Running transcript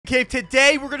PokeCave.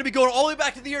 Today, we're going to be going all the way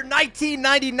back to the year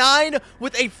 1999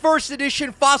 with a first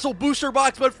edition fossil booster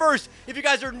box. But first, if you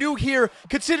guys are new here,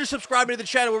 consider subscribing to the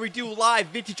channel where we do live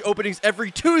vintage openings every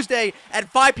Tuesday at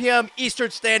 5 p.m.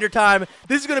 Eastern Standard Time.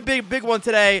 This is going to be a big one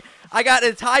today. I got an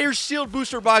entire sealed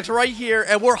booster box right here,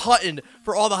 and we're hunting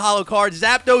for all the holo cards.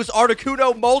 Zapdos,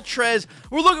 Articuno, Moltres.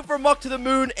 We're looking for Muck to the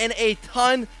Moon and a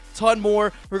ton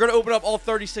more. We're going to open up all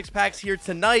 36 packs here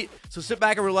tonight, so sit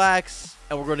back and relax,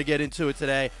 and we're going to get into it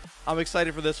today. I'm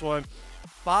excited for this one.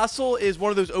 Fossil is one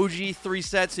of those OG 3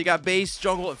 sets. So you got Base,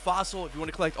 Jungle, and Fossil. If you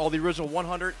want to collect all the original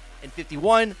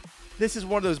 151, this is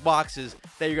one of those boxes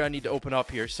that you're going to need to open up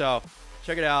here. So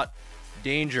check it out.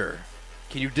 Danger.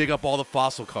 Can you dig up all the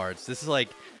Fossil cards? This is like,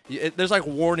 there's like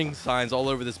warning signs all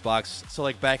over this box. So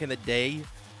like back in the day,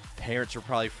 parents were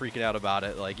probably freaking out about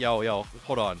it. Like, yo,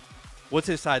 hold on. What's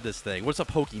inside this thing? What's a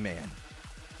Pokemon?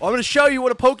 Well, I'm going to show you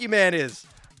what a Pokemon is.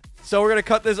 So we're going to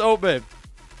cut this open.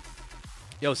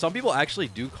 Yo, some people actually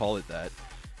do call it that.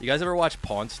 You guys ever watch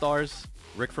Pawn Stars?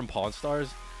 Rick from Pawn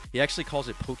Stars? He actually calls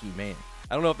it Pokemon.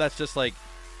 I don't know if that's just like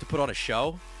to put on a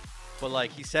show, but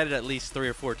like he said it at least 3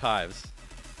 or 4 times.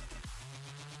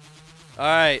 All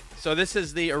right, so this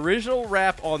is the original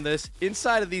wrap on this.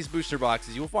 Inside of these booster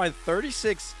boxes, you will find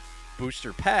 36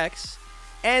 booster packs,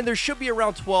 and there should be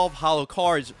around 12 holo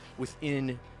cards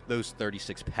within those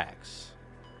 36 packs.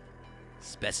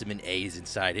 Specimen A is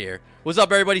inside here. What's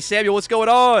up, everybody? Samuel, what's going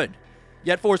on?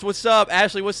 Yet Force, what's up?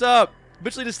 Ashley, what's up?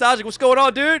 Bitchly Nostalgic, what's going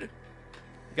on, dude? You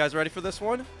guys ready for this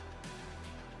one? You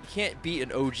can't beat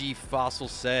an OG Fossil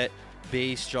set,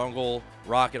 Base, Jungle,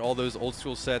 Rocket, all those old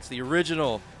school sets. The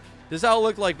original. This is how it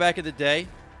looked like back in the day.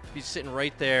 He's sitting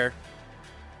right there,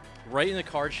 right in the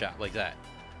card shop like that.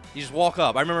 You just walk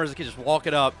up. I remember as a kid just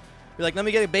walking up, be like, let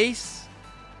me get a Base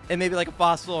and maybe like a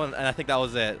Fossil, and I think that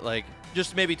was it. Like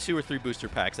just maybe 2 or 3 booster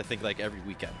packs. I think like every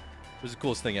weekend. It was the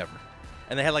coolest thing ever.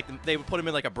 And they had like they would put them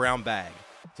in like a brown bag,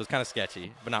 so it's kind of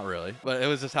sketchy, but not really. But it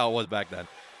was just how it was back then.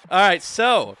 All right,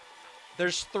 so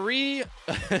there's 3,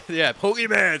 yeah,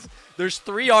 Pokemons. There's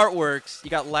 3 artworks. You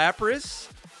got Lapras.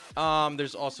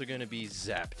 There's also going to be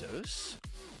Zapdos.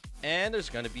 And there's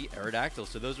going to be Aerodactyl.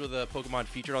 So those were the Pokemon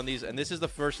featured on these. And this is the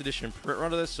first edition print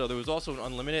run of this. So there was also an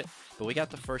Unlimited, but we got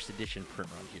the first edition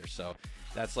print run here. So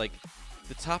that's like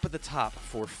the top of the top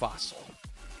for Fossil.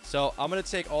 So I'm going to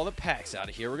take all the packs out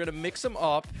of here. We're going to mix them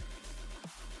up.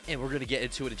 And we're going to get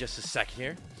into it in just a second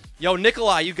here. Yo,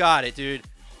 Nikolai, you got it, dude.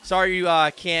 Sorry you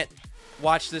can't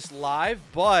watch this live,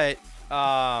 but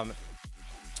I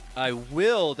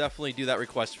will definitely do that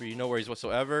request for you. No worries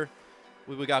whatsoever.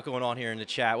 What we got going on here in the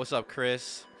chat? What's up,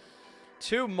 Chris?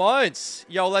 2 months.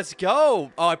 Yo, let's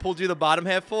go. Oh, I pulled you the bottom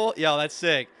half full? Yo, that's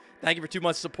sick. Thank you for 2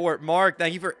 months of support. Mark,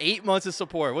 thank you for 8 months of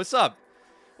support. What's up?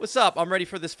 What's up? I'm ready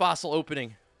for this Fossil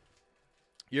opening.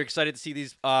 You're excited to see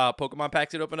these Pokemon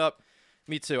packs that open up?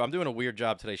 Me too. I'm doing a weird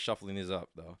job today shuffling these up,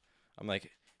 though. I'm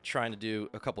like trying to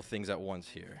do a couple things at once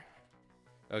here.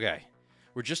 Okay.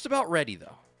 We're just about ready,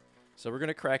 though. So we're going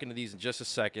to crack into these in just a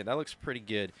second. That looks pretty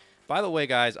good. By the way,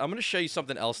 guys, I'm going to show you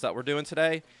something else that we're doing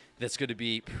today that's going to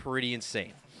be pretty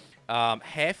insane.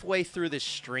 Halfway through this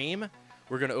stream,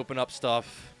 we're going to open up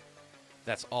stuff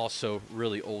that's also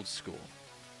really old school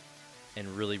and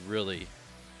really, really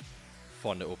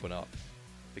fun to open up.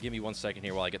 But give me 1 second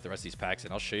here while I get the rest of these packs,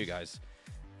 and I'll show you guys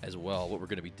as well what we're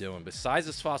going to be doing. Besides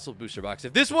this Fossil booster box,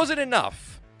 if this wasn't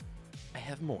enough, I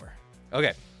have more.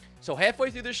 Okay. So halfway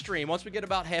through this stream, once we get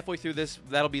about halfway through this,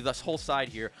 that'll be this whole side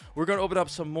here, we're going to open up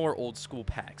some more old school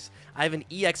packs. I have an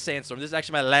EX Sandstorm. This is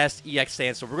actually my last EX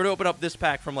Sandstorm. We're going to open up this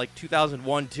pack from like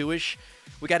 2001, 2-ish.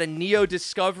 We got a Neo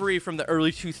Discovery from the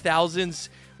early 2000s.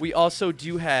 We also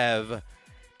do have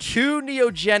 2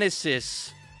 Neo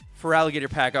Genesis for Alligator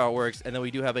pack artworks, and then we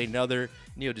do have another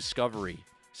Neo Discovery.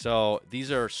 So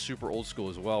these are super old school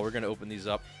as well. We're going to open these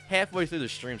up halfway through the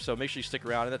stream, so make sure you stick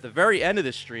around. And at the very end of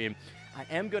this stream, I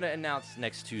am going to announce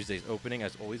next Tuesday's opening.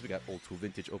 As always, we got old school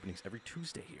vintage openings every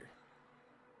Tuesday here.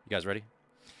 You guys ready?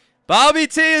 Bobby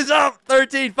T is up!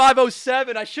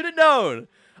 13,507. I should have known.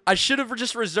 I should have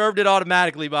just reserved it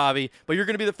automatically, Bobby. But you're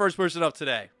going to be the first person up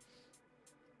today.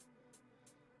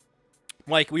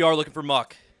 Mike, we are looking for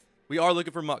Muck. We are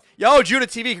looking for Muck. Yo, Judah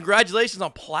TV, congratulations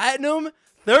on Platinum.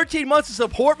 13 months of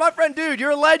support, my friend. Dude,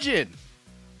 you're a legend.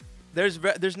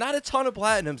 There's not a ton of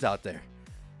Platinums out there.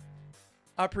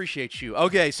 I appreciate you.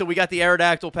 Okay, so we got the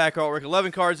Aerodactyl pack artwork,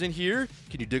 11 cards in here.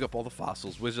 Can you dig up all the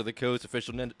fossils? Wizard of the Coast,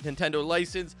 official Nintendo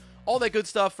license, all that good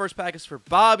stuff. First pack is for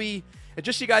Bobby. And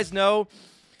just so you guys know,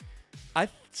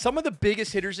 some of the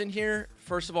biggest hitters in here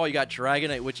first of all, you got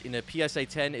Dragonite, which in a PSA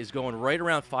 10 is going right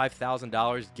around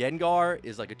 $5,000. Gengar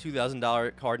is like a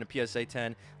 $2,000 card in a PSA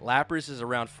 10. Lapras is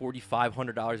around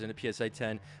 $4,500 in a PSA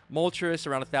 10. Moltres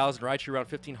around $1,000. Raichu around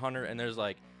 $1,500. And there's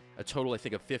like a total, I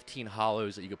think, of 15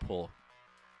 holos that you could pull.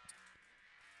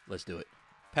 Let's do it.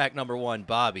 Pack number 1,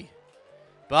 Bobby.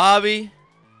 Bobby,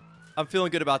 I'm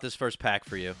feeling good about this first pack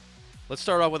for you. Let's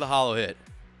start off with a holo hit.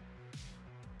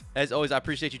 As always, I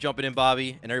appreciate you jumping in,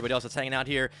 Bobby, and everybody else that's hanging out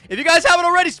here. If you guys haven't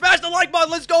already, smash the like button.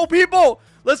 Let's go, people.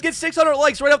 Let's get 600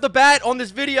 likes right off the bat on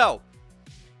this video.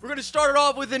 We're going to start it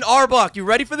off with an Arbok. You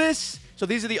ready for this? So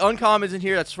these are the uncommons in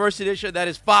here. That's first edition. That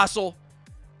is Fossil.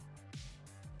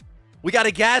 We got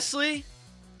a Ghastly.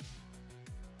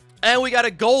 And we got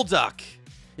a Golduck.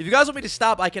 If you guys want me to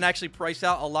stop, I can actually price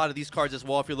out a lot of these cards as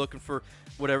well if you're looking for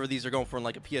whatever these are going for in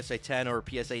like a PSA 10 or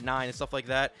a PSA 9 and stuff like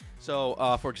that.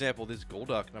 So, for example, this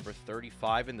Golduck, number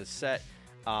 35 in the set.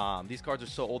 These cards are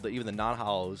so old that even the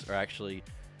non-holos are actually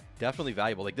definitely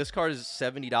valuable. Like, this card is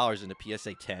 $70 in the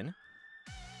PSA 10.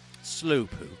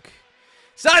 Slowpoke.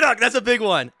 Psyduck, that's a big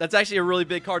one. That's actually a really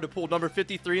big card to pull. Number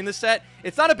 53 in the set.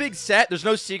 It's not a big set. There's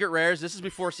no secret rares. This is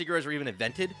before secret rares were even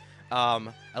invented,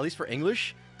 at least for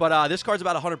English. But this card's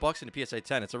about $100 in the PSA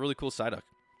 10. It's a really cool Psyduck.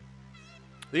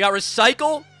 We got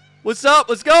Recycle. What's up?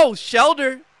 Let's go.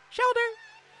 Shelter.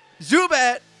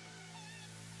 Zubat.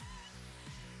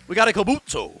 We got a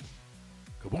Kabuto.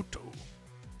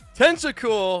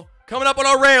 Tentacool. Coming up on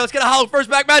our rare. Let's get a holo first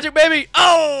back magic, baby.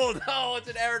 Oh, no. It's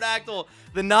an Aerodactyl.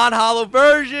 The non-holo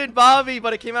version, Bobby.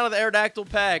 But it came out of the Aerodactyl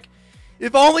pack.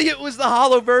 If only it was the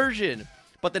holo version.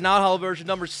 But the non-holo version,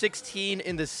 number 16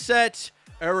 in the set.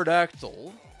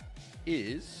 Aerodactyl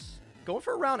is going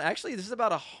for around, actually, this is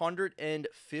about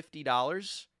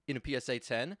 $150 in a PSA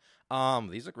 10.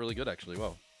 These look really good, actually.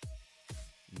 Whoa.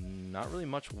 Not really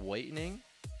much whitening.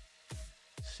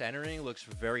 Centering looks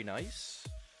very nice.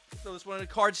 Throw this one in a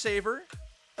card saver.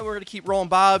 And we're going to keep rolling,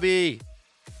 Bobby.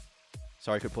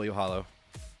 Sorry I could pull you holo.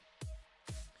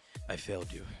 I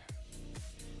failed you.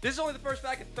 This is only the first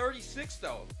pack of 36,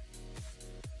 though.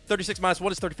 36 minus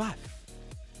 1 is 35. I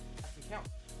can count.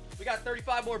 We got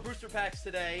 35 more booster packs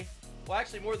today. Well,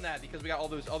 actually more than that because we got all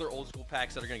those other old school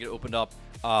packs that are going to get opened up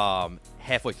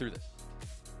halfway through this.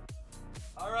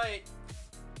 All right.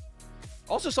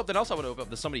 Also, something else I would open up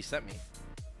that somebody sent me.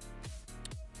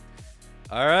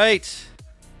 All right.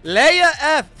 Leia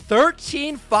F,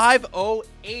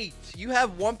 13508. You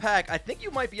have one pack. I think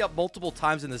you might be up multiple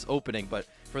times in this opening, but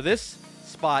for this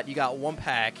spot, you got one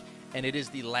pack, and it is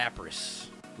the Lapras.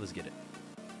 Let's get it.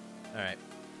 All right.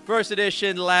 First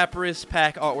edition Lapras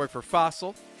pack artwork for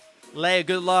Fossil. Leia,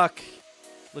 good luck.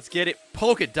 Let's get it.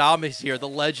 Poke.Rev is here, the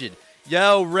legend.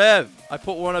 Yo, Rev, I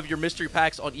put one of your mystery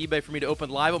packs on eBay for me to open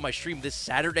live on my stream this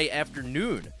Saturday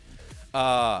afternoon.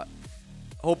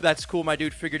 Hope that's cool, my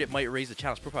dude. Figured it might raise the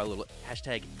channel's profile a little.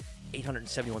 Hashtag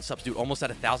 871 subs, dude. Almost at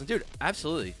 1,000. Dude,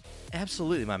 absolutely.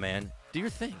 Absolutely, my man. Do your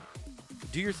thing.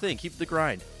 Do your thing. Keep the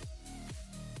grind.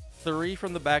 3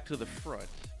 from the back to the front.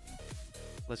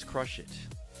 Let's crush it.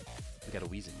 We got a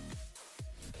Weezing.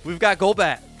 We've got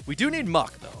Golbat. We do need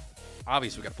Muck, though.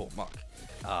 Obviously, we got to pull Muck.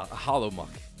 A holo Muck.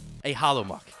 A holo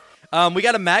Muck. We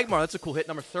got a Magmar. That's a cool hit.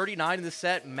 Number 39 in the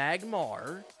set.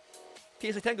 Magmar.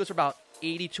 PSA 10 goes for about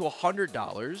 $80 to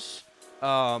 $100.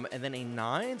 And then a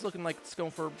 9's looking like it's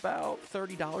going for about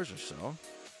 $30 or so.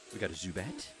 We got a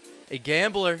Zubat. A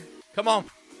Gambler. Come on.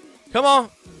 Come on.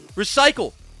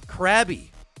 Recycle. Krabby.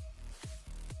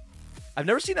 I've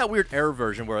never seen that weird error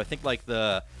version where I think like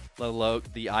the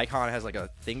icon has like a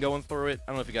thing going through it. I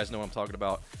don't know if you guys know what I'm talking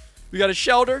about. We got a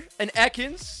Shelter, an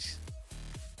Ekans,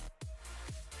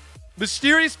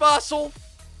 Mysterious Fossil.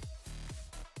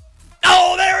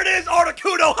 Oh, there it is!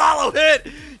 Articuno holo hit!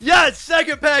 Yes,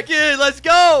 second pack in. Let's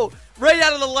go! Right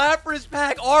out of the Lapras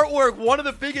pack artwork. One of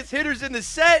the biggest hitters in the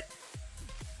set.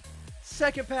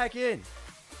 Second pack in.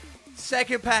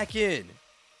 Second pack in.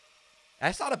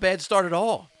 That's not a bad start at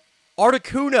all.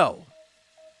 Articuno.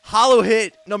 Holo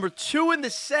hit number 2 in the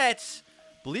set.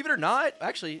 Believe it or not,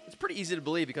 actually, it's pretty easy to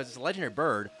believe because it's a legendary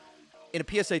bird. In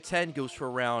a PSA 10, goes for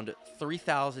around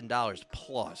 $3,000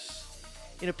 plus.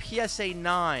 In a PSA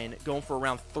 9, going for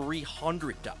around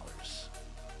 $300.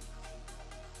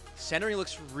 Centering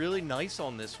looks really nice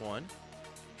on this one.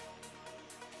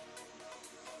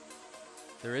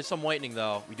 There is some whitening,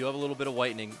 though. We do have a little bit of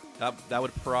whitening. That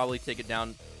would probably take it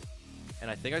down.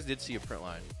 And I think I did see a print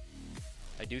line.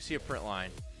 I do see a print line.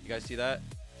 You guys see that?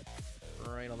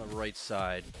 Right on the right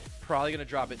side. Probably going to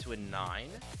drop it to a 9.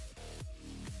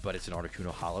 But it's an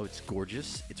Articuno holo. It's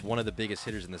gorgeous. It's one of the biggest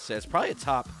hitters in the set. It's probably a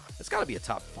top... It's got to be a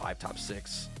top 5, top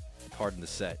 6 card in the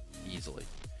set. Easily.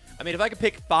 I mean, if I could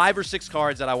pick 5 or 6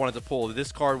 cards that I wanted to pull,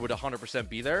 this card would 100%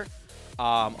 be there.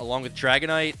 Along with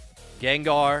Dragonite,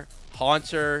 Gengar,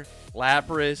 Haunter,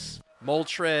 Lapras,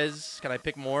 Moltres. Can I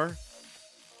pick more?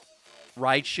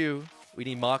 Raichu. We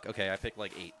need Muck. Okay, I picked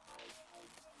like 8.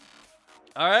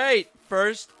 All right,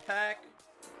 first pack,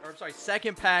 or I'm sorry,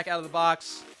 second pack out of the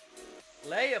box.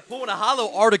 Leia pulling a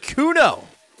holo Articuno.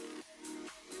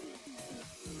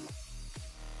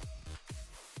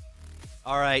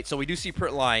 All right, so we do see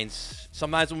print lines.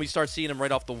 Sometimes when we start seeing them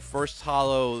right off the first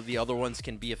holo, the other ones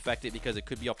can be affected because it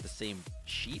could be off the same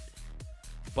sheet.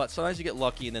 But sometimes you get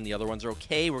lucky and then the other ones are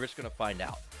okay. We're just going to find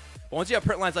out. But once you have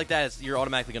print lines like that, you're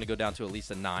automatically going to go down to at least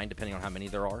a 9, depending on how many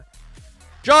there are.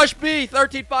 Josh B,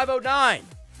 13509.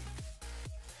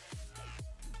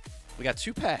 We got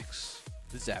 2 packs.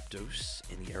 The Zapdos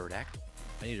and the Aerodactyl.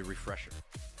 I need a refresher.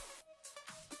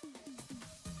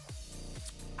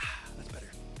 That's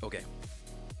better. Okay.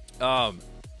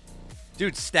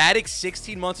 Dude, static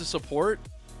 16 months of support.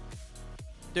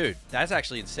 Dude, that's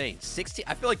actually insane. 16.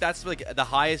 I feel like that's like the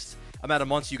highest amount of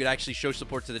months you could actually show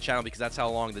support to the channel because that's how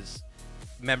long this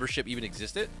membership even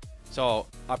existed. So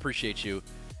I appreciate you.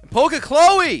 And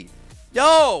PokeCave,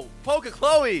 yo,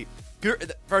 PokeCave.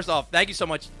 First off, thank you so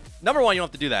much. Number 1, you don't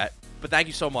have to do that, but thank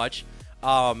you so much.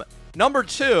 Number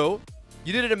 2,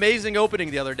 you did an amazing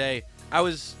opening the other day.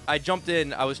 I jumped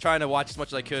in. I was trying to watch as much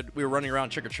as I could. We were running around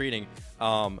trick-or-treating.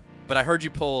 But I heard you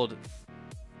pulled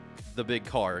the big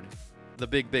card. The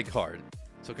big card.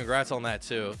 So congrats on that,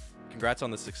 too. Congrats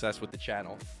on the success with the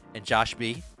channel. And Josh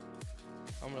B,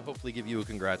 I'm going to hopefully give you a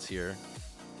congrats here.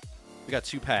 We got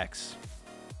 2 packs.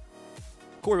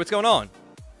 Corey, what's going on?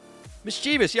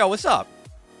 Mischievous, yo, what's up?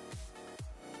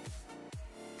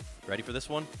 Ready for this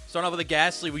one? Starting off with a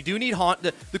Ghastly. We do need Haunt.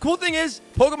 The cool thing is,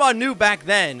 Pokemon knew back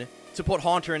then to put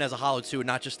Haunter in as a holo too, and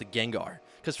not just the Gengar.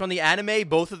 Because from the anime,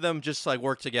 both of them just like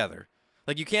work together.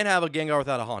 Like you can't have a Gengar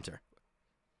without a Haunter.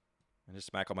 I just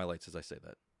smack on my lights as I say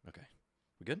that. Okay.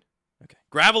 We good? Okay.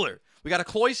 Graveler. We got a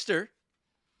Cloyster.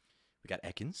 We got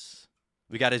Ekans.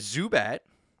 We got a Zubat.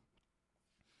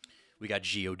 We got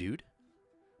Geodude.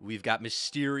 We've got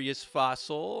Mysterious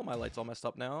Fossil. My light's all messed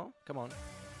up now. Come on.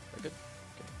 We're good?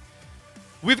 Okay.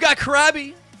 We've got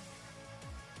Krabby.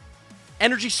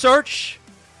 Energy Search.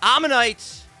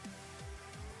 Ammonite.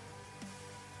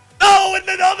 Oh, and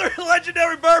another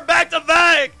legendary bird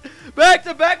back-to-back.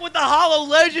 Back-to-back with the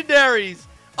holo legendaries.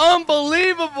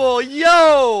 Unbelievable.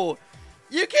 Yo.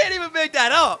 You can't even make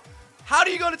that up. How are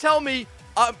you going to tell me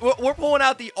we're pulling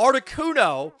out the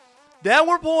Articuno, then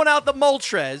we're pulling out the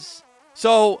Moltres.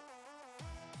 So,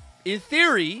 in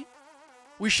theory,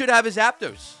 we should have a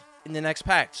Zapdos in the next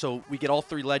pack. So, we get all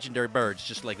 3 legendary birds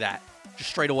just like that. Just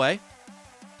straight away.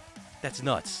 That's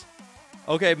nuts.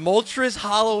 Okay, Moltres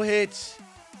holo hit.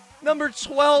 Number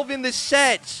 12 in the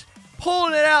set.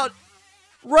 Pulling it out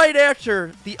right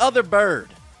after the other bird.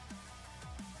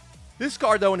 This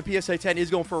card, though, in the PSA 10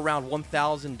 is going for around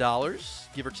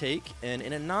 $1,000, give or take. And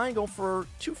in a 9, going for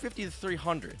 $250 to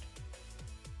 $300.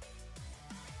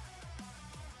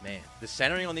 Man, the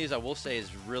centering on these, I will say,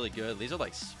 is really good. These are,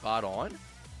 like, spot on.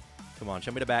 Come on,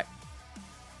 show me the back.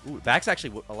 Ooh, back's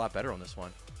actually a lot better on this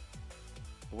one.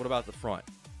 But what about the front?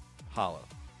 Holo.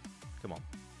 Come on.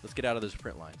 Let's get out of those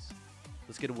print lines.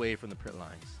 Let's get away from the print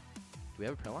lines. Do we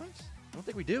have print lines? I don't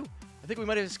think we do. I think we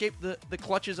might have escaped the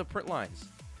clutches of print lines.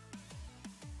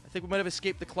 I think we might have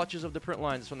escaped the clutches of the print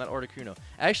lines from that Articuno.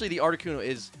 Actually, the Articuno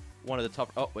is one of the tough...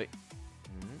 Oh, wait.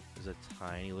 There's a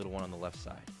tiny little one on the left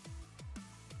side.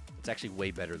 It's actually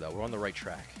way better, though. We're on the right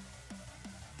track.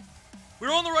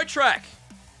 We're on the right track.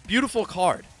 Beautiful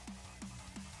card.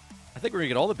 I think we're going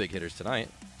to get all the big hitters tonight.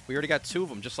 We already got 2 of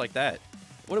them just like that.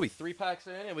 What are we, 3 packs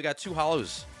in? And we got 2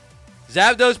 holos.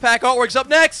 Zapdos pack artwork's up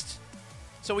next.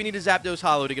 So we need a Zapdos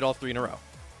holo to get all 3 in a row.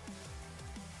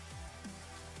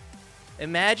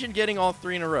 Imagine getting all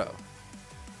 3 in a row.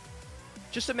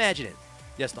 Just imagine it.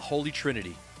 Yes, the Holy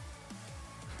Trinity.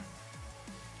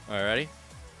 All right, ready?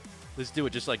 Let's do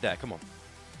it just like that. Come on.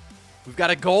 We've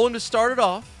got a Golem to start it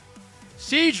off.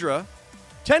 Seadra.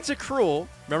 Tentacruel.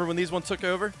 Remember when these ones took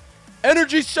over?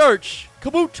 Energy Search.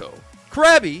 Kabuto.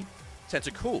 Krabby.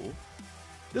 Tentacool.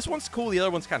 This one's cool. The other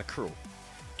one's kind of cruel.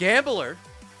 Gambler.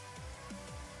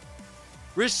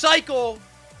 Recycle.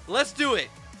 Let's do it.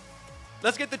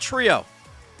 Let's get the trio.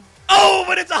 Oh,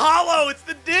 but it's a holo. It's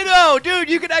the Ditto. Dude,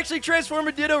 you can actually transform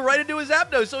a Ditto right into a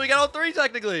Zapdos. So we got all 3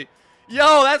 technically.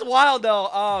 Yo, that's wild,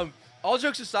 though. All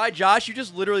jokes aside, Josh, you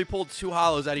just literally pulled 2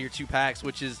 holos out of your 2 packs,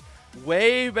 which is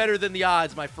way better than the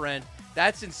odds, my friend.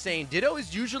 That's insane. Ditto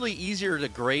is usually easier to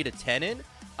grade a 10 in.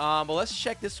 But let's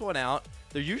check this one out.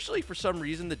 They're usually, for some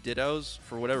reason, the Dittos,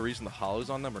 for whatever reason, the holos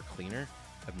on them are cleaner.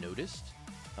 I've noticed.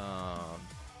 Does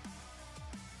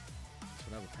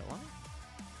it have a print line?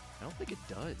 I don't think it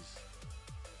does.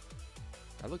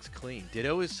 That looks clean.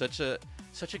 Ditto is such a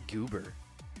goober.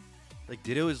 Like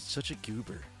Ditto is such a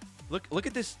goober. Look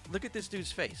at this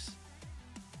dude's face.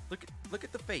 Look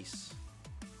at the face.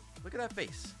 Look at that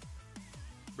face.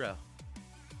 Bro.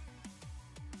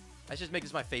 I just make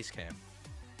this my face cam.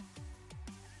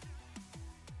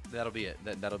 That'll be it.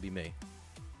 That'll be me.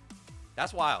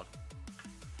 That's wild.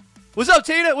 What's up,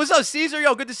 Tina? What's up, Caesar?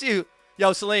 Yo, good to see you.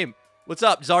 Yo, Salim. What's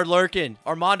up? Zard Lurkin.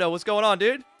 Armando, what's going on,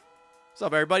 dude? What's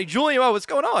up, everybody? Julian, what's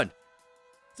going on?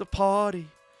 It's a party.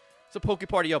 It's a Poke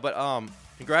party, yo. But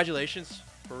congratulations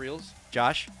for reals,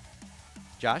 Josh.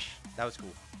 Josh, that was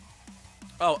cool.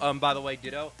 Oh, by the way,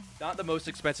 Ditto, not the most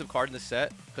expensive card in the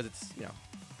set because it's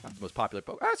not the most popular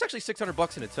Poke. It's actually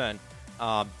 $600 in a 10.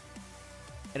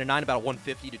 And a 9 about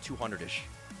 150 to 200-ish.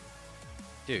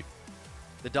 Dude,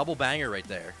 the double banger right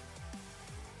there.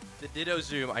 The Ditto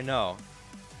zoom, I know.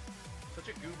 Such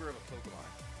a goober of a Pokemon.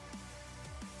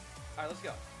 All right, let's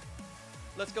go.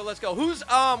 Let's go. Who's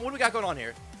what do we got going on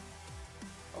here?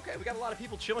 Okay, we got a lot of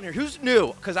people chilling here. Who's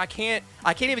new? Because I can't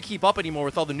even keep up anymore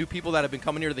with all the new people that have been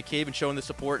coming here to the cave and showing the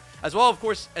support, as well, of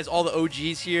course, as all the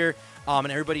OGs here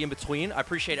and everybody in between. I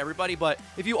appreciate everybody. But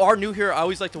if you are new here, I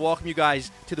always like to welcome you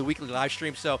guys to the weekly live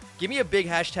stream. So give me a big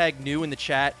hashtag new in the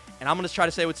chat, and I'm gonna try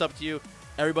to say what's up to you.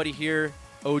 Everybody here,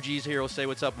 OGs here, will say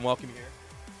what's up and welcome you here.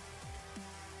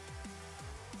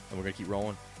 And we're gonna keep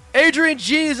rolling. Adrian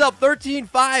G is up 13,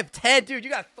 5, 10. Dude, you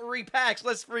got 3 packs.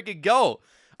 Let's freaking go.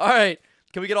 All right.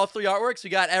 Can we get all 3 artworks? We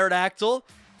got Aerodactyl.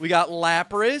 We got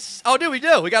Lapras. Oh, dude, we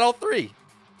do. We got all 3.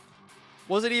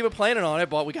 Wasn't even planning on it,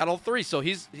 but we got all 3. So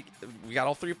we got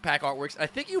all 3 pack artworks. I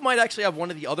think you might actually have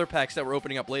one of the other packs that we're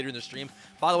opening up later in the stream.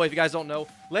 By the way, if you guys don't know,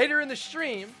 later in the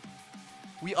stream,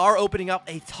 we are opening up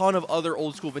a ton of other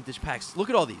old school vintage packs. Look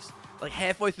at all these. Like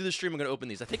halfway through the stream, I'm going to open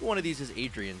these. I think one of these is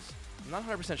Adrian's. I'm not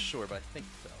 100% sure, but I think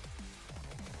so.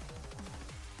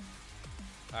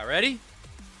 All right, ready?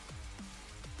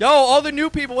 Yo, all the new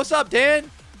people, what's up, Dan?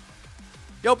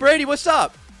 Yo, Brady, what's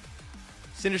up?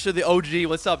 Sinister the OG,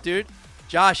 what's up, dude?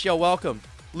 Josh, yo, welcome.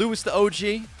 Lewis the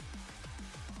OG.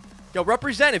 Yo,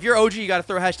 represent. If you're OG, you got to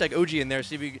throw hashtag OG in there.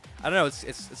 See if you, I don't know,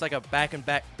 it's like a back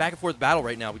and forth battle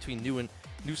right now between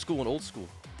new school and old school.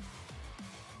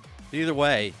 Either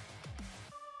way,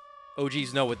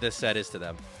 OGs know what this set is to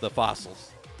them. The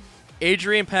fossils.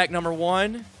 Adrian, pack number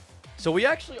 1. So we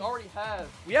actually already have,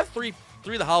 we have three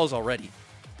of the hollows already.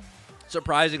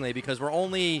 Surprisingly, because we're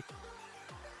only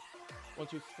 1,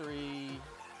 2, 3,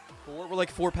 4. We're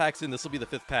like 4 packs in. This will be the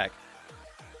 5th pack,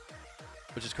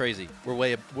 which is crazy. We're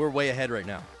way ahead right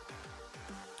now.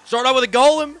 Start out with a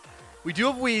Golem. We do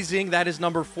have Weezing. That is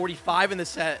number 45 in the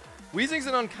set. Weezing's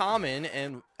an uncommon,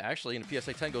 and actually in a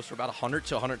PSA 10 goes for about $100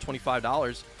 to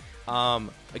 $125.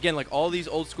 Again, like all these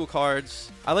old school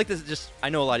cards, I like this. Just I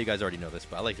know a lot of you guys already know this,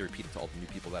 but I like to repeat it to all the new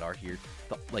people that are here.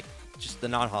 Like just the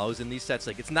non-hollows in these sets.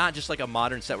 Like it's not just like a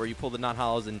modern set where you pull the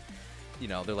non-hollows and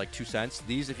they're like 2 cents.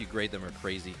 These, if you grade them, are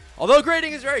crazy. Although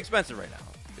grading is very expensive right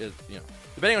now.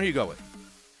 Depending on who you go with.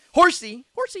 Horsey,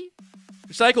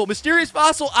 Recycle, Mysterious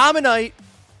Fossil, Ammonite,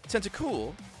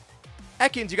 Tentacool,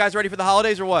 Ekans. You guys ready for the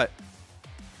holidays or what?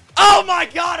 Oh my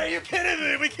God, are you kidding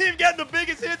me? We keep getting the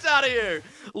biggest hits out of here.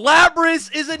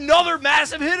 Lapras is another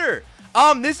massive hitter.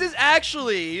 This is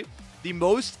actually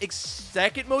the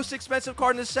second most expensive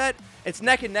card in the set. It's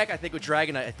neck and neck, I think, with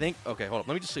Dragonite. I think. Okay, hold up.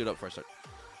 Let me just see it up before I start.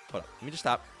 Hold up. Let me just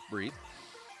stop. Breathe.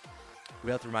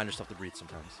 We have to remind ourselves to breathe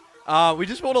sometimes. We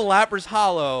just pulled a Lapras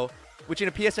Hollow, which in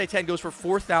a PSA 10 goes for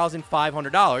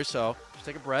 $4,500. So just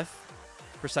take a breath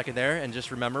for a second there, and just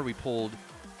remember we pulled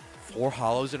 4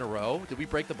 hollows in a row. Did we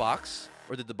break the box,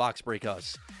 or did the box break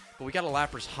us? But we got a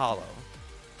Lapras Hollow,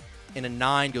 and a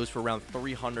 9 goes for around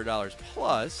 $300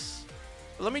 plus.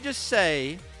 But let me just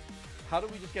say, how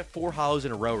did we just get 4 hollows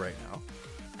in a row right now?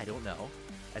 I don't know.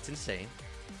 That's insane.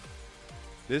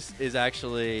 This is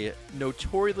actually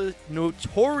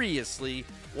notoriously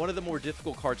one of the more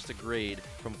difficult cards to grade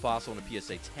from Fossil in a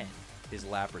PSA 10 is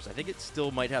Lapras. I think it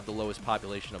still might have the lowest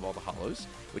population of all the hollows,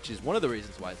 which is one of the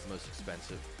reasons why it's the most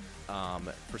expensive.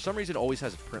 For some reason, it always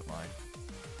has a print line.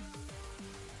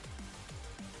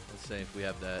 Let's say if we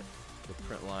have the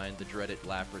print line, the dreaded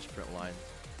Lapras print line.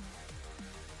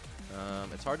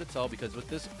 It's hard to tell because with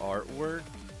this artwork,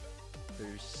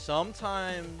 there's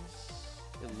sometimes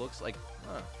it looks like,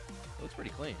 it looks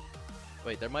pretty clean.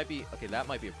 Wait, there might be, okay, that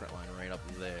might be a print line right up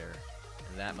there.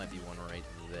 And that might be one right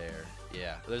there.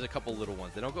 Yeah, but there's a couple little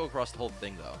ones. They don't go across the whole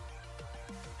thing, though.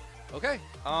 Okay,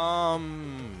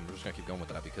 we're just gonna keep going with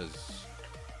that because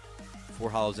 4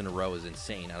 hollows in a row is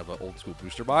insane out of an old school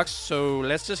booster box. So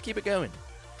let's just keep it going.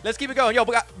 Let's keep it going. Yo,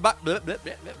 by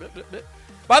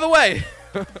the way,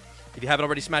 if you haven't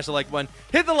already smashed the like button,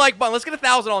 hit the like button. Let's get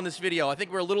 1,000 on this video. I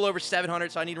think we're a little over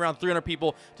 700, so I need around 300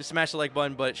 people to smash the like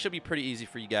button, but it should be pretty easy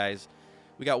for you guys.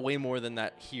 We got way more than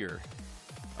that here.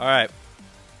 All right.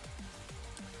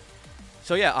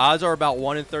 So yeah, odds are about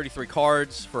 1 in 33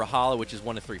 cards for a holo, which is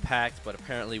 1 in 3 packs, but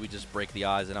apparently we just break the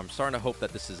odds, and I'm starting to hope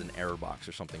that this is an error box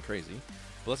or something crazy.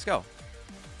 But let's go. All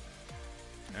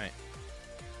right.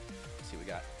 Let's see what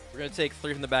we got. We're going to take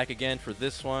 3 from the back again for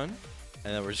this one,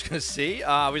 and then we're just going to see.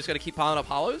 We're just going to keep piling up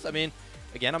holos. I mean,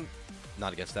 again, I'm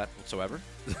not against that whatsoever.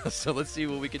 So let's see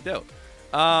what we can do.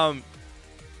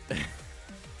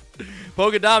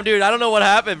 Pokedom, dude, I don't know what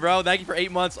happened, bro. Thank you for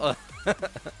 8 months.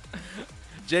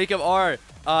 Jacob R.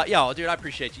 Yo, dude, I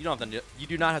appreciate you. You don't have to. You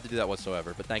do not have to do that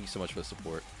whatsoever. But thank you so much for the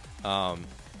support.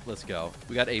 Let's go.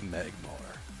 We got a Magmar,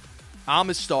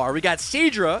 Amistar. We got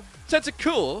Seadra,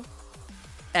 Tentacool,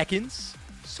 Ekans,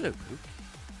 Slowpoke,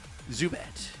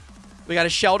 Zubat. We got a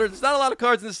Shelter. There's not a lot of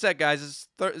cards in this set, guys.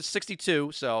 It's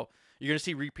 62, so you're gonna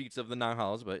see repeats of the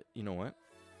non-holos. But you know what?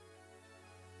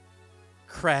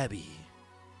 Krabby.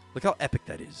 Look how epic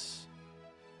that is.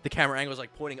 The camera angle is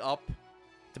like pointing up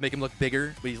to make him look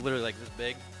bigger, but he's literally like this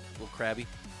big. Little Krabby.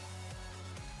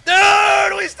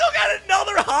 Dude, we still got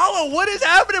another holo. What is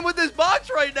happening with this box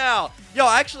right now? Yo,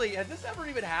 actually, has this ever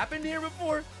even happened here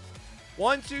before?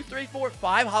 1, 2, 3, 4,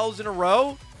 5 holos in a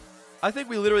row? I think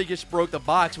we literally just broke the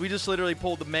box. We just literally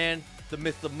pulled the man, the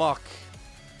myth, the muck.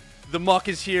 The muck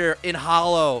is here in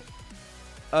holo.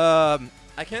 I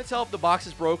can't tell if the box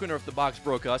is broken or if the box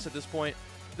broke us at this point.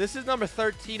 This is number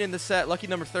 13 in the set. Lucky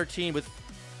number 13 with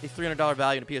a $300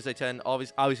 value in a PSA 10.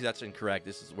 Obviously, that's incorrect.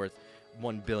 This is worth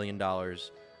 $1 billion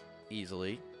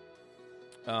easily.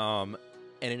 And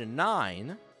in a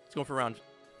 9, it's going for around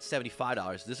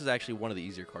 $75. This is actually one of the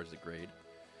easier cards to grade.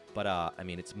 But, I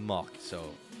mean, it's muck, so...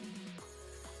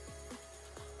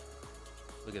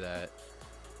 Look at that.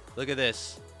 Look at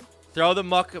this. Throw the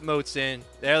muck emotes in.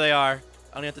 There they are.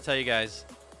 I don't have to tell you guys.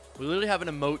 We literally have an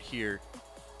emote here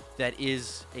that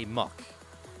is a muck.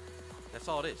 That's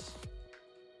all it is.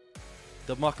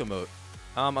 The muck emote.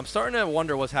 I'm starting to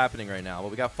wonder what's happening right now,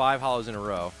 but we got 5 holos in a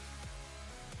row.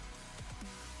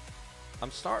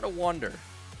 I'm starting to wonder.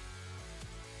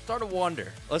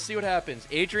 Let's see what happens.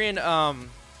 Adrian,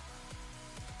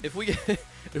 if we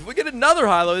get another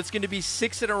holo, it's going to be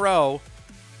 6 in a row,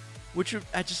 which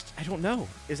I don't know.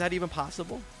 Is that even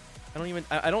possible?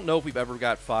 I don't know if we've ever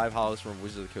got 5 holos from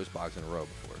Wizards of the Coast box in a row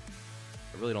before.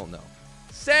 I really don't know.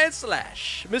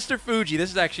 Sandslash, Mr. Fuji.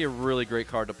 This is actually a really great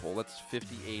card to pull. That's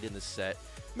 58 in the set.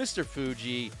 Mr.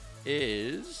 Fuji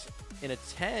is in a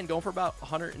 10, going for about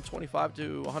 125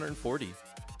 to 140.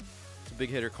 It's a big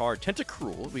hitter card.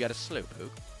 Tentacruel. We got a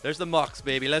Slowpoke. There's the mucks,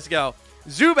 baby. Let's go.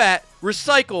 Zubat,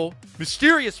 Recycle,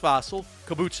 Mysterious Fossil,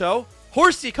 Kabuto,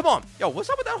 Horsey. Come on. Yo, what's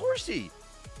up with that Horsey?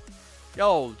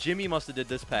 Yo, Jimmy must have did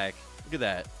this pack. Look at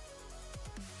that.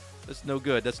 That's no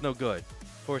good. That's no good.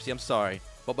 Horsey, I'm sorry.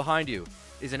 But behind you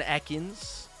is an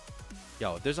Ekans.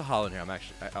 Yo, there's a holo in here.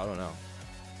 I don't know.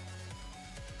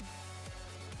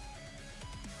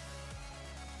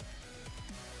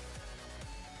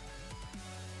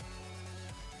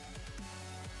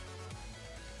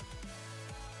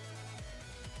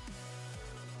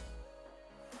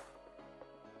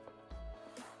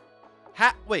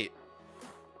 Wait.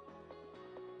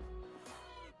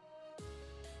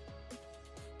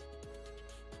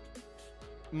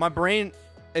 My brain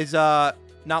is not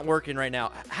working right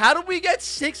now. How did we get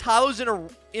 6 holos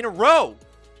in a row?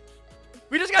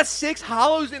 We just got 6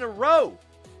 holos in a row.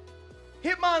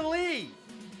 Hitmonlee.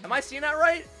 Am I seeing that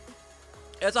right?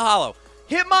 It's a holo.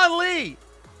 Hitmonlee.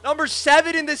 Number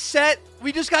 7 in this set.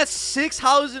 We just got 6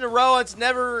 holos in a row.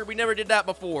 We never did that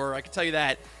before. I can tell you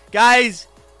that. Guys,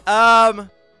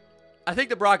 I think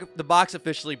the box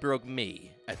officially broke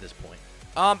me at this point.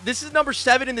 This is number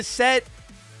 7 in the set.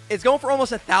 It's going for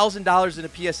almost $1,000 in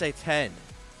a PSA 10.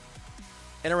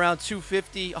 And around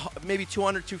 250, maybe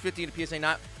 200, 250 in a PSA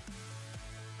 9.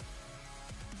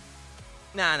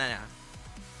 Nah.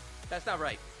 That's not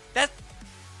right. That's...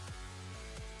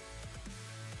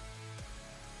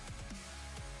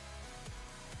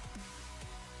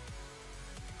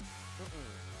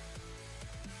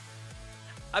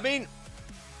 I mean,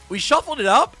 we shuffled it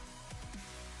up.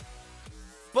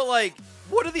 But, like,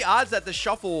 what are the odds that the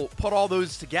shuffle put all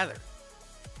those together?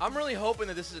 I'm really hoping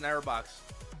that this is an error box.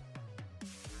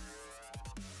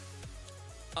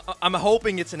 I'm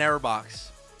hoping it's an error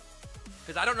box.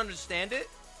 Because I don't understand it.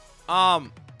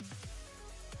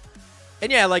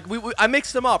 And yeah, like I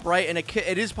mixed them up, right? And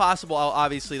it is possible,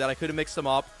 obviously, that I could have mixed them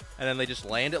up and then they just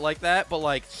land it like that. But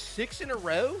like 6 in a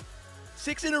row?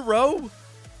 6 in a row?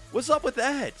 What's up with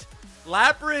that?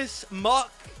 Lapras,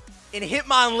 Muck, and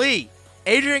Hitmonlee.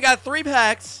 Adrian got 3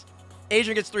 packs.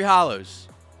 Adrian gets 3 holos.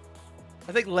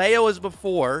 I think Leo was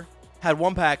before, had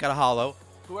 1 pack, got a holo.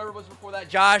 Whoever was before that,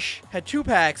 Josh, had 2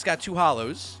 packs, got 2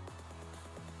 holos.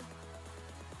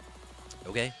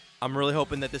 Okay. I'm really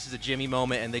hoping that this is a Jimmy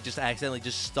moment and they just accidentally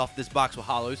just stuffed this box with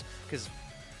holos. Because,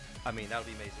 I mean, that would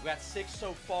be amazing. We got 6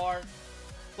 so far.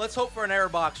 Let's hope for an error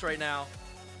box right now.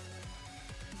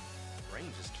 My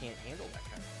brain just can't handle that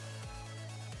kind of.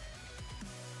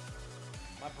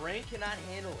 My brain cannot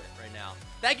handle it right now.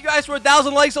 Thank you guys for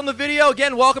 1,000 likes on the video.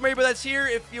 Again, welcome everybody that's here.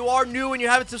 If you are new and you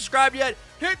haven't subscribed yet,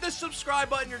 hit the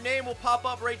subscribe button. Your name will pop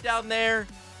up right down there.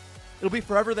 It'll be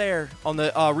forever there on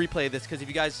the replay of this, because if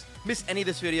you guys miss any of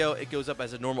this video, it goes up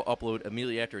as a normal upload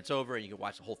immediately after it's over, and you can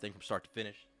watch the whole thing from start to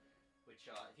finish. Which,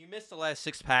 if you missed the last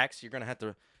 6 packs, you're going to have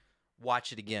to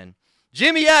watch it again.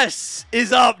 Jimmy S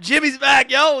is up. Jimmy's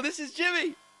back. Yo, this is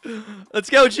Jimmy.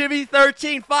 Let's go, Jimmy.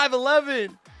 13, 5,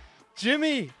 11.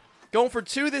 Jimmy, going for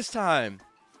 2 this time.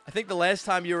 I think the last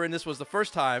time you were in this was the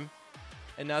first time,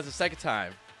 and now it's the second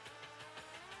time.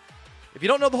 If you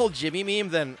don't know the whole Jimmy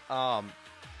meme, then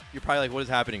you're probably like, what is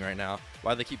happening right now?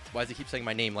 Why does he keep saying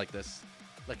my name like this?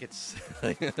 Like it's...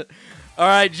 All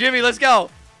right, Jimmy, let's go.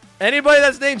 Anybody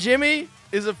that's named Jimmy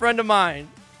is a friend of mine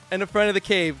and a friend of the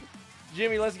cave.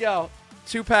 Jimmy, let's go.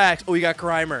 2 packs. Oh, you got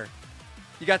Grimer.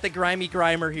 You got the grimy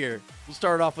Grimer here. We'll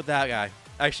start off with that guy.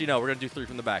 Actually, no, we're going to do 3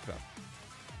 from the back, though.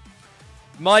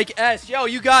 Mike S. Yo,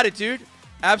 you got it, dude.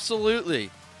 Absolutely.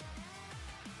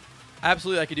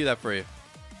 Absolutely, I could do that for you.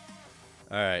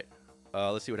 All right.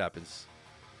 Let's see what happens.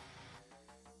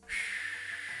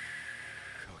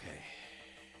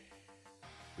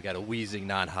 We got a wheezing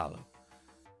non-holo.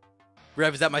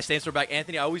 Rev, is that my stance for back?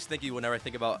 Anthony, I always think you whenever I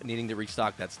think about needing to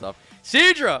restock that stuff.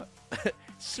 Cedra!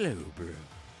 Slow, bro.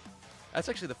 That's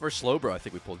actually the first slow, bro, I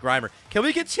think we pulled. Grimer. Can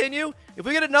we continue? If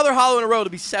we get another holo in a row, it'll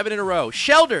be 7 in a row.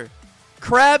 Shelter.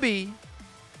 Krabby.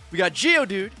 We got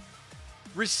Geodude.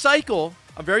 Recycle.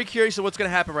 I'm very curious of what's going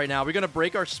to happen right now. We're going to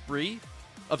break our spree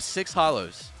of 6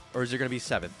 holos. Or is there going to be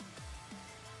 7?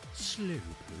 Slow,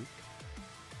 bro.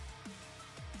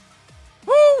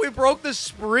 Woo! We broke the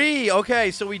spree. Okay,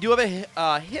 so we do have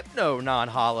a Hypno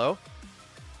non-holo.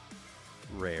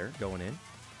 Rare going in.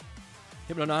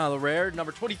 Hypno non-holo rare.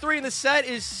 Number 23 in the set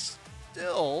is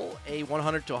still a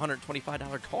 $100 to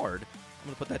 $125 card. I'm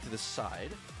going to put that to the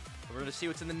side. We're going to see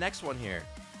what's in the next one here.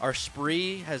 Our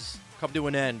spree has come to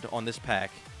an end on this pack.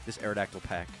 This Aerodactyl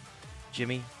pack.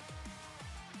 Jimmy.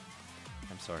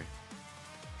 I'm sorry.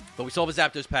 But we still have a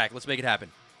Zapdos pack. Let's make it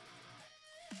happen.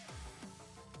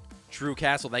 Drew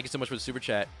Castle, thank you so much for the super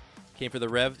chat. Came for the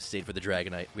Rev, stayed for the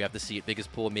Dragonite. We have to see it.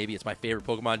 Biggest pull, maybe. It's my favorite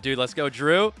Pokemon. Dude, let's go,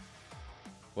 Drew.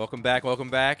 Welcome back, welcome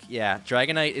back. Yeah,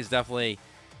 Dragonite is definitely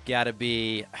got to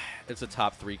be... It's a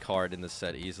top 3 card in this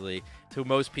set easily. To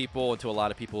most people and to a lot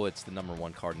of people, it's the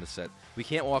 #1 card in the set. We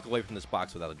can't walk away from this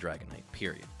box without a Dragonite,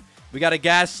 period. We got a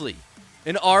Ghastly,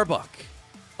 an Arbok,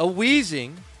 a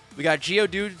Weezing. We got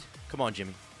Geodude. Come on,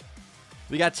 Jimmy.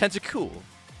 We got Tentacool,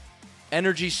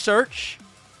 Energy Search,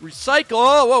 Recycle.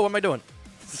 Oh, whoa, what am I doing?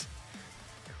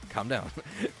 Calm down.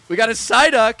 We got a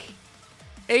Psyduck,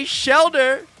 a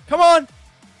Shelter. Come on.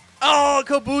 Oh,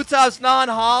 Kabutops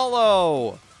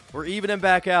non-holo. We're evening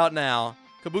back out now.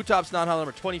 Kabutops non-holo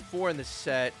number 24 in this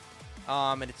set.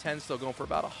 And it tends to go for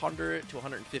about 100 to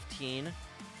 115.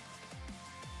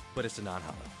 But it's a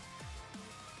non-holo.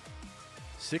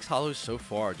 6 holos so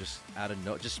far, just out of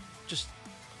no, just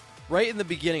right in the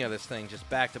beginning of this thing, just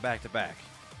back to back to back.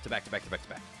 To back to back to back to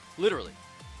back. Literally.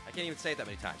 I can't even say it that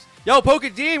many times. Yo,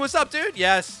 Pokedean, what's up, dude?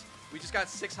 Yes. We just got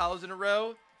 6 holos in a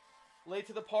row. Late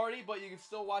to the party, but you can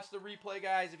still watch the replay,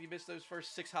 guys. If you missed those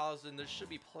first 6 holos, then there should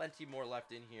be plenty more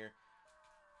left in here.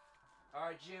 All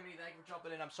right, Jimmy, thank you for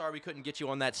jumping in. I'm sorry we couldn't get you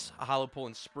on that holo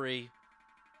pulling spree.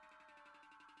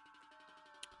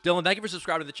 Dylan, thank you for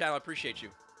subscribing to the channel. I appreciate you.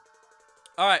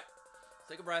 All right.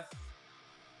 Take a breath.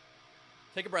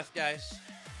 Take a breath, guys.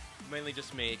 Mainly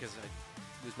just me, because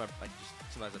I lose my...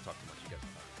 sometimes I talk too much. You guys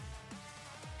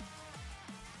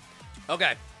don't know.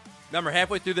 Okay. Remember,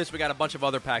 halfway through this, we got a bunch of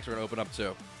other packs we're going to open up,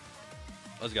 too.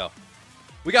 Let's go.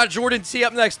 We got Jordan T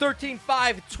up next. 13,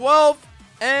 5, 12.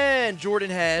 And Jordan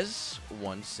has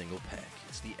 1 single pack.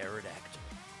 It's the Aerodactyl.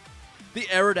 The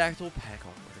Aerodactyl pack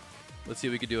artwork. Let's see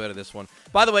what we can do out of this one.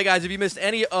 By the way, guys, if you missed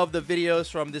any of the videos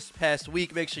from this past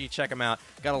week, make sure you check them out.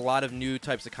 Got a lot of new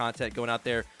types of content going out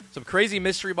there. Some crazy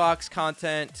mystery box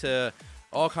content to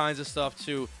all kinds of stuff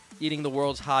to eating the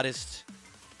world's hottest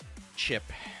chip.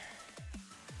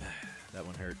 That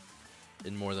one hurt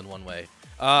in more than one way.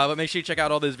 But make sure you check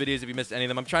out all those videos if you missed any of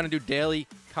them. I'm trying to do daily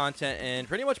content and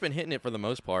pretty much been hitting it for the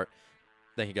most part.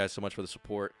 Thank you guys so much for the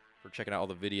support, for checking out all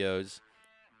the videos.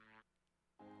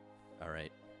 All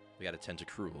right. We got a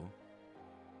Tentacruel.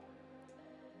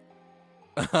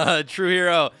 True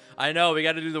hero. I know. We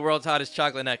got to do the world's hottest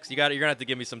chocolate next. You're going to have to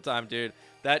give me some time, dude.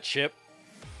 That chip.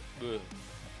 Ugh.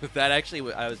 That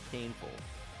actually I was painful.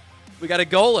 We got a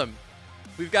Golem.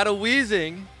 We've got a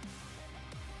Weezing.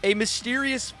 A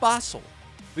mysterious fossil.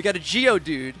 We got a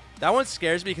Geodude. That one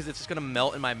scares me because it's just going to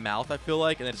melt in my mouth, I feel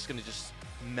like, and then it's going to just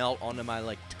melt onto my,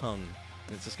 like, tongue.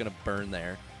 And it's just going to burn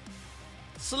there.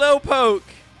 Slowpoke.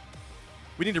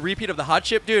 We need a repeat of the hot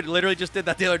chip. Dude, literally just did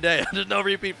that the other day. There's no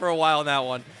repeat for a while on that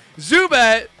one.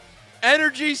 Zubat.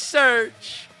 Energy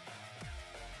Search.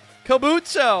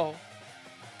 Kabuto.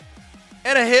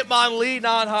 And a Hitmonlee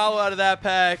non-holo out of that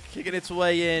pack. Kicking its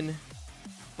way in.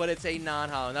 But it's a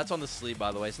non-holo. And that's on the sleeve,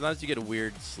 by the way. Sometimes you get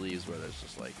weird sleeves where there's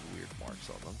just, like, weird marks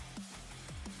on them.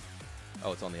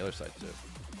 Oh, it's on the other side, too.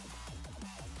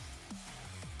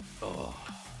 Oh.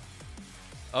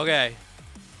 Okay.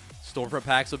 Stormfront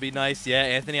packs would be nice. Yeah,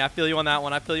 Anthony, I feel you on that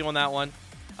one. I feel you on that one.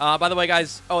 By the way,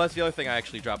 guys, oh, that's the other thing I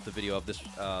actually dropped the video of this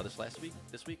last week.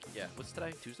 This week? Yeah. What's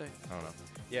today? Tuesday? I don't know.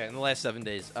 Yeah, in the last 7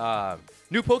 days.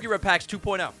 New PokeRev packs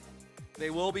 2.0. They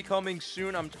will be coming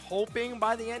soon. I'm hoping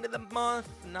by the end of the month.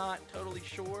 Not totally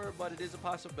sure, but it is a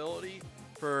possibility.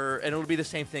 And it'll be the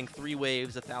same thing. 3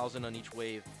 waves, 1,000 on each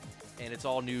wave. And it's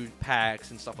all new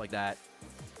packs and stuff like that.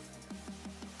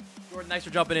 Jordan, thanks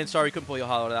for jumping in. Sorry, couldn't pull you a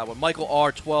hollow to that one. Michael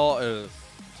R.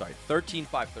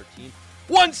 13,513.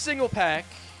 One single pack.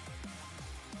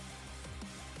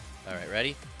 All right,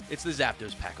 ready? It's the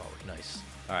Zapdos pack already. Nice.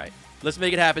 All right, let's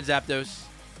make it happen, Zapdos.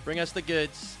 Bring us the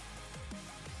goods.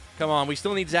 Come on, we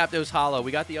still need Zapdos hollow.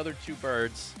 We got the other 2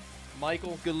 birds.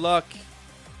 Michael, good luck.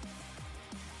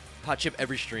 Hot chip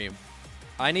every stream.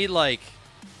 I need, like...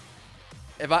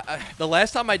 the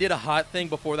last time I did a hot thing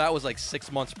before that was like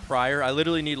 6 months prior. I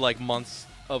literally need like months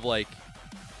of like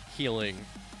healing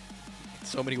in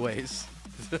so many ways.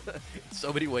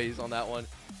 So many ways on that one.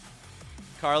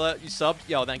 Carla, you subbed?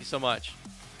 Yo, thank you so much.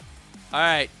 All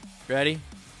right, ready?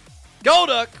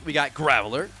 Golduck. We got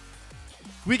Graveler.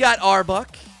 We got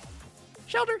Arbok.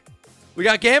 Shelter. We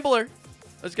got Gambler.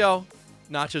 Let's go.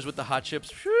 Nachos with the hot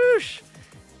chips. Whoosh.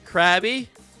 Krabby.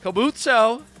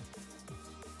 Kabuto.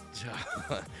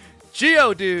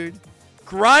 Geodude.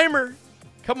 Grimer.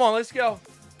 Come on, let's go.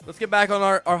 Let's get back on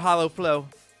our hollow flow.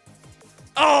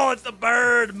 Oh, it's the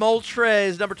bird.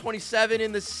 Moltres, number 27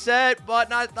 in the set, but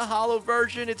not the hollow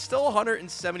version. It's still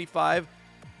 $175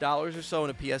 or so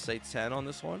in a PSA 10 on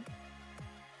this one.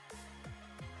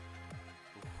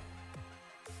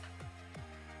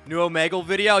 New Omegle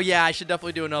video? Yeah, I should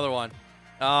definitely do another one.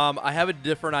 I have a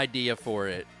different idea for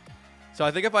it. So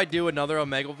I think if I do another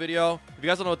Omegle video, if you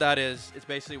guys don't know what that is, it's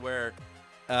basically where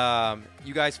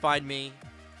you guys find me,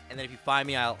 and then if you find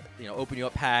me, I'll open you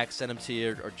up packs, send them to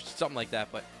you, or just something like that.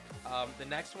 But the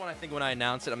next one, I think when I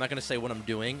announce it, I'm not going to say what I'm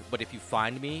doing, but if you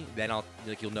find me, then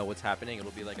you'll know what's happening.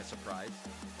 It'll be like a surprise.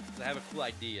 I have a cool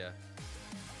idea.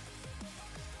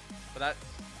 But that's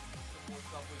more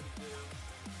stuff we can do.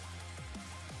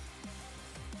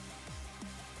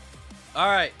 All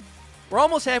right. We're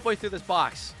almost halfway through this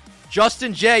box.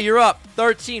 Justin J, you're up.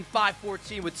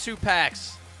 13,514 with 2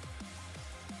 packs.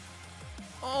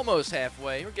 Almost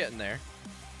halfway. We're getting there.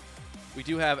 We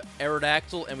do have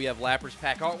Aerodactyl and we have Lapras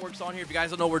pack artworks on here. If you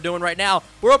guys don't know what we're doing right now,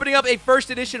 we're opening up a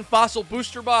first edition Fossil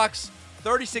booster box.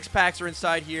 36 packs are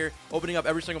inside here. Opening up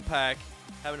every single pack.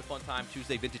 Having a fun time.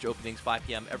 Tuesday vintage openings, 5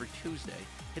 p.m. every Tuesday.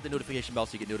 Hit the notification bell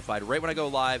so you get notified right when I go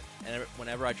live and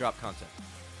whenever I drop content.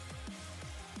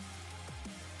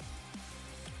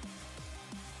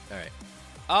 All right.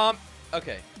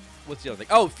 Okay. What's the other thing?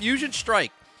 Oh, Fusion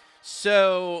Strike.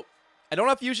 So, I don't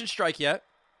have Fusion Strike yet.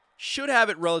 Should have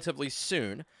it relatively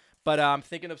soon. But I'm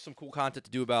thinking of some cool content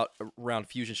to do around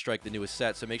Fusion Strike, the newest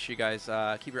set. So make sure you guys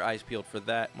keep your eyes peeled for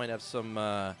that. Might have some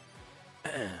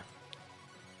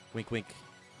wink, wink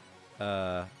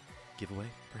giveaway,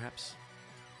 perhaps.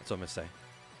 That's what I'm going to say.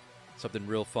 Something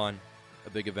real fun.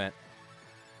 A big event.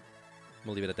 I'm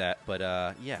going to leave it at that. But,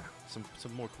 yeah, some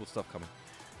more cool stuff coming.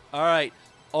 All right,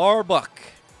 Arbok.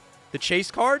 The chase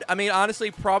card, I mean,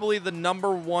 honestly, probably the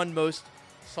 #1 most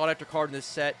sought-after card in this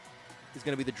set is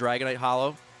going to be the Dragonite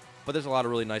Hollow. But there's a lot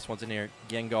of really nice ones in here.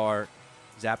 Gengar,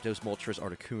 Zapdos, Moltres,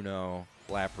 Articuno,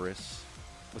 Lapras.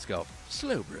 Let's go.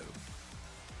 Slowbro.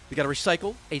 We got a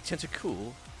Recycle, a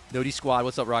Tentacool, Nodi Squad,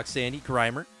 what's up, Roxanne,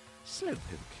 Grimer, Slowpoke,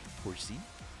 Horsey.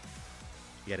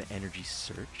 We got an Energy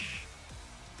Search.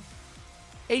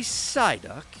 a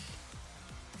Psyduck.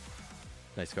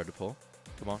 Nice card to pull.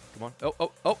 Come on, come on. Oh,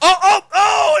 oh, oh, oh, oh,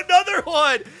 oh, another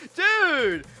one.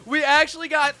 Dude, we actually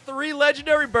got 3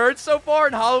 legendary birds so far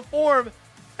in hollow form,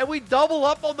 and we double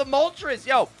up on the Moltres.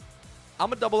 Yo, I'm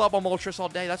going to double up on Moltres all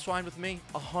day. That's fine with me.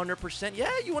 100%.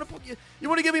 Yeah, you want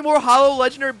to give me more hollow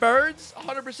legendary birds?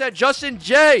 100%. Justin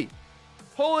J.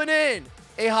 pulling in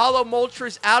a hollow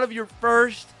Moltres out of your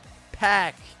first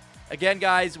pack. Again,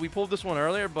 guys, we pulled this one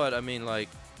earlier, but I mean, like,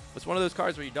 it's one of those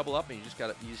cards where you double up and you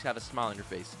just have a smile on your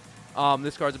face.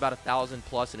 This card's about 1,000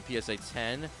 plus in a PSA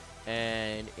 10,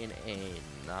 and in a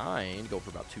 9, go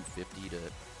for about 250 to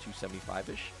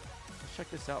 275-ish. Let's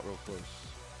check this out real close.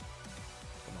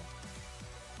 Come on.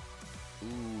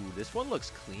 Ooh, this one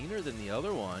looks cleaner than the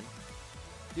other one.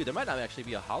 Dude, there might not actually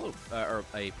be a hollow or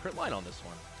a print line on this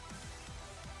one.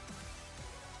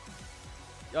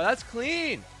 Yo, that's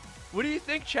clean. What do you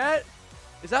think, chat?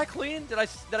 Is that clean? Did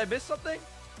I miss something?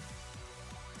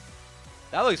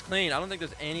 That looks clean. I don't think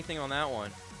there's anything on that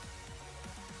one.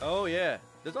 Oh, yeah.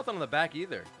 There's nothing on the back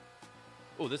either.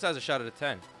 Oh, this has a shot at a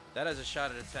 10. That has a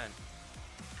shot at a 10.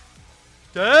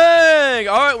 Dang!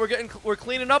 All right, we're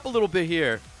cleaning up a little bit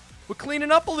here. We're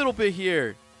cleaning up a little bit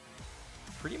here.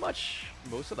 Pretty much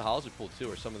most of the hollows we pulled,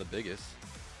 too, are some of the biggest.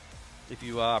 If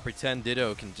you pretend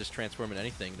Ditto can just transform into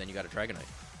anything, then you got a Dragonite.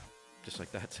 Just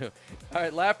like that, too. All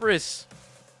right, Lapras.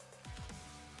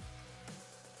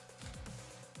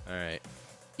 All right.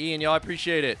 Ian, y'all, I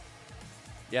appreciate it.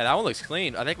 Yeah, that one looks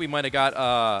clean. I think we might have got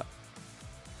a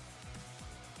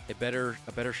better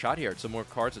shot here at some more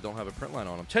cards that don't have a print line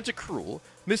on them. Tentacruel,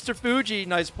 Mr. Fuji,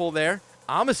 nice pull there.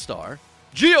 Amistar,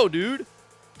 Geodude,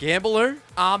 Gambler,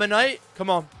 Ammonite. Come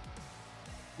on.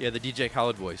 Yeah, the DJ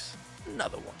Khaled voice.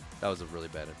 Another one. That was a really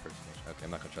bad impersonation. Okay,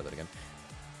 I'm not gonna try that again.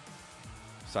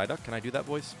 Psyduck, can I do that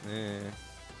voice?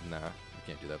 Nah, I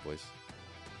can't do that voice.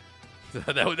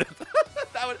 that would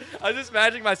I was just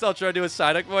imagining myself trying to do a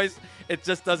Psyduck voice. It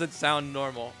just doesn't sound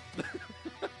normal.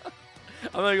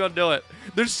 I'm not gonna do it.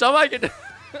 There's some I can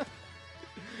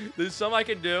there's some I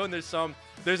can do, and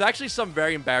there's actually some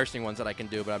very embarrassing ones that I can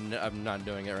do, but I'm not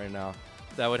doing it right now.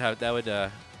 That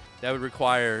would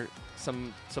require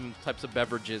some types of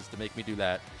beverages to make me do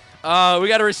that. We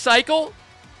got a recycle.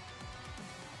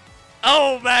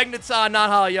 Oh, Magneton, not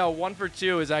hollow. Yo, 1 for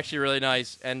 2 is actually really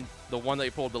nice. And the one that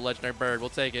you pulled, the legendary bird, we'll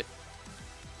take it.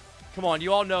 Come on,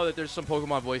 you all know that there's some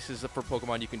Pokemon voices for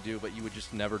Pokemon you can do, but you would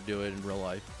just never do it in real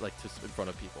life, like just in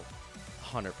front of people.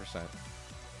 100%.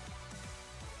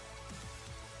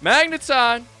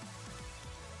 Magneton!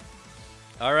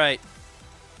 All right.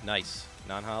 Nice.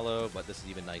 Non-hollow, but this is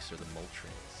even nicer, the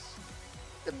Moltres.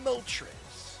 The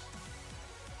Moltres.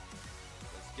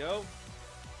 Let's go.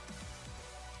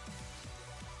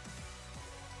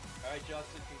 All right,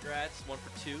 Justin, congrats. 1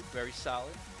 for 2. Very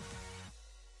solid.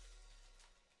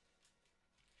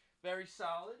 Very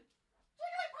solid.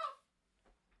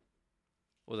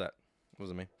 What was that? What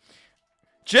was it me?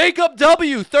 Jacob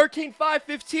W.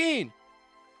 13-5-15.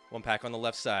 1 pack on the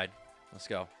left side. Let's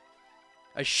go.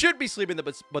 I should be sleeping,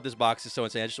 but this box is so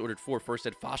insane. I just ordered 4 first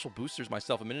ed fossil boosters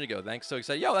myself a minute ago. Thanks. So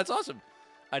excited. Yo, that's awesome.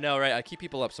 I know, right? I keep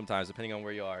people up sometimes, depending on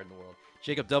where you are in the world.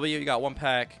 Jacob W., you got 1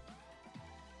 pack.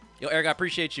 Yo, Eric, I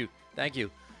appreciate you. Thank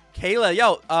you. Kayla,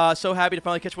 yo, so happy to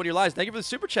finally catch one of your lives. Thank you for the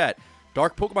super chat.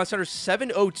 Dark Pokemon Center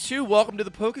 702, welcome to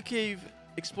the PokeCave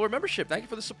Explorer membership. Thank you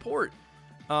for the support.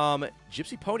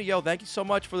 Gypsy Pony, yo, thank you so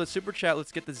much for the super chat.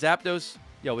 Let's get the Zapdos.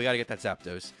 Yo, we got to get that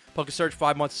Zapdos. PokeSearch,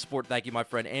 5 months of support. Thank you, my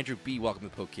friend. Andrew B, welcome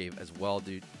to the PokeCave as well,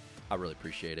 dude. I really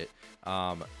appreciate it. Where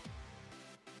am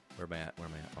I at?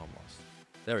 Almost.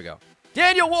 There we go.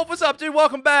 Daniel Wolf, what's up, dude?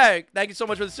 Welcome back. Thank you so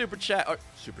much for the super chat. Or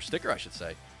super sticker, I should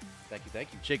say. Thank you,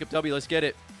 thank you. Jacob W, let's get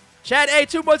it. Chad A,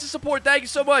 2 months of support. Thank you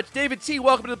so much. David T,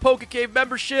 welcome to the PokeCave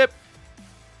membership.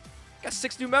 Got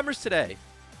 6 new members today.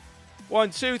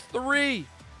 1, 2, 3.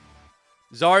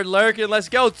 Zard Lurkin, let's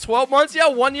go. 12 months, yeah,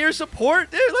 1 year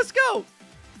support. Dude, let's go.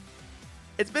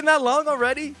 It's been that long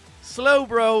already. Slow,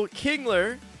 bro.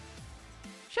 Kingler.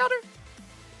 Shouter.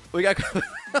 We got...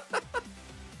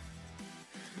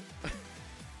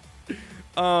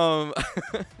 Oh,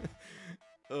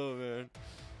 man.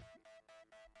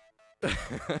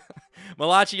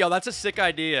 Malachi, yo, that's a sick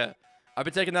idea. I've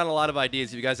been taking down a lot of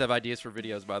ideas. If you guys have ideas for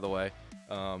videos, by the way.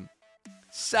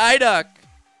 Psyduck.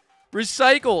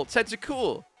 Recycle.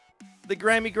 Tentacool. The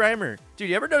Grammy Grimer. Dude,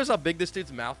 you ever notice how big this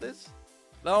dude's mouth is?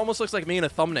 That almost looks like me in a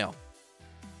thumbnail.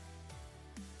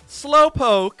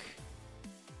 Slowpoke.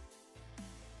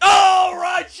 Oh,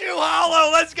 Raichu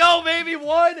Hollow. Let's go, baby.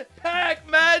 1 pack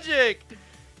magic.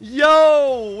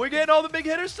 Yo, we're getting all the big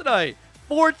hitters tonight.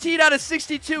 14 out of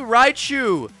 62.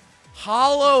 Raichu.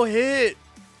 Hollow hit.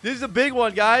 This is a big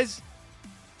one, guys.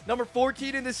 Number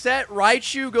 14 in the set,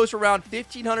 Raichu goes for around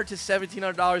 $1,500 to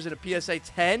 $1,700 in a PSA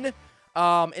 10.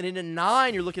 And in a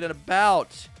 9, you're looking at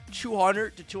about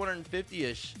 200 to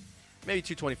 250-ish. Maybe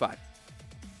 225.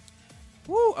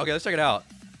 Woo! Okay, let's check it out.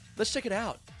 Let's check it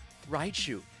out.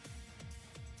 Raichu.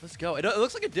 Let's go. It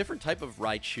looks like a different type of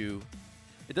Raichu.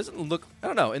 It doesn't look... I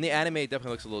don't know. In the anime, it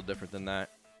definitely looks a little different than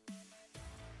that.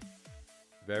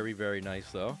 Very, very nice,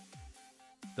 though.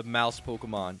 The mouse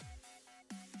Pokemon.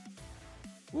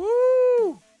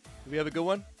 Woo! Do we have a good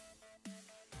one?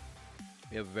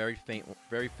 We have a very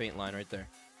faint line right there.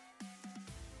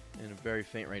 And a very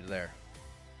faint right there.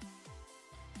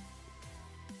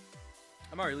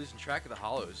 I'm already losing track of the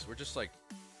hollows. We're just, like,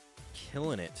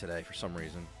 killing it today for some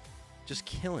reason. Just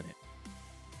killing it.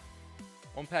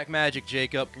 One pack magic,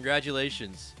 Jacob.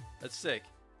 Congratulations. That's sick.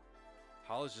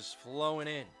 Hollows just flowing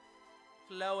in.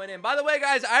 Flowing in. By the way,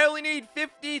 guys, I only need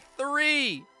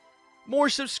 53 more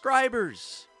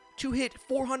subscribers to hit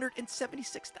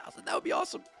 476,000. That would be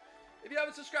awesome. If you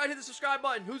haven't subscribed, hit the subscribe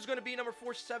button. Who's going to be number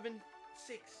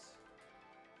 476?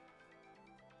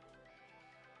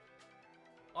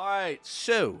 All right,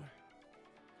 so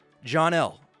John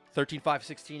L.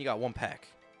 13-5-16, you got one pack.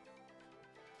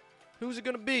 Who's it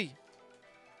going to be?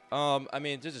 I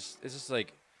mean, it's just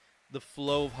like the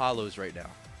flow of hollows right now.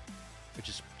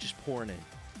 It's just pouring in.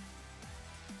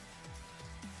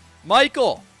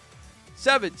 Michael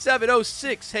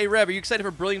 7706. Hey Rev, are you excited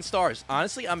for Brilliant Stars?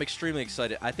 Honestly, I'm extremely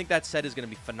excited. I think that set is going to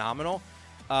be phenomenal.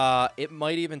 It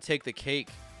might even take the cake,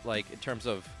 like in terms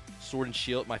of Sword and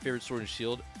Shield, my favorite Sword and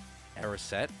Shield era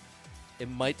set. It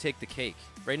might take the cake.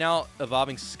 Right now,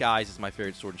 Evolving Skies is my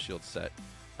favorite Sword and Shield set.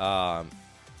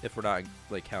 If we're not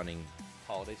like counting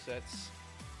holiday sets.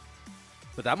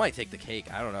 But that might take the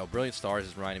cake. I don't know. Brilliant Stars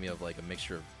is reminding me of like a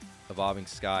mixture of Evolving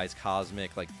Skies,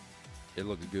 Cosmic. Like, it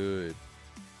looks good.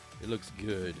 It looks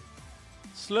good.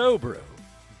 Slowbro.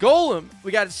 Golem.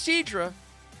 We got Seadra.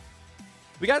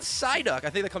 We got Psyduck. I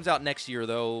think that comes out next year,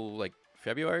 though. Like,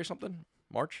 February or something?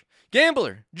 March?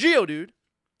 Gambler. Geodude.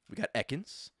 We got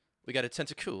Ekans. We got a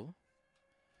Tentacool.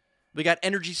 We got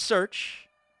Energy Search.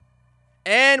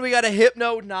 And we got a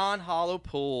Hypno non-hollow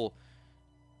pull.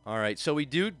 All right, so we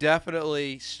do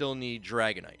definitely still need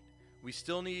Dragonite. We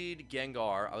still need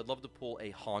Gengar. I would love to pull a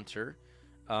Haunter.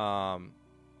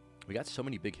 We got so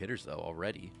many big hitters, though,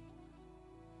 already.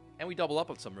 And we double up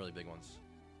on some really big ones.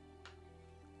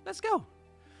 Let's go.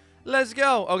 Let's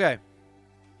go. Okay.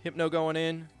 Hypno going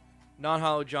in.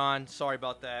 Non-hollow John. Sorry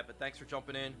about that, but thanks for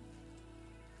jumping in.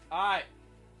 All right.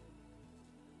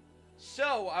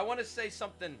 So, I want to say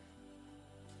something.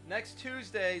 Next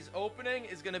Tuesday's opening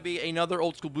is going to be another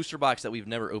old school booster box that we've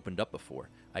never opened up before.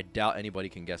 I doubt anybody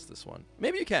can guess this one.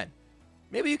 Maybe you can.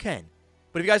 Maybe you can.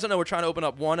 But if you guys don't know, we're trying to open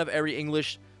up one of every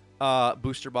English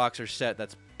booster box or set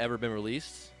that's ever been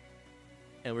released.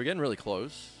 And we're getting really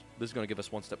close. This is going to give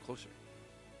us one step closer.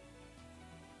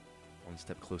 One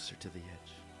step closer to the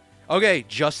edge. Okay,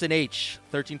 Justin H.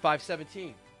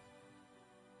 13-5-17.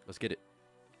 Let's get it.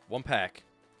 One pack.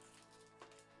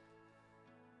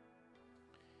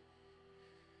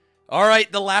 All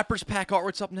right, the Lappers pack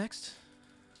artwork's up next.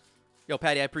 Yo,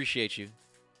 Patty, I appreciate you.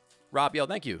 Rob, yo,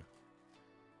 thank you.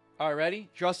 All right, ready?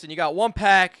 Justin, you got one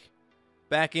pack.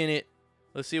 Back in it.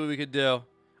 Let's see what we could do.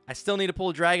 I still need to pull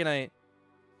a Dragonite.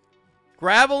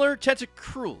 Graveler,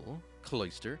 Tentacruel,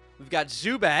 Cloyster. We've got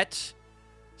Zubat,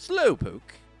 Slowpoke,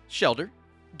 Shelter,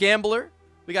 Gambler.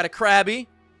 We got a Krabby.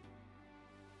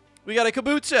 We got a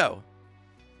Kabuto.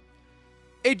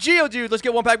 A Geodude. Let's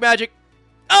get one pack magic.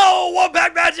 Oh, one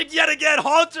pack magic yet again.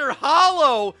 Haunter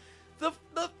Hollow. The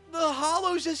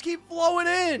hollows just keep flowing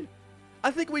in.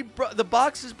 I think the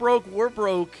box is broke. We're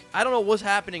broke. I don't know what's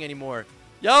happening anymore.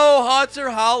 Yo, Haunter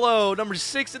Hollow, number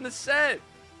 6 in the set.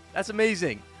 That's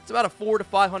amazing. It's about a $400 to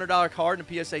 $500 card in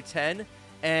a PSA 10,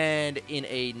 and in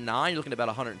a 9, you're looking at about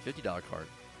a $150 card.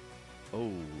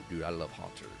 Oh, dude, I love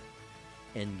Haunter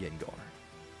and Gengar.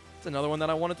 It's another one that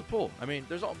I wanted to pull. I mean,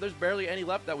 there's barely any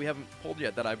left that we haven't pulled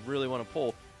yet that I really want to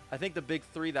pull. I think the big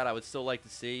 3 that I would still like to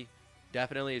see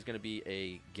definitely is going to be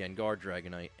a Gengar,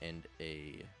 Dragonite, and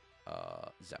a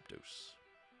Zapdos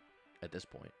at this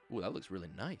point. Ooh, that looks really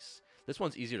nice. This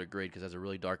one's easier to grade because it has a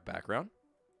really dark background.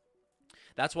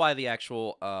 That's why the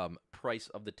actual price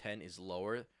of the 10 is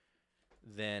lower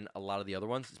than a lot of the other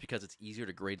ones. It's because it's easier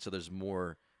to grade, so there's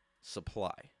more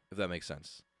supply, if that makes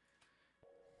sense.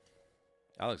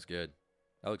 That looks good.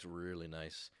 That looks really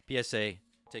nice. PSA,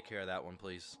 take care of that one,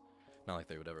 please. Not like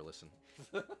they would ever listen.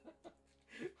 Who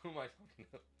am I talking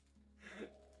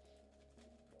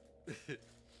to?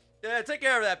 Yeah, take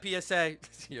care of that, PSA.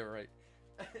 You're right.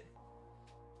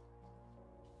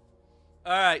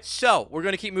 All right, so we're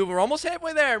going to keep moving. We're almost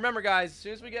halfway there. Remember, guys, as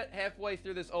soon as we get halfway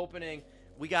through this opening,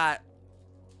 we got,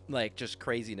 like, just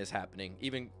craziness happening.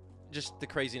 Even just the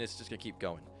craziness is just going to keep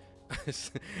going.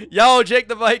 Yo, Jake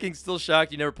the Viking, still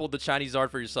shocked you never pulled the Chinese art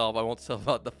for yourself. I won't tell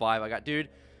about the 5 I got. Dude,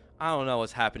 I don't know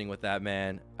what's happening with that,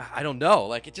 man. I don't know.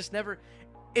 Like, it just never...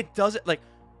 It doesn't... Like,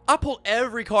 I pulled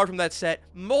every card from that set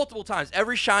multiple times.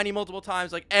 Every shiny multiple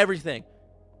times. Like, everything.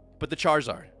 But the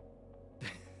Charizard.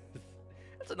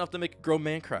 That's enough to make a grown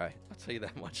man cry. I'll tell you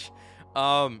that much.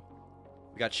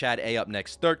 We got Chad A up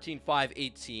next. 13, 5,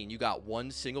 18. You got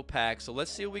one single pack. So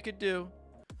let's see what we could do.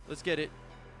 Let's get it.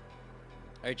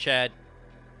 All right, Chad.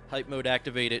 Hype mode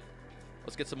activated.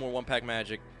 Let's get some more one-pack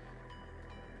magic.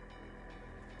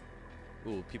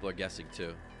 Ooh, people are guessing,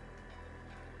 too.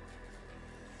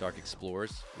 Dark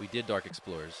Explorers. We did Dark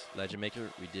Explorers. Legend Maker.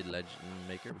 We did Legend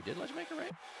Maker. We did Legend Maker,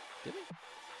 right? Did we?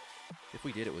 If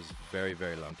we did, it was very,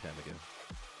 very long time ago.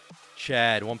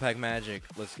 Chad, one-pack magic.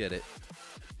 Let's get it.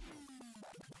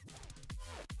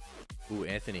 Ooh,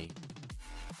 Anthony.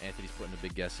 Anthony's putting a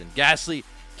big guess in. Ghastly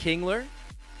Kingler.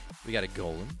 We got a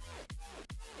Golem.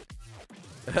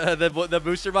 the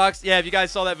booster box. Yeah, if you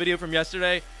guys saw that video from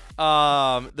yesterday,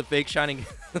 the fake shining,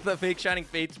 the fake shining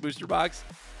fates booster box.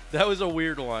 That was a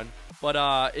weird one, but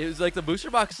it was like the booster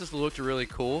box just looked really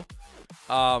cool.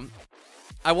 I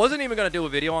wasn't even gonna do a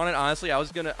video on it, honestly.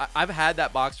 I've had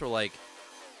that box for like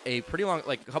a pretty long,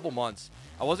 like a couple months.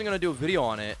 I wasn't gonna do a video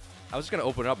on it. I was just gonna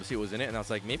open it up and see what was in it, and I was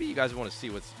like, maybe you guys want to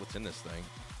see what's in this thing.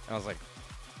 And I was like,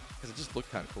 because it just looked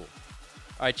kind of cool.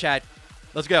 All right, Chad,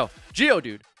 let's go.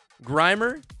 Geodude,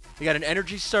 Grimer. We got an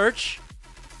Energy Search,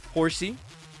 Horsey,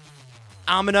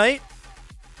 Ammonite.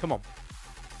 Come on.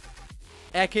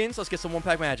 Ekans, let's get some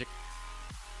one-pack magic.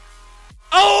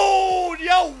 Oh,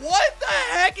 yo, what the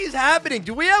heck is happening?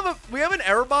 Do we have an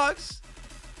error box?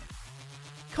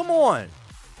 Come on.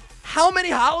 How many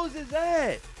hollows is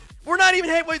that? We're not even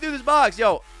halfway through this box.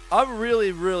 Yo, I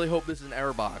really, really hope this is an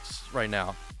error box right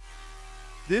now.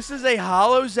 This is a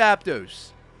hollow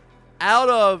Zapdos out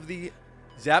of the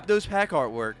Zapdos pack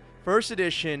artwork. First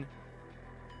edition.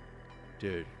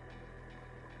 Dude,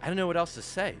 I don't know what else to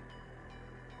say.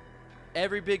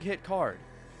 Every big hit card.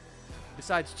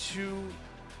 Besides 2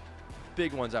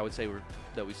 big ones, I would say,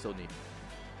 that we still need.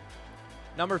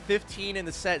 Number 15 in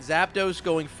the set, Zapdos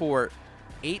going for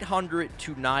 $800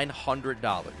 to $900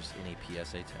 in a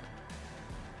PSA 10.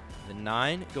 The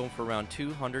 9 going for around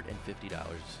 $250.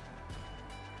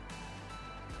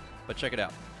 But check it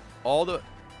out. All the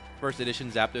first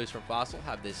edition Zapdos from Fossil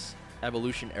have this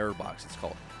evolution error box, it's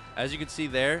called. As you can see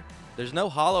there, there's no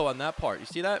hollow on that part. You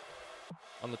see that?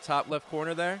 On the top left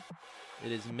corner there?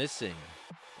 It is missing.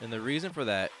 And the reason for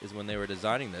that is when they were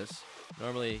designing this,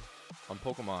 normally on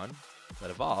Pokemon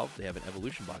that evolve, they have an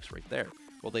evolution box right there.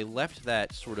 Well, they left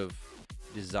that sort of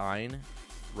design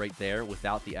right there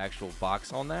without the actual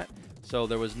box on that. So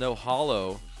there was no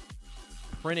hollow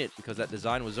printed because that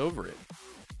design was over it.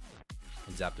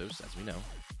 And Zapdos, as we know,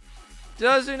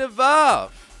 doesn't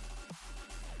evolve.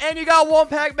 And you got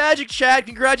one-pack magic, Chad.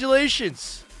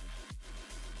 Congratulations.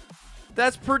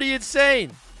 That's pretty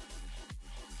insane.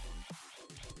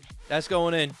 That's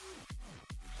going in.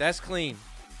 That's clean.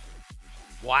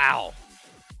 Wow.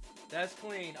 That's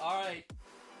clean. All right.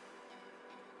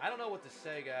 I don't know what to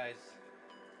say, guys.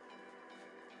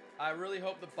 I really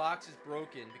hope the box is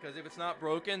broken, because if it's not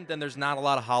broken, then there's not a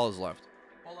lot of hollows left.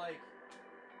 But, like,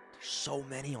 there's so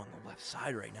many on the left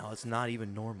side right now. It's not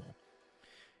even normal.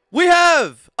 We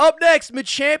have, up next,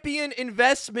 Machampion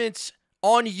Investments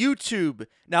on YouTube.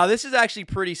 Now, this is actually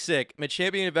pretty sick.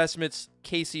 Machampion Investments,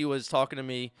 Casey was talking to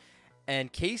me,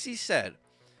 and Casey said,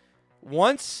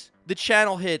 once the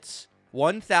channel hits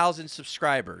 1,000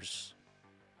 subscribers,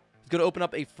 he's going to open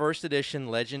up a first edition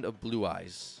Legend of Blue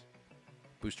Eyes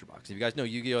booster box. If you guys know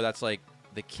Yu-Gi-Oh!, that's like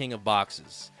the king of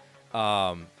boxes.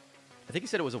 I think he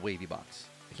said it was a wavy box.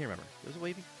 I can't remember. It was a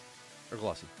wavy or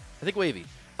glossy? I think wavy.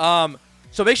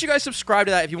 So make sure you guys subscribe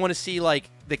to that if you want to see like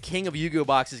the king of Yu-Gi-Oh!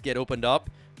 Boxes get opened up.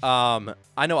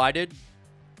 I know I did.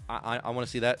 I want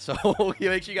to see that. So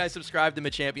make sure you guys subscribe to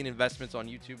Machampion Investments on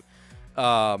YouTube.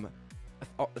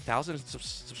 1,000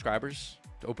 subscribers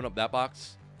to open up that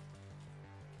box.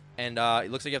 And it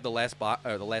looks like you have the last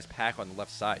pack on the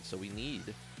left side. So we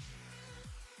need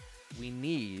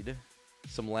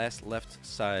some left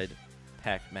side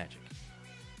pack magic.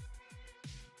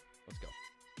 Let's go.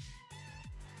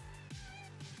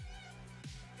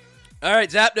 All right,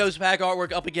 Zapdos pack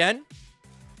artwork up again.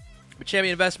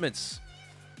 Machampion Investments.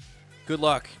 Good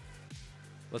luck.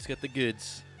 Let's get the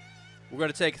goods. We're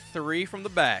going to take 3 from the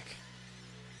back.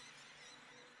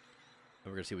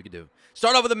 And we're going to see what we can do.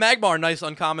 Start off with a Magmar. Nice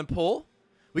uncommon pull.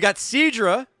 We got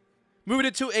Seadra. Moving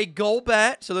it to a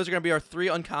Golbat. So those are going to be our 3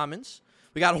 uncommons.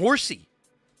 We got Horsey.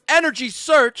 Energy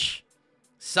Search.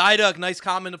 Psyduck. Nice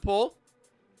common to pull.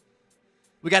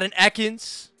 We got an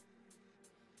Ekans.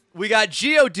 We got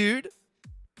Geodude.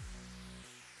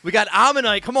 We got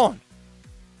Ammonite. Come on.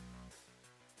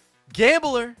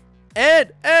 Gambler.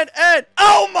 And.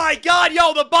 Oh my god,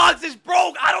 yo, the box is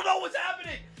broke. I don't know what's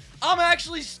happening.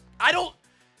 I don't.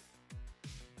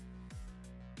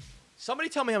 Somebody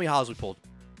tell me how many holos we pulled.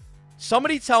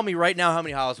 Somebody tell me right now how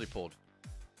many holos we pulled.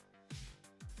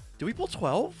 Did we pull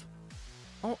 12?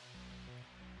 Oh.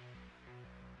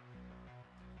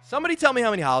 Somebody tell me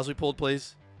how many holos we pulled,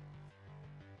 please.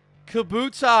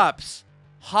 Kabutops.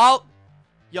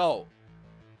 Yo.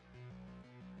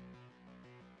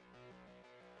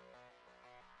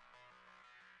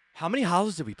 How many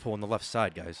holos did we pull on the left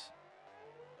side, guys?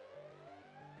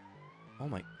 Oh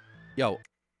my. Yo.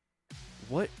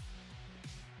 What?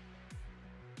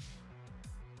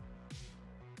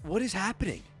 What is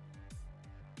happening?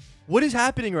 What is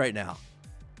happening right now?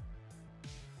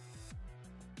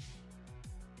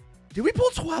 Did we pull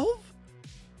 12?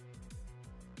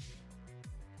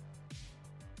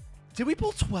 Did we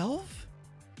pull 12?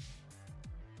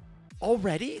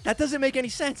 Already? That doesn't make any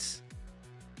sense.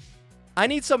 I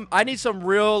need some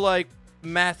real like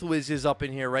math whizzes up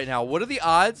in here right now. What are the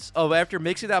odds of after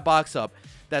mixing that box up,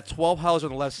 that 12 holos on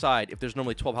the left side, if there's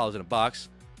normally 12 holos in a box,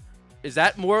 is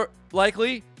that more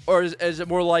likely? Or is it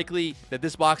more likely that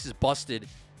this box is busted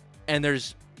and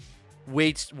there's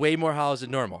way more holos than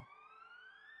normal?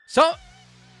 So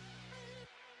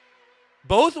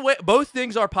both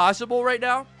things are possible right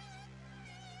now.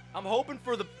 I'm hoping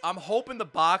the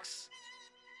box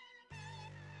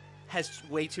has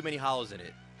way too many holos in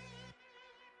it.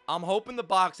 I'm hoping the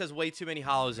box has way too many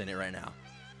holos in it right now.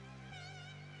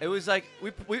 It was like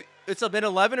it's been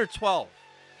 11 or 12.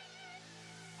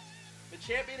 The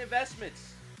Champion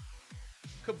Investments.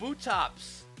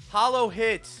 Kabutops. Holo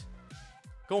hits.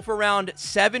 Going for around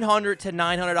 $700 to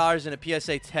 $900 in a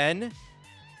PSA 10.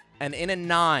 And in a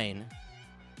 9,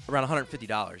 around $150. I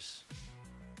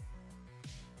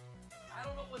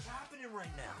don't know what's happening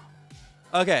right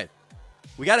now. Okay.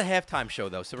 We got a halftime show,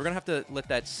 though, so we're going to have to let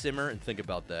that simmer and think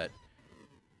about that.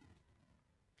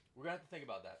 We're going to have to think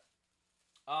about that.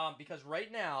 Because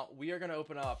right now, we are going to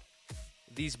open up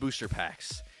these booster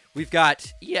packs. We've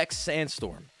got EX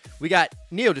Sandstorm. We got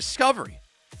Neo Discovery.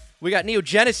 We got Neo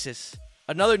Genesis,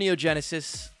 another Neo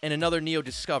Genesis, and another Neo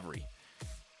Discovery.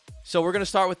 So we're going to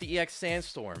start with the EX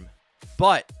Sandstorm.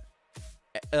 But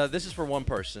this is for one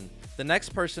person. The next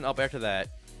person up after that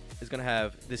is going to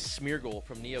have this Smeargle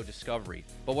from Neo Discovery.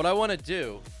 But what I want to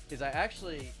do is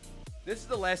this is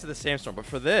the last of the Sandstorm. But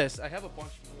for this, I have a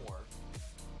bunch more.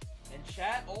 And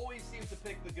chat always seems to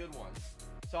pick the good ones.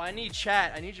 So I need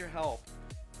chat. I need your help.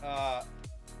 I'm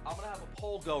going to have a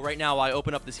poll go right now while I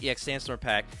open up this EX Sandstorm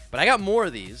pack. But I got more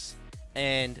of these.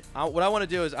 And what I want to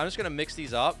do is I'm just going to mix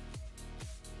these up.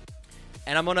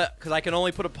 And I'm going to, because I can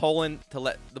only put a poll in to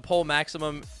let, the poll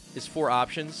maximum is 4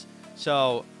 options.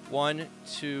 So 1,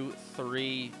 2,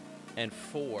 3, and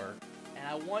 4. And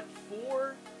I want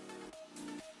 4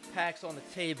 packs on the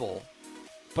table.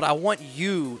 But I want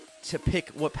you to pick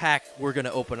what pack we're going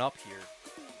to open up here.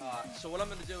 So what I'm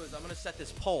going to do is I'm going to set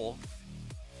this poll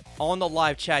on the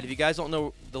live chat. If you guys don't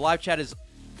know, the live chat is,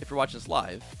 if you're watching this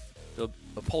live, the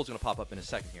poll's going to pop up in a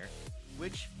second here.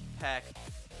 Which pack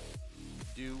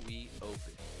do we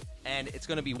open? And it's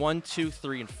going to be 1, 2,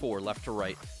 3, and 4, left to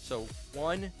right. So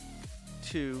 1,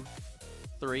 2,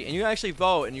 3. And you can actually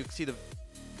vote, and you can see the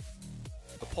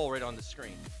poll right on the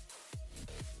screen.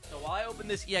 So while I open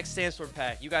this EX Sandstorm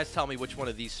pack, you guys tell me which one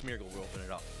of these Smeargle will open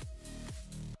it up.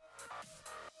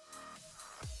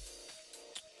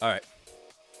 All right.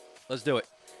 Let's do it.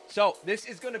 So this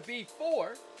is going to be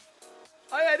for...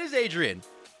 Oh, yeah, it is Adrian.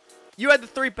 You had the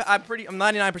 3... I'm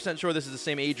 99% sure this is the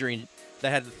same Adrian that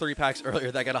had the 3 packs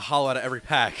earlier that got a holo out of every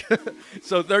pack.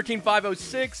 So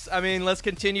 13506. I mean, let's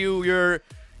continue your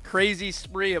crazy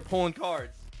spree of pulling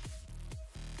cards.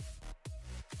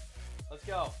 Let's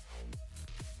go. All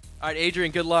right,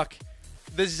 Adrian, good luck.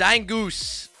 The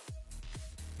Zangoose.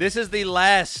 This is the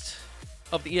last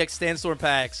of the EX Sandstorm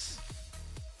packs.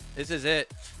 This is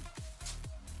it.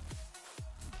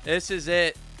 This is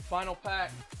it. Final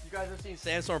pack. You guys have seen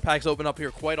Sandstorm packs open up here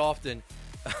quite often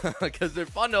because they're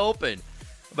fun to open.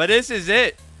 But this is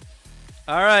it.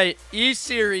 All right.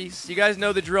 E-Series. You guys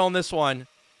know the drill on this one.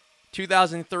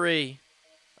 2003.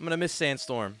 I'm going to miss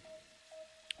Sandstorm.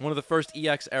 One of the first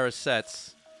EX era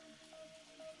sets.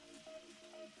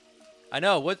 I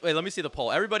know. Wait, let me see the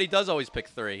poll. Everybody does always pick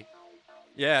 3.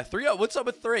 Yeah, 3. What's up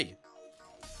with 3?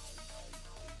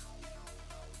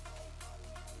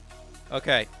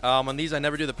 Okay, on these I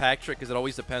never do the pack trick because it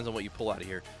always depends on what you pull out of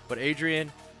here. But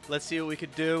Adrian, let's see what we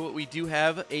could do. We do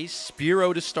have a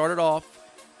Spearow to start it off.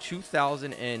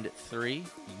 2003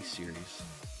 E-Series.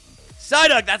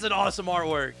 Psyduck, that's an awesome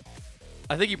artwork.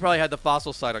 I think you probably had the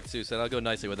fossil Psyduck too, so that'll go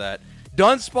nicely with that.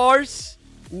 Dunsparce.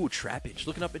 Ooh, Trapinch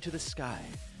looking up into the sky.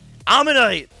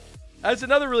 Ammonite. That's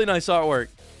another really nice artwork.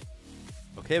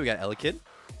 Okay, we got Elekid.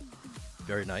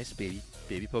 Very nice, baby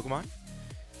Pokemon.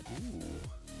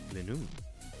 Ooh, Linoon.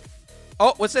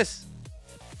 Oh, what's this?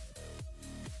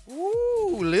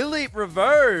 Ooh, Lilip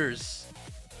reverse.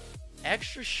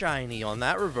 Extra shiny on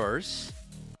that reverse.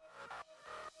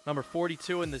 Number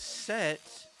 42 in the set.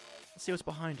 Let's see what's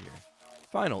behind here.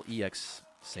 Final EX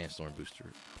Sandstorm Booster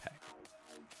Pack.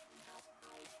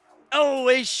 Oh,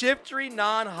 a Shiftry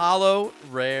non-holo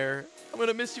rare. I'm going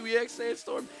to miss you, EX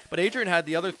Sandstorm. But Adrian had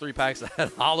the other 3 packs that had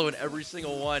holo in every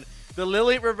single one. The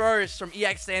Lilip reverse from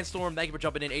EX Sandstorm. Thank you for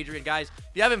jumping in, Adrian. Guys,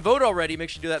 if you haven't voted already, make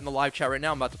sure you do that in the live chat right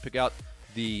now. I'm about to pick out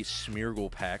the Smeargle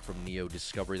pack from Neo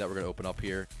Discovery that we're going to open up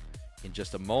here in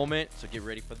just a moment, so get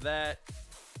ready for that.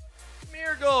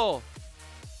 Smeargle!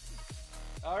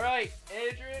 All right,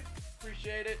 Adrian,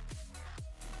 appreciate it.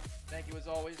 Thank you as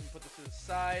always, and put this to the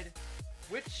side.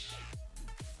 Which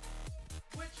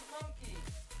monkey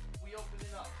we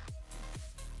opening up?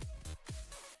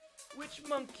 Which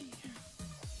monkey?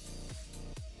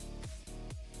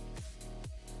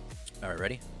 All right,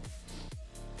 ready?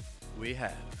 We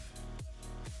have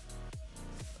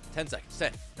 10 seconds.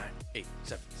 10, 9, 8,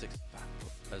 7, 6, 5, 4.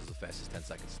 That is the fastest 10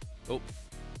 seconds. Oh.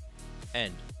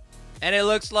 End. And it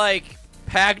looks like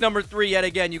pack number 3 yet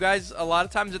again. You guys, a lot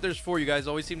of times if there's 4, you guys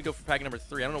always seem to go for pack number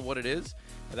 3. I don't know what it is,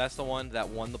 but that's the one that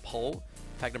won the poll.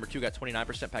 Pack number 2 got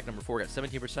 29%. Pack number 4 got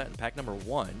 17%. And pack number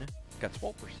 1 got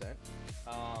 12%.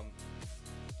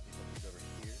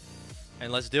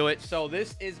 And let's do it. So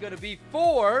this is going to be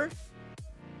for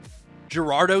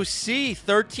Gerardo C.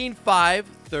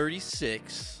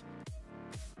 13-5-36.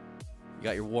 You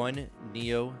got your 1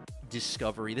 Neo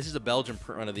Discovery. This is a Belgian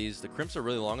print run of these. The crimps are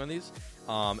really long on these.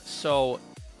 So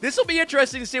this will be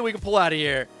interesting to see what we can pull out of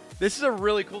here. This is a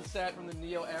really cool set from the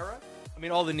Neo era. I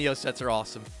mean, all the Neo sets are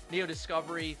awesome. Neo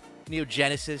Discovery, Neo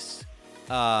Genesis,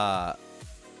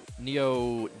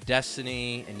 Neo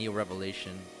Destiny, and Neo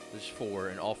Revelation. There's 4,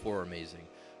 and all 4 are amazing.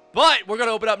 But we're going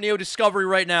to open up Neo Discovery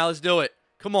right now. Let's do it.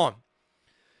 Come on.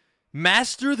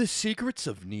 Master the secrets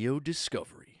of Neo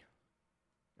Discovery.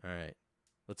 All right.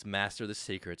 Let's master the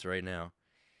secrets right now.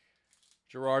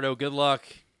 Gerardo, good luck.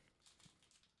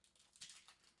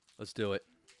 Let's do it.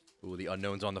 Ooh, the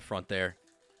unknown's on the front there.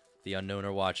 The unknown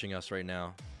are watching us right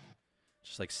now.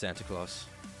 Just like Santa Claus.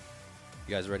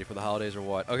 You guys ready for the holidays or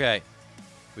what? Okay.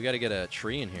 We got to get a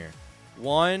tree in here.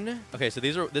 1. Okay, so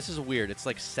this is weird. It's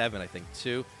like 7, I think.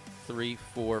 2, 3,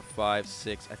 4, 5,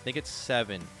 6. I think it's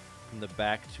 7 from the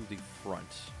back to the front.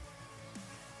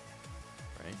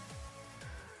 Right?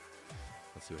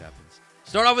 Let's see what happens.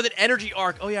 Start off with an energy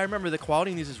arc. Oh, yeah, I remember. The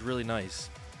quality in these is really nice.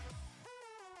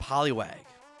 Poliwag.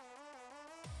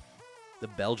 The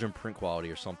Belgian print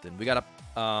quality or something. We got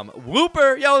a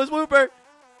Whooper. Yo, this Whooper.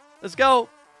 Let's go.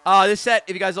 This set,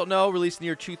 if you guys don't know, released in the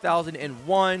year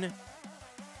 2001.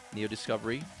 Neo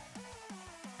Discovery. We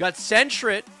got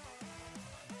Sentret.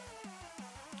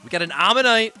 We got an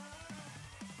Ammonite.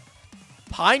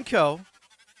 Pineco.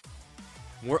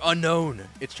 We're unknown.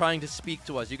 It's trying to speak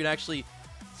to us. You can actually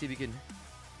see if you can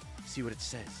see what it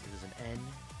says. It is an N.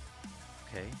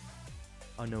 Okay.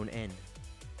 Unknown N.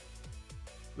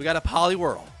 We got a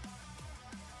Poliwhirl.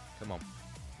 Come on.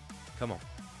 Come on.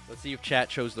 Let's see if chat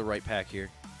chose the right pack here.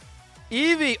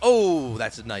 Eevee. Oh,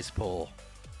 that's a nice pull.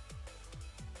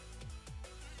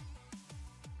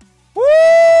 Woo!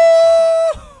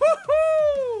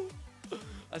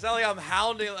 I sound like I'm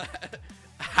howling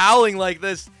like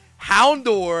this.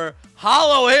 Houndour.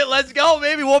 Hollow hit. Let's go,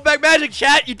 baby. One back magic,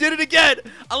 chat. You did it again.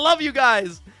 I love you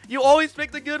guys. You always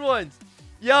pick the good ones.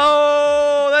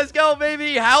 Yo, let's go,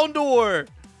 baby. Houndour.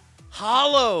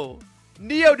 Hollow.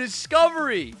 Neo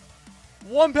Discovery.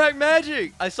 One pack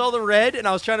magic. I saw the red, and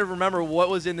I was trying to remember what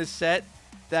was in this set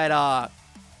that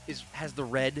has the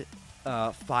red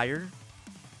fire.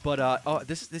 But oh,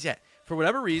 this yeah. For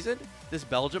whatever reason, this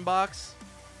Belgian box,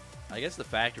 I guess the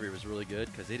factory was really good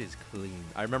because it is clean.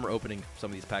 I remember opening some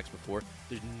of these packs before.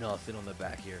 There's nothing on the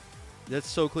back here. That's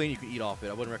so clean you can eat off it.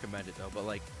 I wouldn't recommend it though. But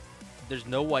like, there's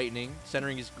no whitening.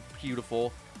 Centering is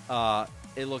beautiful.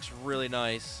 It looks really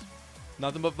nice.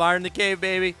 Nothing but fire in the cave,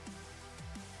 baby.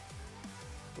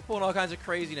 We're pulling all kinds of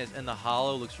craziness, and the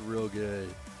hollow looks real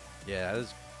good. Yeah,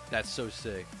 that's so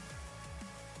sick.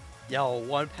 Yo,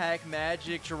 one pack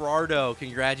magic, Gerardo.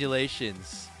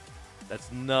 Congratulations.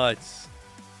 That's nuts.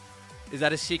 Is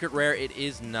that a secret rare? It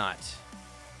is not.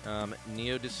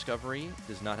 Neo Discovery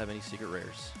does not have any secret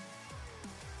rares.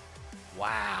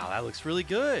 Wow, that looks really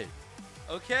good.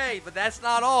 Okay, but that's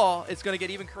not all. It's going to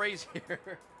get even crazier.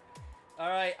 All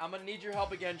right, I'm going to need your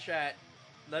help again, chat.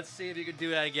 Let's see if you can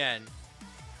do that again.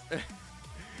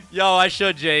 Yo, I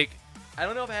should, Jake. I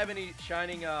don't know if I have any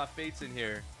Shining Fates in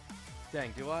here.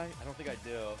 Dang, do I? I don't think I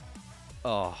do.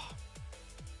 Oh.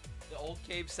 The old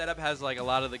cave setup has, like, a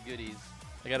lot of the goodies.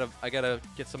 I gotta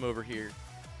get some over here.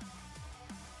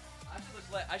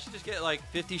 I should just get, like,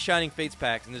 50 Shining Fates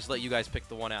packs and just let you guys pick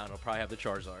the one out, and it'll probably have the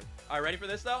Charizard. All right, ready for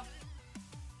this, though?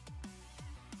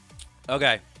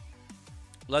 Okay.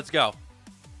 Let's go.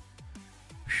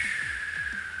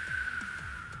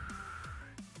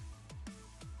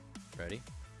 Ready?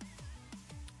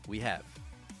 We have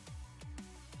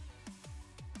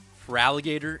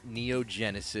Feraligatr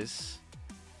Neogenesis.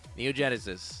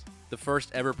 Neogenesis, the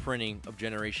first ever printing of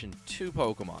Generation 2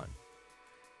 Pokemon.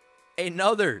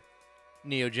 Another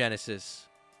Neogenesis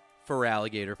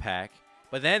Feraligatr pack.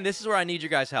 But then this is where I need your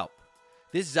guys' help.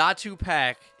 This Xatu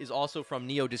pack is also from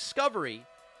Neo Discovery.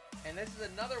 And this is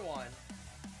another one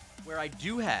where I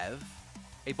do have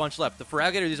a bunch left. The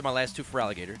Feraligatr, these are my last two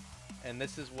Feraligatr. And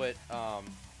this is what,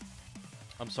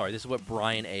 I'm sorry, this is what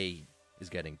Brian A. is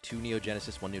getting. 2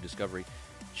 Neogenesis, 1 Neo Discovery.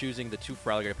 Choosing the 2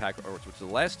 Feraligatr pack, which is the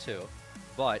last 2.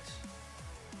 But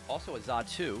also a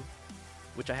Xatu,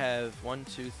 which I have 1,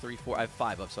 2, 3, 4. I have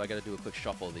 5 of, so I got to do a quick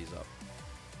shuffle of these up.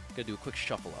 Got to do a quick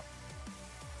shuffle up.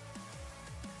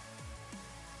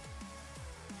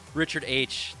 Richard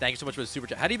H., thank you so much for the super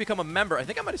chat. How do you become a member? I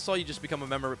think I might have saw you just become a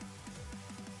member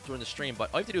during the stream, but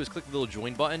all you have to do is click the little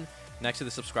join button next to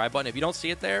the subscribe button. If you don't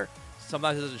see it there,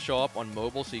 sometimes it doesn't show up on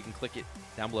mobile, so you can click it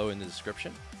down below in the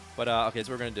description. But, okay, that's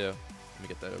what we're going to do. Let me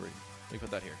get that over here. Let me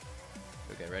put that here.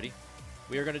 Okay, ready?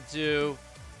 We are going to do,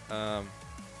 wait,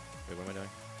 what am I doing?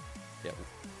 Yeah. All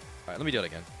right, let me do it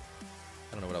again.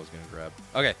 I don't know what I was going to grab.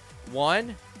 Okay.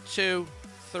 1, 2,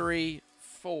 3,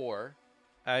 4.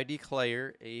 I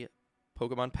declare a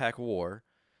Pokemon Pack War.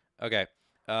 Okay.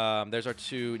 There's our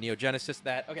 2 Neogenesis.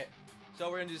 Okay. So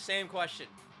we're going to do the same question.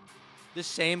 This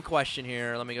same question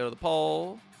here. Let me go to the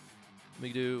poll. Let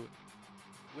me do,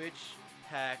 which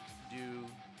pack do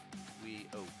we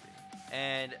open?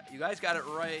 And you guys got it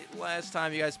right last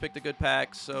time. You guys picked a good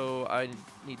pack, so I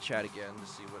need chat again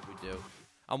to see what we do.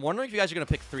 I'm wondering if you guys are going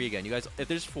to pick 3 again. You guys, if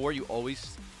there's 4,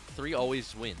 3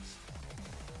 always wins.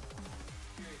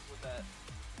 I'm curious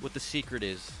what the secret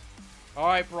is. All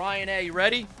right, Brian A., you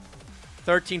ready?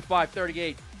 13, 5,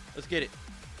 38. Let's get it.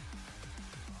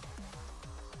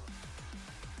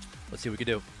 Let's see what we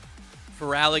can do.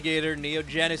 Feraligatr,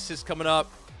 Neogenesis coming up.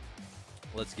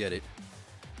 Let's get it.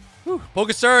 Whew.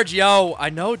 PokeSurge, yo. I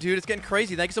know, dude. It's getting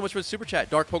crazy. Thank you so much for the super chat.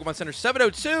 Dark Pokemon Center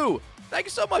 702. Thank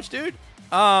you so much, dude.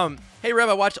 Hey, Rev,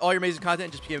 I watched all your amazing content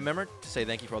and just became a member to say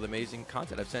thank you for all the amazing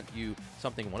content. I've sent you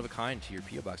something one of a kind to your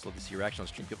P.O. Box. Love to see your reaction on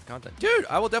stream. Give the content. Dude,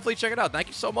 I will definitely check it out. Thank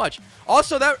you so much.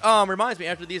 Also, that reminds me,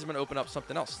 after these, I'm going to open up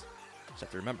something else. Just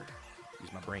have to remember.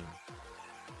 Use my brain.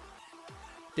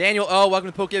 Daniel,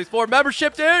 welcome to PokeCave 4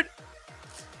 membership, dude.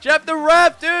 Jeff the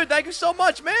Rep, dude. Thank you so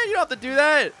much, man. You don't have to do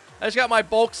that. I just got my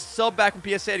bulk sub back from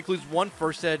PSA. It includes 1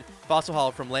 first ed fossil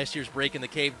hollow from last year's break in the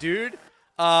cave, dude.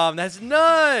 That's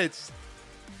nuts.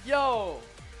 Yo.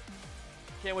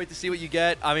 Can't wait to see what you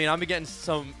get. I mean, I've been getting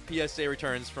some PSA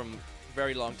returns from a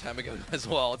very long time ago as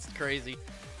well. It's crazy.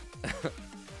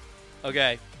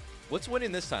 Okay. What's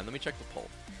winning this time? Let me check the poll.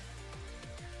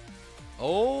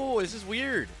 Oh, this is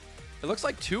weird. It looks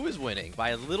like 2 is winning by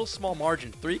a little small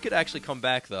margin. 3 could actually come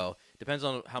back, though. Depends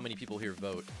on how many people here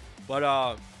vote. But,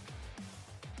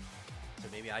 so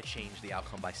maybe I change the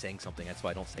outcome by saying something. That's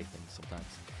why I don't say things sometimes.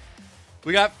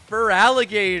 We got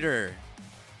Feraligatr.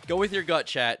 Go with your gut,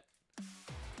 chat.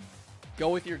 Go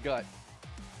with your gut.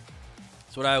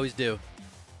 That's what I always do.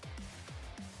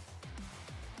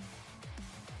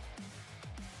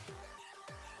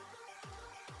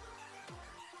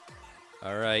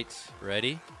 All right,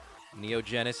 ready?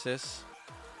 Neogenesis.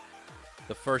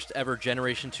 The first ever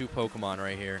Generation 2 Pokemon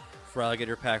right here.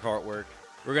 Feraligatr pack artwork.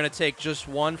 We're going to take just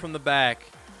 1 from the back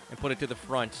and put it to the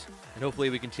front. And hopefully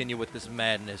we continue with this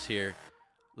madness here.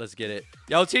 Let's get it.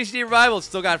 Yo, TCD Revival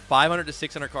still got 500 to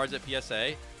 600 cards at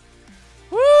PSA.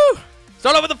 Woo!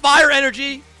 Start off with the fire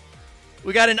energy.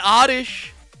 We got an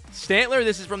Oddish. Stantler,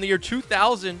 this is from the year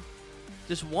 2000.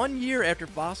 Just 1 year after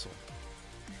Fossil.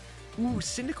 Ooh,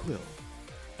 Cyndaquil.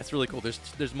 That's really cool.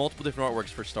 There's multiple different artworks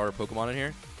for starter Pokemon in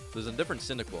here. There's a different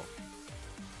Cyndaquil.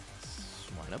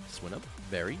 Swinub,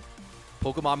 very.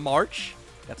 Pokemon March.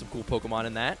 Got some cool Pokemon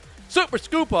in that. Super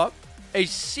Scoop Up. A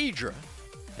Seadra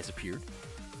has appeared.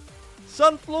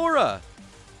 Sunflora.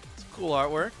 It's cool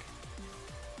artwork.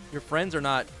 Your friends are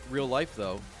not real life,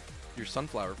 though. Your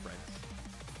sunflower friends.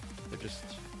 They're just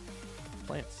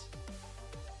plants.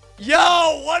 Yo,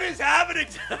 what is happening?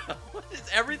 Is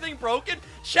everything broken?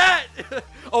 Chat!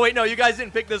 Oh, wait, no, you guys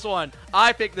didn't pick this one.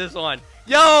 I picked this one.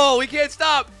 Yo, we can't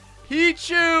stop.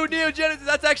 Pichu, Neo Genesis.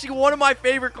 That's actually one of my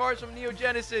favorite cards from Neo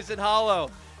Genesis in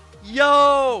Holo.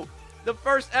 Yo, the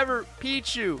first ever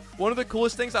Pichu. One of the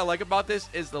coolest things I like about this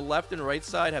is the left and right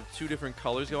side have two different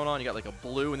colors going on. You got like a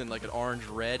blue and then like an orange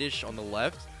reddish on the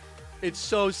left. It's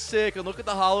so sick. And look at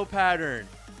the Holo pattern.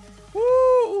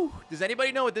 Woo! Does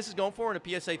anybody know what this is going for in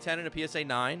a PSA 10 and a PSA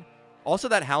 9? Also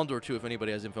that Houndour too, if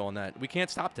anybody has info on that. We can't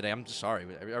stop today. I'm just sorry.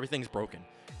 Everything's broken.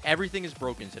 Everything is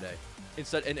broken today.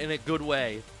 In a good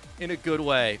way. In a good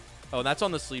way. Oh, and that's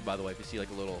on the sleeve, by the way. If you see like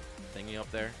a little thingy up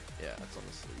there. Yeah, that's on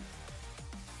the sleeve.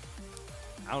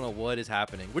 I don't know what is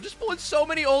happening. We're just pulling so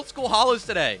many old school holos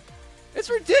today. It's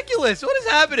ridiculous. What is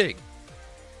happening?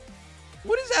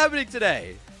 What is happening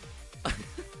today?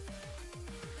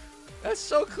 That's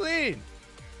so clean.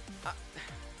 I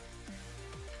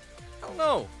don't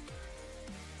know.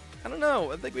 I don't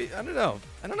know. I don't know.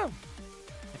 I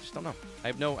just don't know. I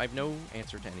have no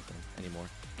answer to anything anymore.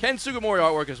 Ken Sugimori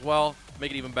artwork as well. Make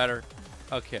it even better.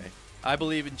 Okay. I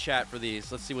believe in chat for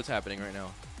these. Let's see what's happening right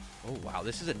now. Oh wow,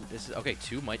 this is okay.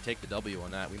 2 might take the W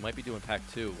on that. We might be doing pack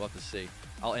 2. We'll have to see.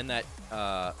 I'll end that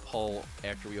poll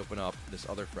after we open up this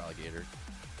other Fraligator.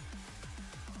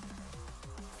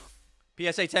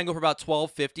 PSA 10 go for about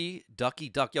 $12.50. Ducky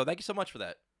Duck. Yo, thank you so much for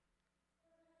that.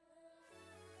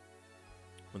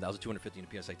 1,250 in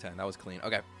a PSA 10. That was clean.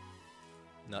 Okay.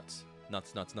 Nuts.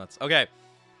 Nuts, nuts, nuts. Okay.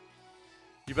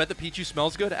 You bet the Pichu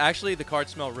smells good? Actually, the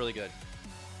cards smell really good.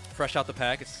 Fresh out the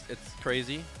pack. It's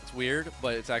crazy. It's weird,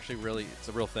 but it's actually really, it's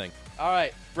a real thing. All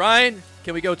right. Ryan,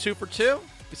 can we go 2 for 2?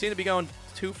 We seem to be going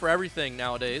 2 for everything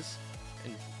nowadays.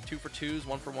 And 2 for 2s,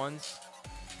 1 for 1s.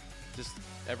 Just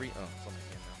every, oh, it's on my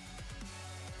hand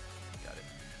now.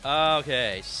 Got it.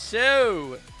 Okay.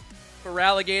 So, for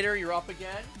Alligator, you're up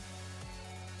again.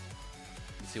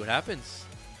 Let's see what happens.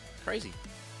 Crazy.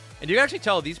 And you can actually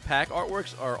tell these pack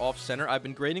artworks are off-center. I've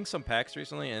been grading some packs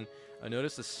recently, and I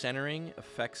noticed the centering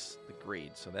affects the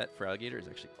grade. So that for Alligator is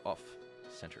actually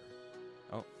off-center.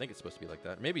 I don't think it's supposed to be like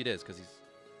that. Maybe it is, because he's...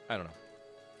 I don't know.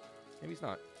 Maybe he's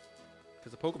not.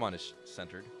 Because the Pokemon is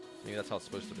centered. Maybe that's how it's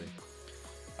supposed to be.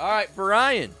 All right,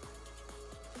 Brian.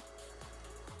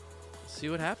 Let's see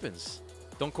what happens.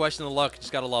 Don't question the luck.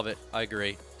 Just got to love it. I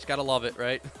agree. Just got to love it,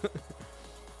 right?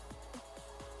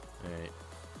 All right.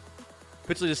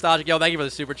 Pitchley Nostalgic, yo, thank you for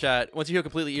the super chat. Once you heal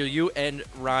completely, either you and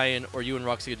Ryan or you and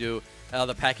Roxy could do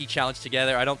the Packy challenge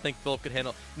together. I don't think Philip could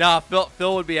handle. Nah,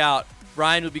 Phil would be out.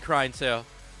 Ryan would be crying too.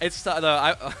 It's that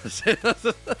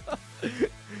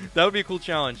would be a cool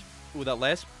challenge. Ooh, that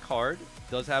last card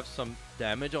does have some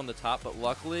damage on the top, but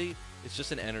luckily it's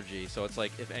just an energy. So it's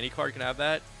like if any card can have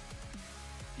that,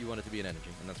 you want it to be an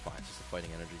energy, and that's fine. It's just a fighting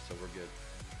energy, so we're good.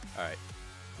 All right,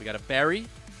 we got a berry.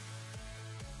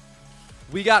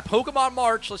 We got Pokemon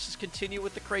March. Let's just continue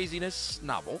with the craziness.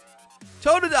 Novel.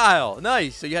 Totodile.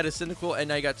 Nice. So you had a Cyndaquil, and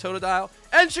now you got Totodile.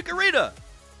 And Chikorita.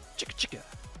 Chicka.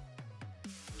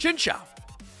 Chinchou.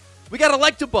 We got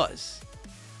Electabuzz.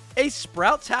 A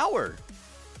Sprout Tower.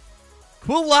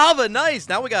 Cool Lava. Nice.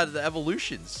 Now we got the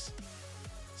evolutions.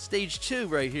 Stage 2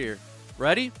 right here.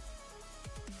 Ready?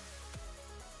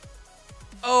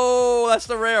 Oh, that's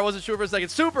the rare. I wasn't sure for a second.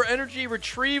 Super Energy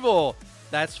Retrieval.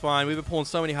 That's fine. We've been pulling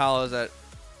so many holos that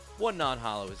one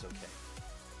non-holo is okay.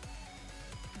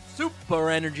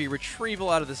 Super Energy Retrieval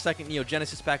out of the second Neo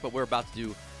Genesis pack, but we're about to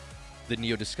do the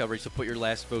Neo Discovery, so put your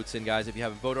last votes in, guys. If you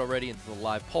haven't voted already, into the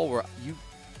live poll where you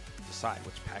decide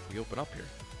which pack we open up here.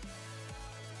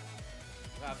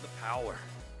 You have the power.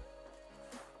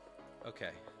 Okay.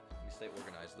 Let me stay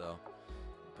organized, though.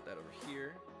 Put that over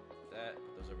here. Put that.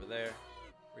 Put those over there.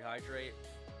 Rehydrate.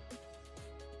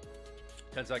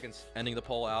 10 seconds, ending the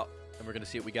poll out, and we're going to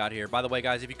see what we got here. By the way,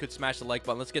 guys, if you could smash the like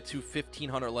button, let's get to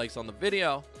 1,500 likes on the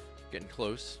video. Getting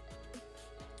close.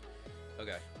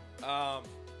 Okay.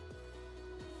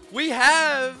 We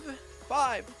have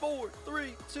 5, 4,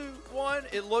 3, 2, 1.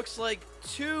 It looks like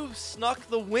 2 snuck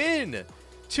the win.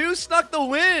 2 snuck the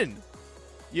win.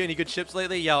 You any good chips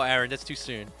lately? Yo, Aaron, that's too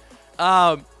soon.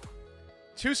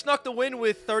 2 snuck the win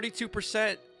with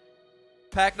 32%.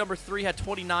 Pack number 3 had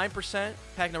 29%.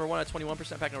 Pack number 1 had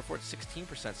 21%. Pack number 4 had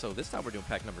 16%. So this time we're doing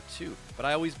pack number 2. But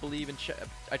I always believe in chat.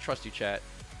 I trust you, chat.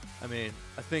 I mean,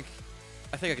 I think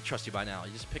I could trust you by now.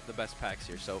 You just pick the best packs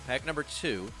here. So pack number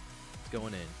 2 is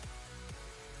going in.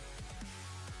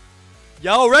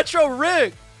 Yo, Retro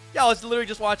Rig. Yo, I was literally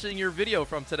just watching your video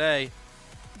from today.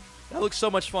 That looks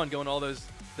so much fun going to all those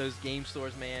game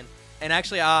stores, man. And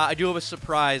actually, I do have a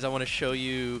surprise I want to show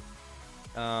you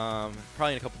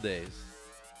probably in a couple days.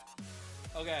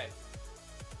 Okay.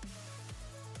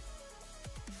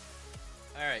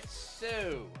 All right,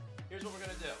 so here's what we're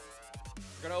going to do.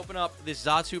 We're going to open up this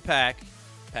Xatu pack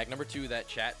number 2 that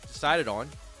chat decided on.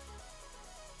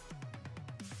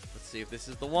 Let's see if this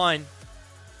is the one.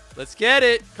 Let's get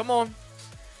it. Come on.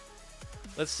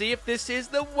 Let's see if this is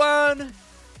the one.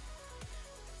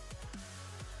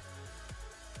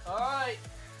 All right.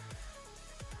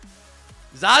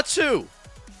 Xatu.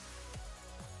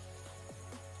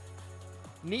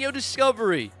 Neo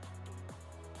Discovery.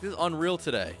 This is unreal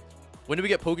today. When do we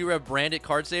get PokeRev branded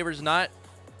card savers? Not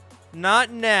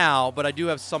now, but I do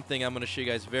have something I'm going to show you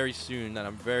guys very soon that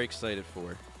I'm very excited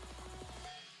for.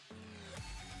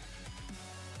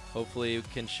 Hopefully we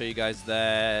can show you guys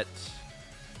that.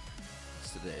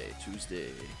 What's today? Tuesday.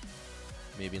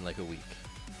 Maybe in like a week.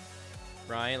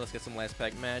 Ryan, let's get some last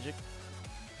pack magic.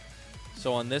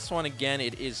 So on this one, again,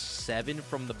 it is 7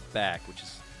 from the back, which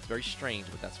is it's very strange,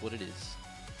 but that's what it is.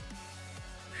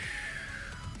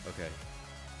 Okay.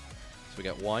 So we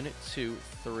got 1, 2,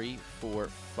 3, 4,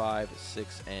 5,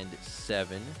 6, and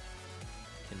 7.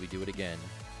 Can we do it again?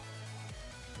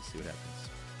 Let's see what happens.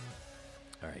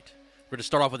 All right. We're going to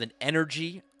start off with an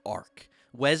energy arc.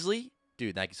 Wesley,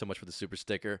 dude, thank you so much for the super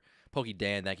sticker. Pokey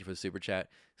Dan, thank you for the super chat.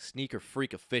 Sneaker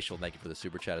Freak Official, thank you for the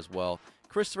super chat as well.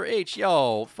 Christopher H,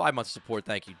 yo, 5 months of support,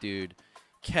 thank you, dude.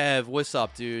 Kev, what's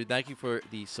up, dude? Thank you for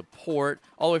the support.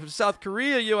 All the way from South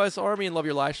Korea, U.S. Army, and love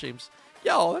your live streams.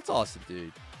 Yo, that's awesome,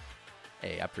 dude.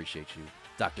 Hey, I appreciate you.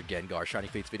 Dr. Gengar, Shining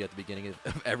Fates video at the beginning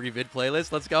of every vid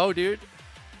playlist. Let's go, dude.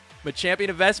 But Champion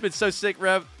Investment, so sick,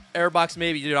 Rev. Airbox,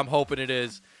 maybe, dude. I'm hoping it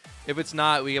is. If it's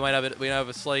not, we might have it. We have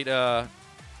a slight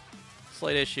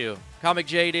issue. Comic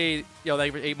JD, yo,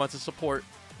 thank you for 8 months of support.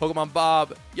 Pokemon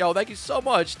Bob, yo, thank you so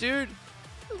much, dude.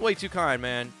 That's way too kind,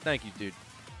 man. Thank you, dude.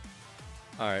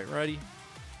 All right, ready?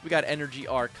 We got Energy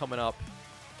Arc coming up.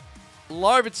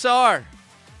 Larvitar.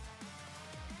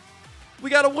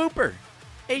 We got a Wooper.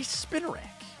 A Spinarak.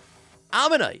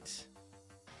 Ammonite.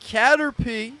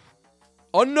 Caterpie.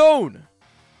 Unknown.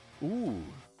 Ooh,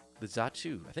 the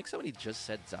Xatu. I think somebody just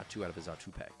said Xatu out of a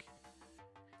Xatu pack.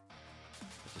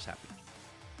 What just happened?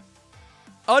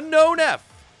 Unknown F.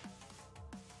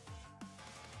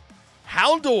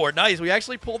 Houndor. Nice. We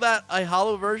actually pulled that a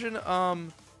holo version out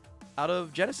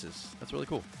of Genesis. That's really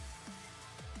cool.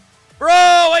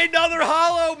 Bro, another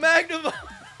holo Magnum.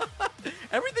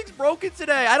 Everything's broken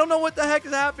today. I don't know what the heck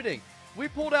is happening. We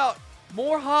pulled out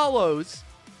more holos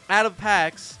out of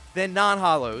packs than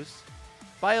non-holos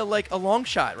by a long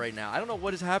shot right now. I don't know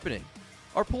what is happening.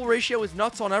 Our pull ratio is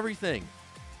nuts on everything.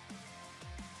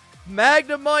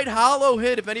 Magnemite holo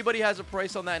hit. If anybody has a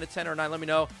price on that in a 10 or a 9, let me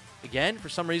know. Again, for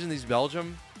some reason, these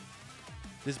Belgium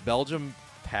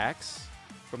packs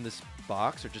from this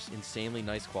box are just insanely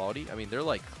nice quality. I mean, they're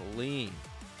like clean.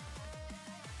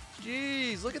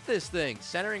 Jeez, look at this thing.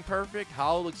 Centering perfect.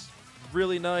 Holo looks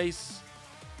really nice.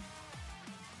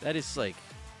 That is like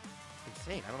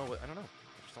insane. I don't know. I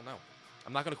just don't know.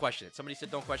 I'm not going to question it. Somebody said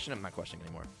don't question it. I'm not questioning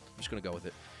anymore. I'm just going to go with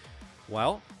it.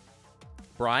 Well,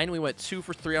 Brian, we went 2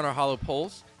 for 3 on our holo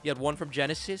pulls. You had 1 from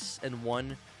Genesis and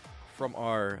 1 from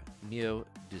our Neo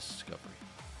Discovery.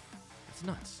 It's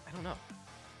nuts. I don't know.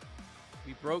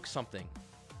 We broke something.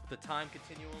 The time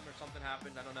continuum or something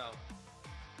happened. I don't know.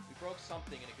 We broke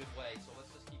something in a good way, so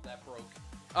let's just keep that broke.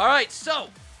 All right, so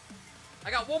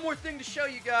I got one more thing to show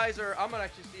you guys, or I'm going to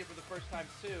actually see it for the first time,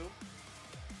 too.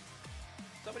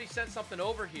 Somebody sent something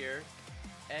over here,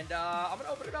 and I'm going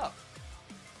to open it up.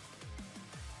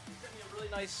 He sent me a really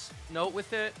nice note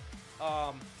with it.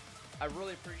 I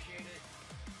really appreciate it.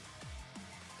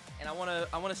 And I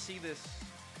want to see this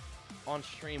on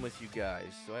stream with you guys.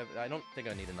 So I don't think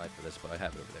I need a knife for this, but I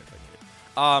have it over there if I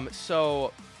need it.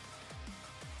 So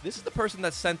this is the person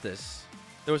that sent this.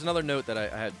 There was another note that I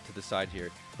had to the side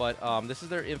here, but this is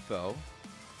their info.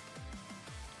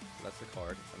 So that's the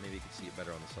card. Maybe you can see it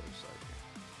better on this other side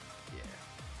here.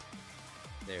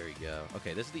 Yeah. There you go.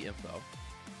 Okay, this is the info.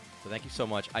 So thank you so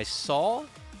much. I saw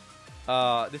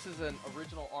this is an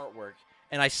original artwork,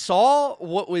 and I saw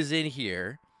what was in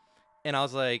here, and I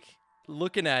was like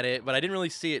looking at it, but I didn't really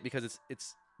see it because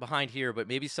it's behind here. But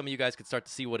maybe some of you guys could start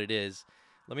to see what it is.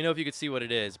 Let me know if you could see what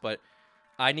it is, but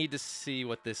I need to see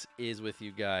what this is with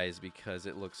you guys because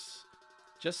it looks,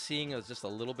 just seeing just a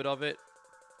little bit of it,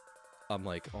 I'm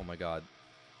like, oh my god,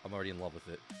 I'm already in love with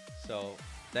it. So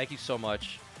thank you so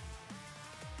much.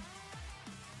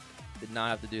 Did not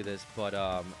have to do this, but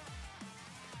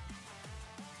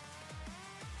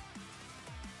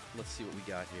let's see what we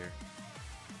got here.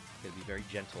 Gotta be very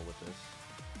gentle with this.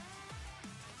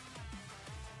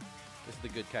 This is the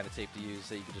good kind of tape to use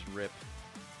that you can just rip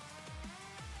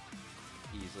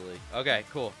easily. Okay,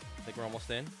 cool. I think we're almost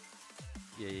in.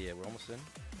 Yeah. We're almost in.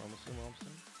 We're almost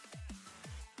in.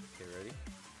 Okay, ready?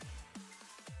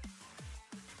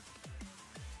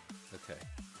 Okay.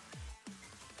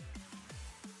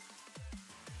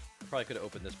 I probably could have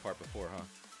opened this part before, huh?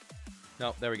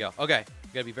 No, there we go. Okay. You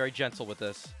gotta be very gentle with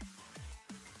this.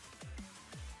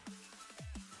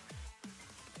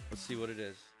 Let's see what it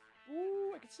is.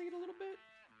 Ooh, I can see it a little bit.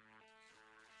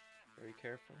 Very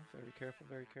careful, very careful,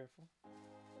 very careful.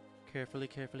 Carefully.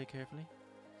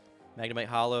 Magnemite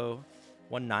Hollow,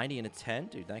 190 and a 10.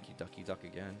 Dude, thank you, Ducky Duck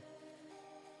again.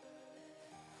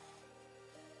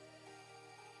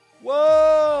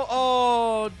 Whoa!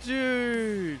 Oh,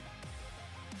 dude!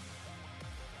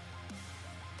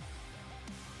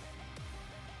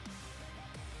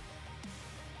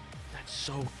 That's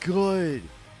so good!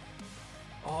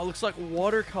 Oh, it looks like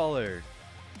watercolor.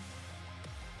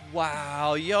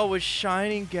 Wow, yo, with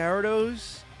shining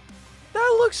Gyarados?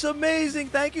 That looks amazing.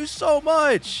 Thank you so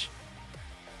much.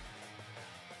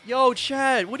 Yo,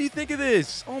 Chad, what do you think of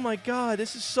this? Oh my god,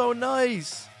 this is so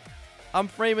nice. I'm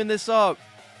framing this up.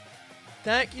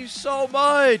 Thank you so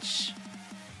much.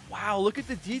 Wow, look at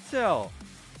the detail.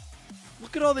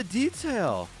 Look at all the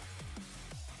detail.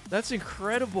 That's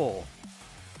incredible.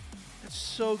 That's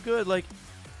so good. Like,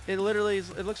 it literally is,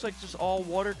 it looks like just all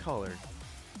watercolor.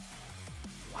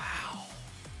 Wow.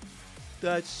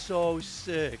 That's so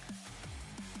sick.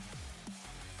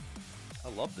 I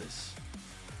love this.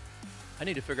 I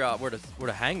need to figure out where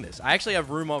to hang this. I actually have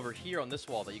room over here on this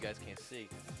wall that you guys can't see,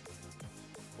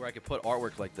 where I could put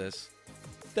artwork like this.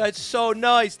 That's so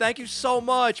nice. Thank you so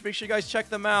much. Make sure you guys check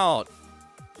them out.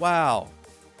 Wow.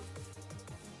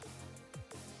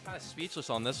 Kind of speechless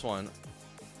on this one.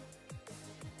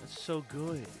 That's so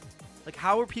good. Like,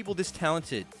 how are people this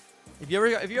talented? If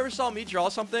you ever saw me draw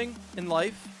something in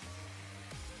life,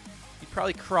 you'd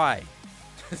probably cry.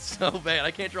 It's so bad.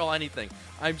 I can't draw anything.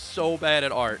 I'm so bad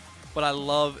at art, but I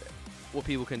love what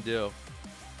people can do.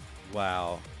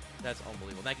 Wow, that's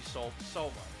unbelievable. Thank you so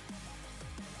much.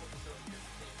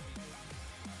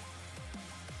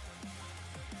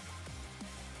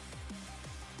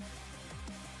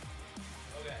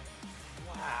 Okay.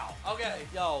 Wow. Okay,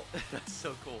 yo, that's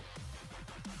so cool.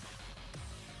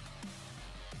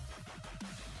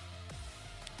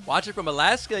 Watch it from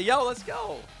Alaska. Yo, let's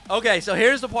go. Okay, so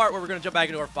here's the part where we're going to jump back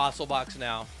into our fossil box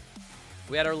now.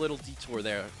 We had our little detour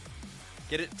there.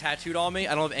 Get it tattooed on me?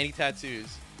 I don't have any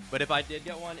tattoos. But if I did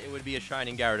get one, it would be a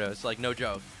shining Gyarados. Like, no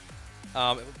joke.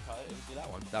 It would be that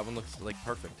one. That one looks, like,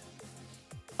 perfect.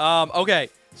 Okay,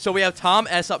 so we have Tom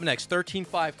S. up next.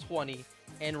 13-5-20.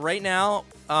 And right now,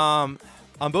 I'm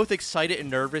both excited and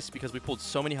nervous because we pulled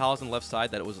so many hollows on the left side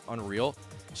that it was unreal.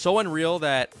 So unreal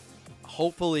that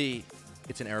hopefully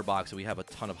it's an error box and we have a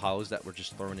ton of hollows that were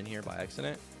just thrown in here by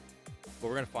accident. But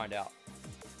we're going to find out.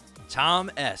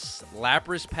 Tom S.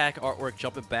 Lapras pack artwork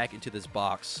jumping back into this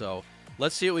box. So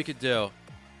let's see what we could do.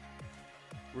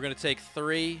 We're going to take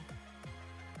 3.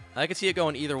 I can see it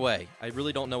going either way. I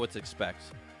really don't know what to expect.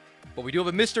 But we do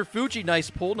have a Mr. Fuji. Nice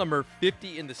pull. Number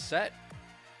 50 in the set.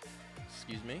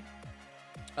 Excuse me.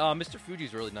 Mr.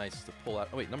 Fuji's really nice to pull out.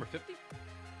 Oh, wait. Number 50?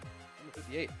 Number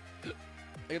 58.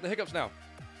 I get the hiccups now.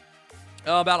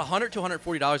 About $100 to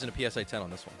 $140 in a PSI 10 on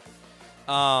this one.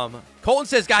 Colton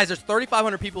says, guys, there's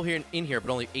 3,500 people here in here,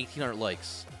 but only 1,800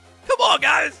 likes. Come on,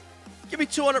 guys. Give me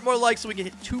 200 more likes so we can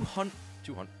hit 200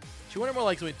 more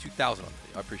likes so we hit 2,000 on the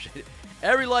video. I appreciate it.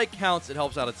 Every like counts. It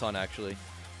helps out a ton, actually.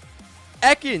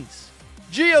 Ekans.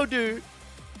 Geodude.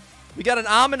 We got an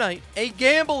Ammonite. A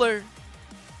Gambler.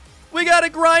 We got a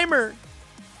Grimer.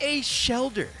 A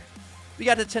Shelder. We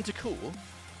got a Tentacool.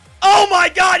 Oh, my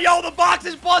God, yo, the box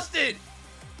is busted.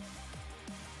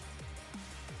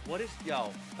 What is...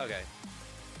 Yo. Okay.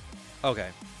 Okay.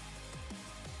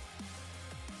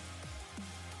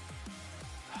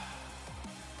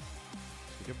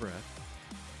 Take a breath.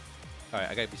 All right,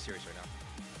 I gotta be serious right now.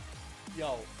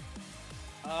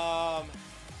 Yo.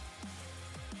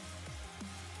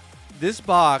 This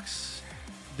box...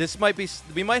 This might be...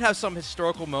 We might have some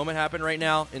historical moment happen right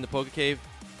now in the PokéCave.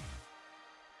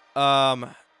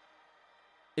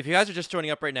 If you guys are just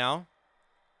joining up right now,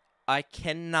 I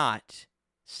cannot...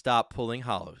 stop pulling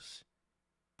hollows.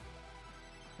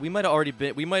 We might already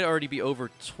be over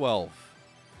 12.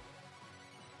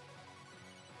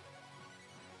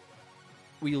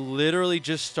 We literally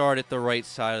just started the right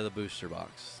side of the booster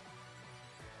box.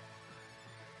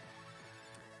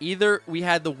 Either we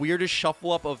had the weirdest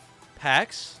shuffle up of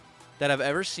packs that I've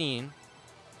ever seen,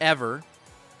 ever,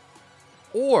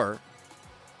 Or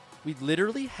we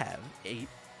literally have a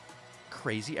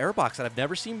crazy error box that I've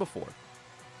never seen before.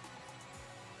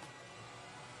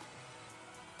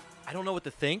 I don't know what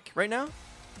to think right now.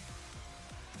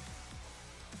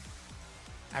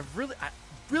 I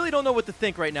really don't know what to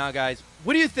think right now, guys.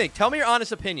 What do you think? Tell me your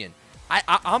honest opinion.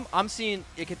 I'm seeing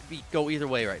it could go either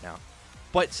way right now.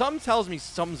 But something tells me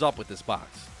something's up with this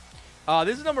box.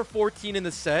 This is number 14 in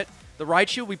the set. The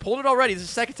Raichu, we pulled it already. This is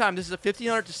the second time. This is a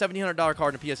 $1,500 to $1,700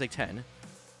 card in a PSA 10.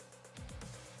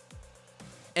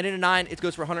 And in a 9, it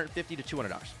goes for $150 to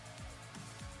 $200.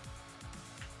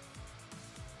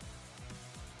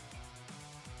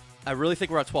 I really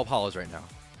think we're at 12 hollows right now.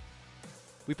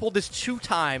 We pulled this 2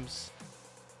 times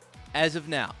as of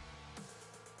now.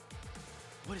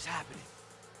 What is happening?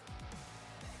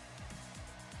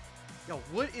 Yo,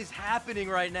 what is happening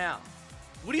right now?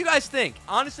 What do you guys think?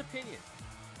 Honest opinion.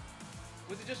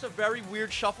 Was it just a very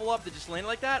weird shuffle up that just landed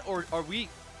like that, or are we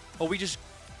just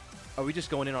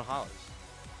going in on hollows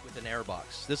with an error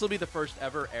box? This will be the first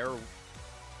ever error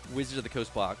Wizards of the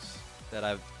Coast box that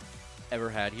I've ever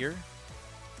had here.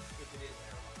 If it is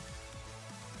error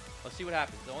box. Let's see what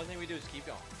happens. The only thing we do is keep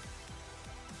going.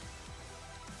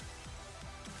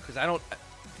 Because I don't...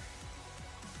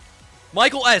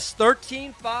 Michael S.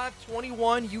 13, 5,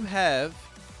 21. You have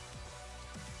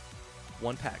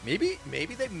 1 pack. Maybe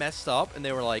they messed up and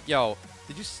they were like, yo,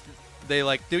 did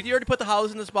you already put the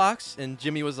hollows in this box? And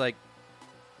Jimmy was like,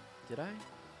 did I?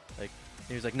 Like,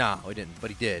 he was like, nah, we didn't, but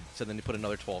he did. So then he put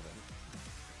another 12 in.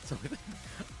 So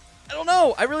I don't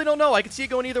know. I really don't know. I can see it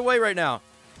going either way right now.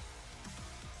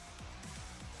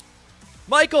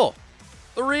 Michael,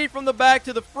 the read from the back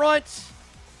to the front.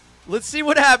 Let's see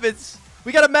what happens.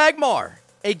 We got a Magmar,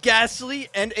 a Ghastly,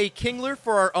 and a Kingler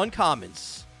for our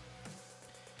uncommons.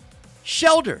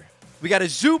 Shelder. We got a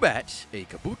Zubat, a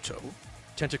Kabuto,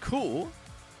 Tentacool,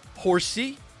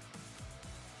 Horsey.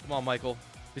 Come on, Michael.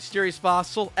 Mysterious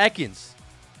Fossil, Ekans.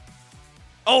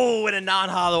 Oh, and a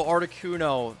non-hollow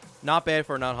Articuno. Not bad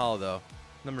for a non-hollow, though.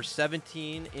 Number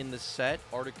 17 in the set,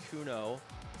 Articuno.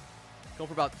 Going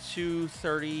for about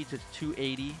 230 to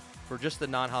 280 for just the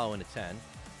non-hollow in a 10.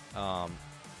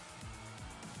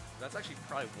 That's actually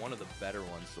probably one of the better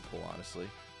ones to pull, honestly.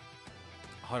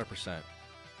 100%.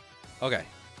 Okay.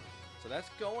 So that's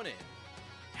going in.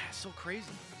 Yeah, it's so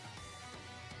crazy.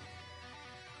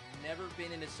 Never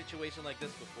been in a situation like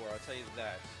this before, I'll tell you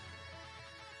that.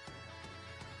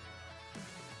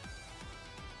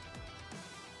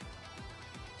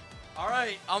 All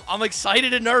right, I'm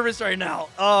excited and nervous right now.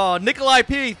 Oh, Nikolai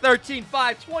P, 13,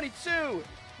 5, 22.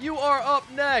 You are up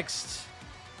next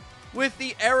with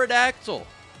the Aerodactyl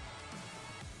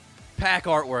pack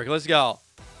artwork. Let's go.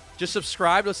 Just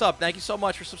subscribe. What's up? Thank you so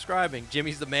much for subscribing.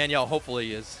 Jimmy's the man, y'all. Hopefully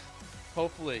he is.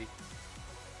 Hopefully.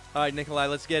 All right, Nikolai,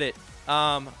 let's get it.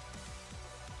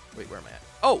 Wait, where am I at?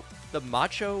 Oh, the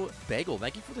Macho Bagel.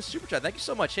 Thank you for the super chat. Thank you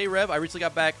so much. Hey, Rev, I recently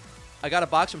got back. I got a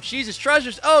box from Cheese's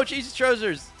Treasures. Oh, Cheese's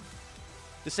Treasures.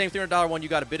 The same $300 one you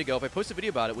got a bit ago. If I post a video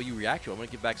about it, will you react to it? I'm going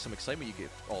to give back some excitement you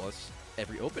give all us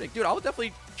every opening. Dude, I will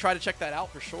definitely try to check that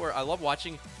out for sure. I love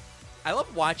watching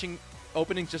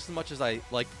openings just as much as I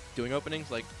like doing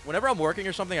openings. Like, whenever I'm working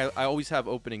or something, I always have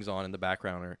openings on in the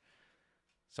background.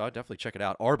 So I'll definitely check it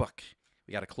out. Arbok.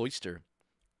 We got a Cloyster.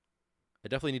 I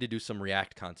definitely need to do some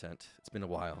React content. It's been a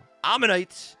while.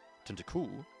 Ammonite.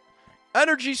 Tentacool.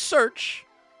 Energy Search.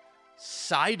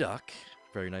 Psyduck.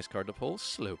 Very nice card to pull.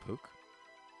 Slowpoke.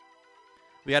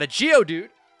 We got a Geodude.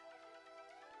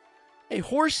 A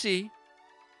Horsey.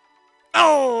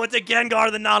 Oh, it's a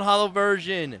Gengar, the non-hollow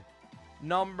version.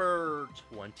 Number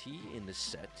 20 in the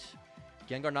set.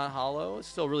 Gengar non-hollow. It's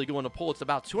still a really good one to pull. It's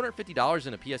about $250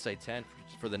 in a PSA 10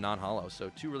 for the non-hollow.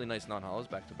 So 2 really nice non-hollows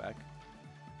back-to-back.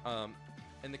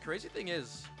 And the crazy thing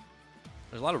is,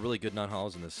 there's a lot of really good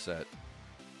non-hollows in this set.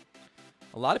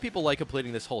 A lot of people like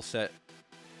completing this whole set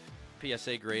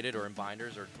PSA graded or in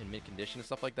binders or in mint condition and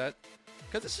stuff like that.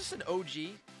 Because it's just an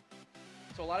OG.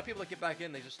 So a lot of people that get back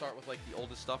in, they just start with like the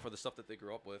oldest stuff or the stuff that they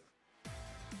grew up with. And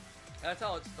that's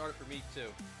how it started for me too.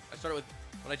 I started with,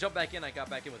 when I jumped back in, I got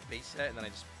back in with base set, and then I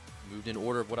just moved in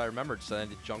order of what I remembered. So then I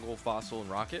did Jungle, Fossil, and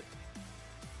Rocket.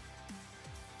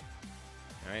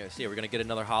 Alright, let's see. We're going to get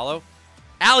another hollow.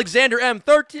 Alexander M,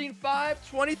 13, 5,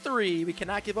 23. We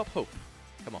cannot give up hope.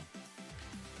 Come on.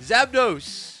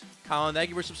 Zapdos. Colin, thank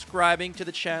you for subscribing to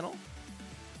the channel.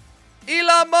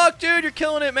 Elon Musk, dude, you're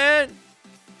killing it, man.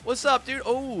 What's up, dude?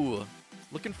 Oh,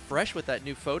 looking fresh with that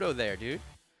new photo there, dude.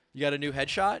 You got a new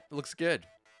headshot? It looks good.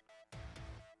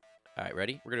 All right,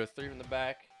 ready? We're going to go 3 from the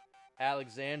back.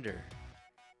 Alexander.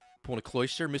 Pulling a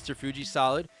Cloyster. Mr. Fuji,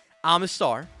 solid.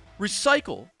 Amistar.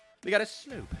 Recycle. We got a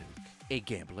Slowpoke. A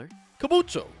Gambler.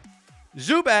 Kabuto,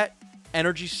 Zubat,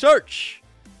 Energy Search,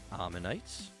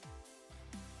 Ammonites.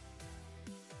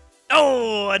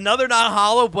 Oh, another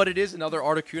non-holo, but it is another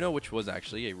Articuno, which was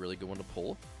actually a really good one to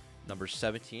pull. Number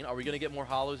 17. Are we going to get more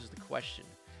holos is the question.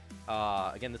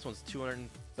 Again, this one's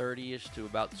 230-ish to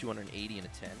about 280 in a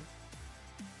 10.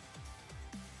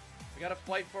 We got to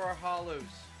fight for our holos.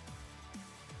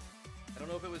 I don't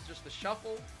know if it was just the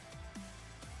shuffle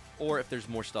or if there's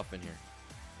more stuff in here.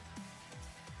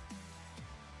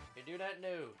 You do not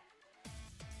know.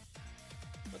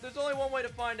 But there's only one way to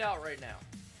find out right now.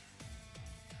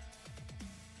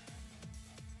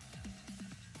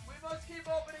 We must keep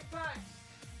opening packs.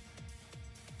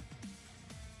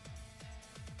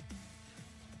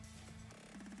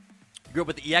 You grew up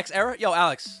with the EX era? Yo,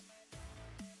 Alex.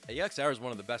 The EX era is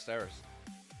one of the best eras.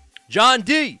 John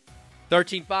D.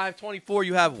 13-5-24.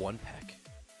 You have one pack.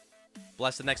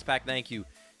 Bless the next pack. Thank you.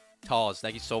 Taz,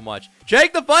 thank you so much.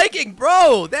 Jake the Viking,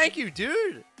 bro. Thank you,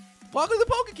 dude. Welcome to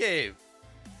the PokéCave.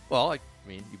 Well, I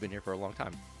mean, you've been here for a long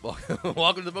time.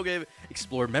 Welcome to the PokéCave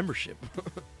Explore membership.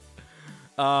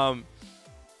 I'm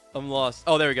lost.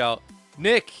 Oh, there we go.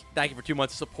 Nick, thank you for 2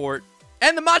 months of support.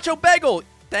 And the Macho Bagel,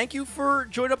 thank you for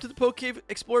joining up to the PokéCave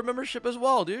Explore membership as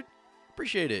well, dude.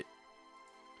 Appreciate it.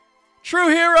 True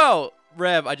Hero,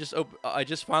 Rev, I just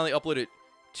finally uploaded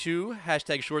 2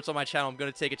 hashtag shorts on my channel. I'm going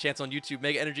to take a chance on YouTube.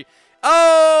 Mega Energy.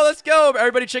 Oh, let's go.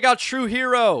 Everybody check out True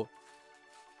Hero,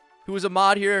 who is a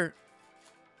mod here.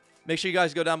 Make sure you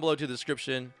guys go down below to the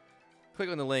description. Click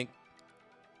on the link.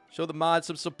 Show the mods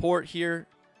some support here.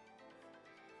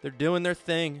 They're doing their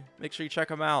thing. Make sure you check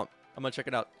them out. I'm going to check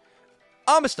it out.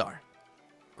 Amistar.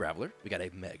 Graveler. We got a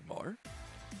Magmar.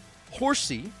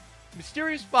 Horsey.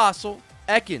 Mysterious Fossil.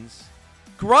 Ekans.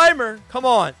 Grimer. Come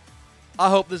on. I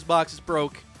hope this box is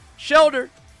broke. Shelter.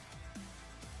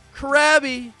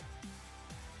 Krabby.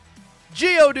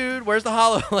 Geodude. Where's the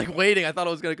holo? Like waiting. I thought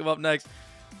it was going to come up next.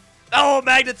 Oh,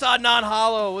 Magneton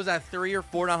non-holo. Was that 3 or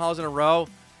 4 non-holos in a row?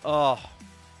 Oh.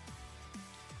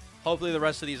 Hopefully the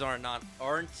rest of these aren't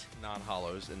non-holos,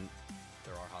 and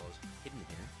there are holos hidden in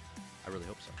here. I really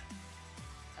hope so.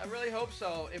 I really hope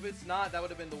so. If it's not, that would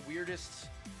have been the weirdest,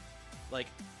 like,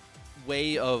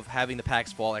 way of having the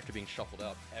packs fall after being shuffled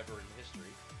up ever in the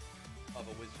history of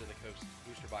a Wizard of the Coast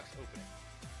booster box opening.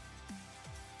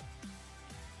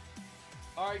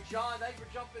 All right, John, thank you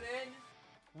for jumping in.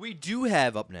 We do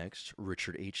have up next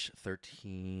Richard H.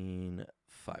 13-525.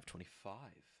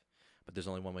 But there's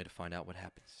only one way to find out what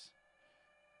happens.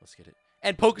 Let's get it.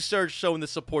 And PokeSurge showing the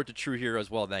support to True Hero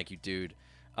as well. Thank you, dude.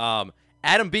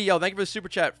 Adam B. Yo, thank you for the super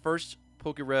chat. First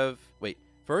PokeRev. Wait.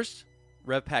 First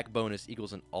Rev Pack bonus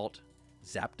equals an alt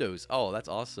Zapdos. Oh, that's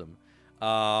awesome.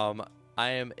 I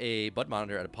am a bud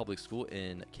monitor at a public school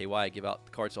in KY. I give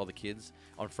out cards to all the kids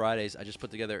on Fridays. I just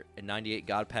put together a 98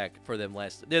 God Pack for them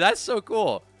last. Dude, that's so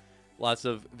cool. Lots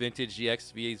of vintage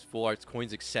GX, VAs, full arts,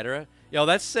 coins, etc. Yo,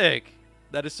 that's sick.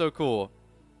 That is so cool.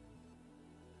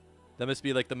 That must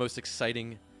be like the most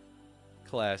exciting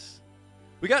class.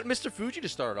 We got Mr. Fuji to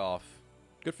start off.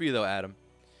 Good for you though, Adam.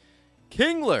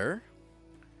 Kingler.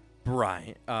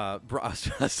 Brian. I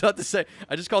was about to say,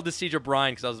 I just called this Siege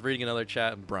Brian because I was reading another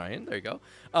chat. Brian, there you go.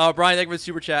 Brian, thank you for the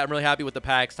super chat. I'm really happy with the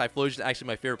packs. Typhlosion is actually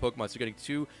my favorite Pokemon, so getting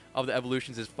 2 of the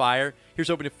evolutions is fire. Here's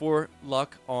hoping for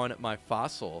luck on my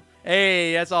fossil.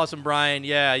 Hey, that's awesome, Brian.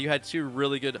 Yeah, you had 2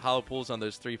 really good holo pulls on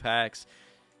those 3 packs.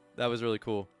 That was really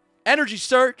cool. Energy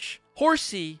Search,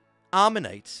 Horsey,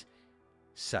 Ammonites,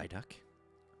 Psyduck,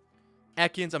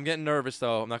 Ekans. I'm getting nervous,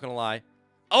 though. I'm not going to lie.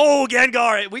 Oh,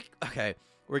 Gengar. Okay.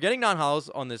 We're getting non-holos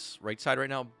on this right side right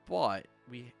now, but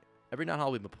every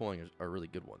non-holo we've been pulling are really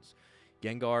good ones.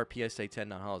 Gengar, PSA 10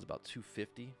 non-holo is about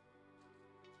 250.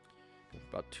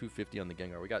 About 250 on the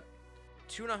Gengar. We got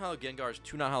 2 non-holo Gengars,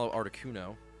 2 non-holo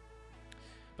Articuno.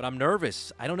 But I'm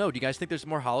nervous. I don't know. Do you guys think there's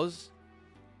more holos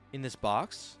in this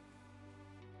box?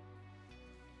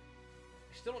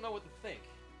 I still don't know what to think.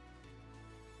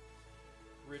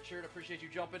 Richard, appreciate you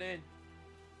jumping in.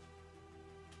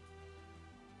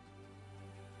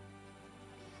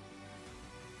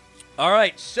 All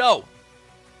right, so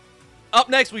up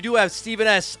next we do have Steven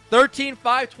S.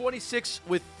 13-5-26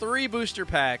 with 3 booster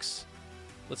packs.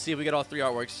 Let's see if we get all 3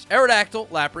 artworks. Aerodactyl,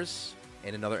 Lapras,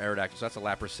 and another Aerodactyl. So that's a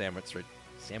Lapras sandwich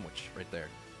right there.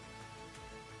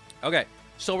 Okay,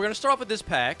 so we're gonna start off with this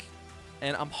pack,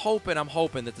 and I'm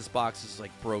hoping that this box is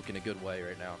like broke in a good way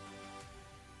right now.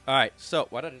 All right, so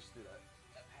why did I just do that?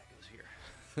 That pack is here.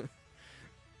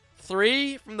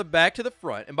 3 from the back to the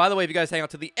front. And by the way, if you guys hang out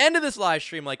to the end of this live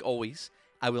stream, like always,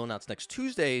 I will announce next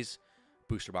Tuesday's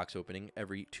booster box opening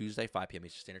every Tuesday, 5 p.m.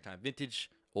 Eastern Standard Time. Vintage,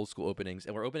 old school openings.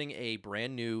 And we're opening a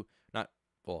brand new,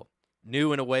 well,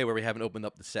 new in a way where we haven't opened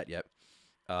up the set yet.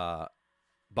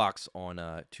 Box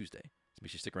on Tuesday. So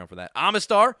make sure you stick around for that.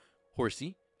 Amistar,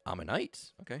 Horsey,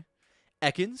 Ammonite. Okay.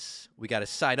 Ekans, we got a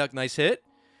Psyduck, nice hit.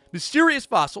 Mysterious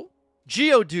Fossil,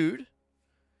 Geodude,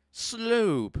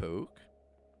 Slowpoke.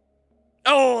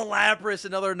 Oh, Lapras,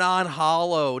 another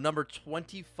non-holo. Number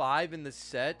 25 in the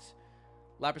set.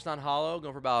 Lapras non-holo,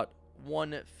 going for about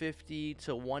 150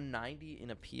 to 190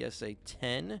 in a PSA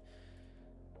 10.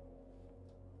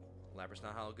 Lapras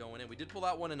non-holo going in. We did pull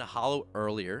that one in a holo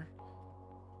earlier.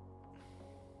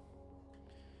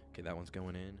 Okay, that one's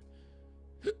going in.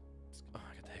 Oh,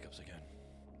 I got the hiccups again.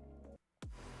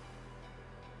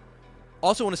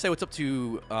 Also want to say what's up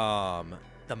to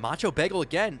the Macho Bagel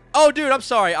again. Oh, dude, I'm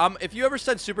sorry. If you ever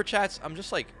send super chats, I'm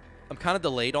kind of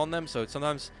delayed on them. So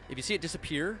sometimes if you see it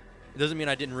disappear, it doesn't mean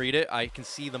I didn't read it. I can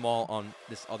see them all on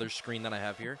this other screen that I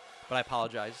have here. But I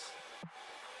apologize.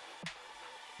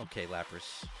 Okay,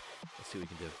 Lapras. Let's see what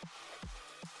we can do.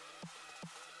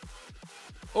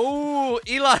 Oh,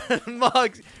 Elon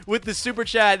Muggs with the super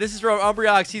chat. This is from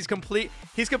Umbreox. He's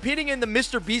competing in the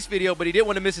Mr. Beast video, but he didn't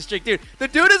want to miss a streak. Dude, the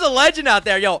dude is a legend out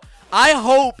there. Yo, I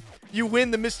hope you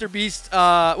win the Mr. Beast,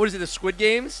 what is it, the Squid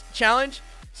Games challenge?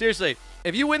 Seriously,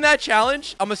 if you win that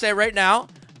challenge, I'm going to say right now,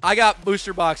 I got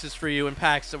booster boxes for you and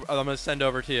packs I'm going to send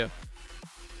over to you.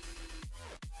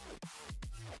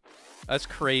 That's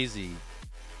crazy.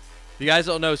 If you guys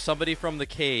don't know, somebody from the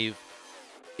cave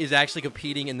is actually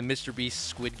competing in the Mr. Beast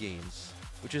Squid Games,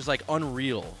 which is like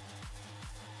unreal.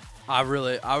 I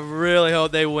really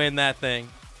hope they win that thing.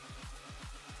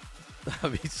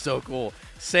 That'd be so cool.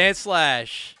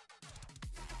 Sandslash,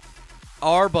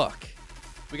 Arbok.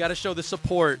 We got to show the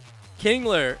support.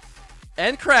 Kingler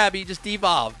and Krabby just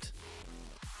devolved.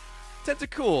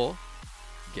 Tentacool,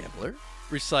 Gambler,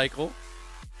 Recycle.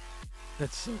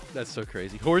 That's so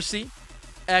crazy. Horsey,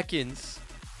 Ekans.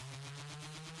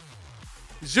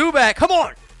 Zubat, come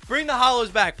on! Bring the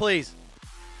holos back, please.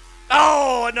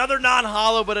 Oh, another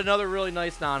non-holo, but another really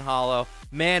nice non-holo.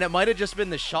 Man, it might have just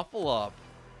been the shuffle up.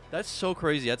 That's so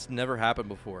crazy. That's never happened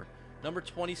before. Number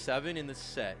 27 in the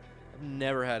set. I've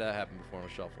never had that happen before in a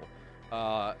shuffle.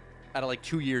 Out of like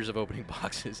 2 years of opening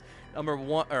boxes. Number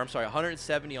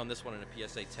 170 on this one in a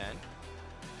PSA 10.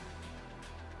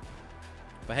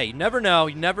 But hey, you never know.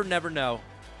 You never know.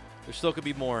 There still could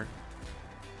be more.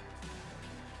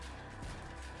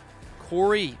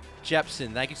 Corey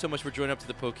Jepson, thank you so much for joining up to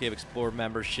the PokeCave Explorer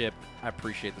membership. I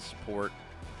appreciate the support.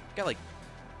 Got like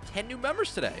 10 new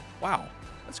members today. Wow,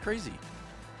 that's crazy.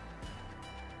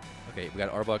 Okay, we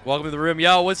got Arbok. Welcome to the room.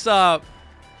 Yo, what's up?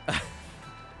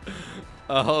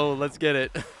 Oh, let's get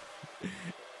it.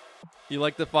 You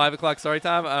like the 5 o'clock sorry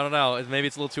time? I don't know. Maybe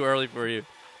it's a little too early for you.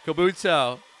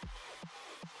 Kabuto.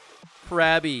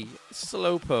 Krabby.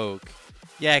 Slowpoke.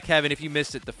 Yeah, Kevin, if you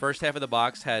missed it, the first half of the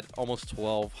box had almost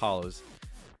 12 holos.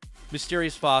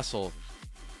 Mysterious Fossil,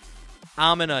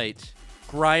 Ammonite,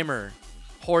 Grimer,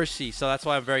 Horsey. So that's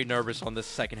why I'm very nervous on this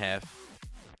second half.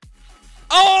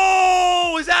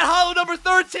 Oh, is that holo number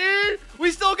 13?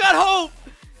 We still got hope.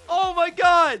 Oh my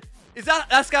God.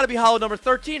 That's got to be holo number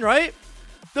 13, right?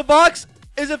 The box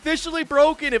is officially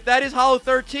broken if that is holo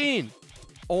 13.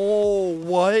 Oh,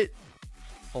 what?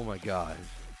 Oh my God.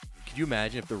 Could you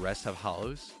imagine if the rest have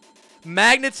holos?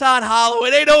 Magneton holo.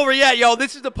 It ain't over yet, yo.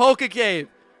 This is the PokeCave.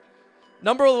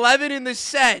 Number 11 in the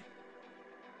set.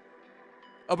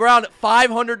 Around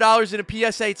 $500 in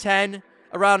a PSA 10.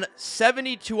 Around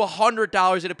 $70 to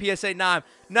 $100 in a PSA 9.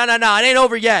 No. It ain't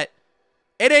over yet.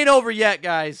 It ain't over yet,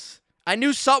 guys. I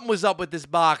knew something was up with this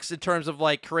box in terms of,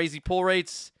 like, crazy pull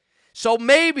rates. So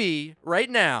maybe, right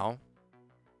now,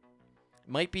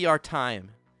 might be our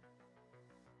time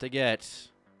to get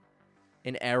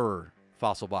an error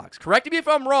fossil box. Correct me if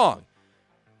I'm wrong,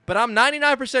 but I'm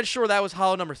 99% sure that was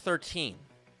holo number 13.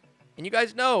 And you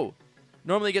guys know,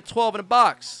 normally you get 12 in a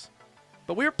box,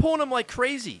 but we were pulling them like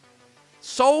crazy.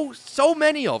 So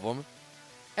many of them,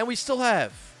 and we still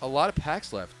have a lot of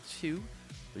packs left. 2,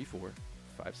 3, 4,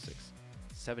 5, 6,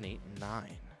 7, 8, 9.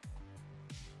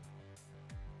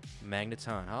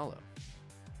 Magneton holo.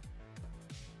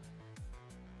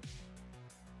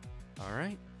 All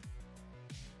right.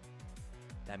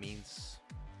 That means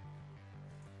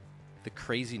the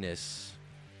craziness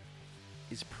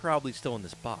is probably still in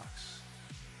this box.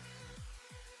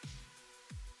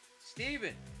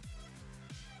 Steven,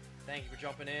 thank you for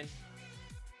jumping in.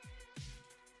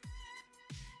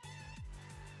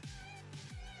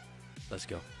 Let's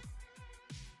go.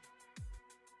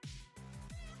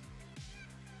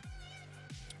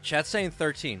 Chat's saying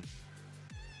 13.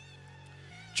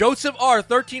 Joseph R,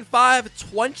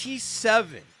 13-5,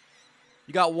 27.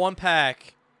 You got one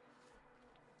pack.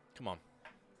 Come on.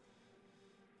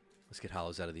 Let's get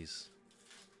hollows out of these.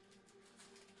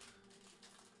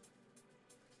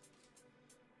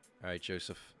 All right,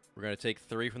 Joseph. We're going to take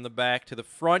 3 from the back to the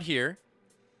front here.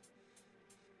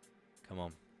 Come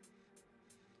on.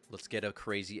 Let's get a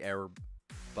crazy error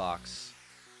box.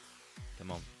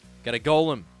 Come on. Got a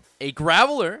Golem. A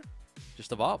Graveler.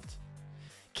 Just evolved.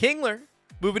 Kingler.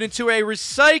 Moving into a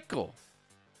Recycle.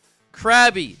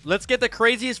 Krabby. Let's get the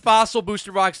craziest fossil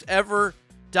booster box ever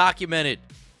documented.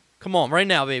 Come on, right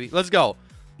now, baby. Let's go.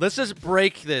 Let's just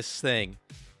break this thing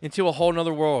into a whole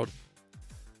nother world.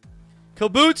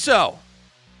 Kabuto.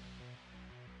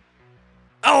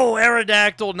 Oh,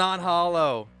 Aerodactyl,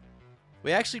 non-hollow.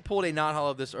 We actually pulled a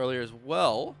non-hollow of this earlier as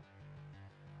well.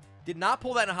 Did not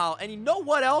pull that in a hollow. And you know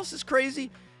what else is crazy?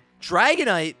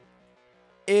 Dragonite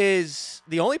is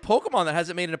the only Pokemon that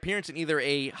hasn't made an appearance in either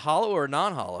a hollow or a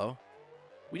non-hollow.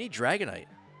 We need Dragonite.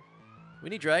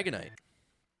 We need Dragonite.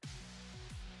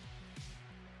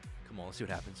 Come on, let's see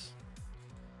what happens.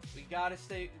 We gotta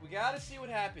see what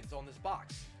happens on this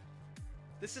box.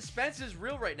 The suspense is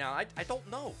real right now. I don't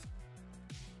know.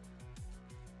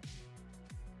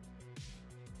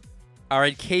 All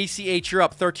right, KCH, you're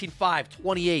up. 13-5,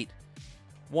 28.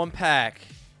 1 pack.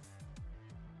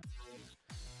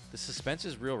 The suspense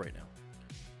is real right now.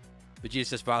 Vegeta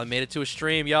says finally made it to a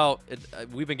stream. Yo,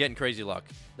 we've been getting crazy luck.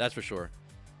 That's for sure.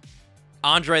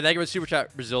 Andre, thank you for the super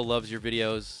chat. Brazil loves your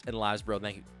videos and lives, bro.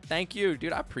 Thank you. Thank you,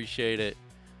 dude. I appreciate it.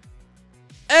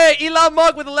 Hey, Elon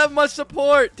Musk with 11 months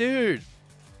support. Dude,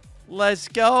 let's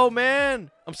go,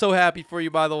 man. I'm so happy for you,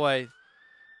 by the way.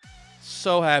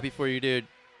 So happy for you, dude.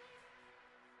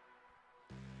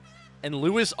 And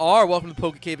Lewis R, welcome to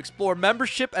PokéCave Explorer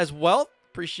membership as well.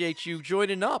 Appreciate you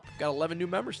joining up. Got 11 new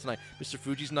members tonight. Mr.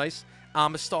 Fuji's nice.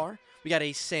 Amistar. We got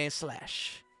a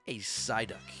Sandslash. A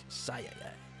Psyduck.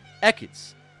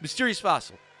 Ekans. Mysterious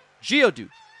Fossil. Geodude.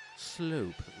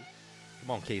 Slowpoke.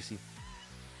 Come on, Casey.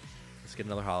 Let's get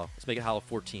another hollow. Let's make it hollow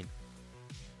 14.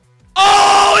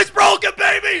 Oh, it's broken,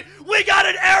 baby! We got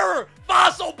an error!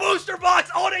 Fossil booster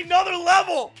box on another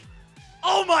level!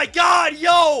 Oh my god,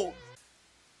 yo!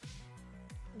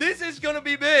 This is gonna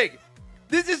be big.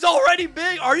 This is already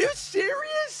big. Are you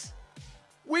serious?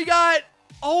 We got...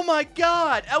 Oh my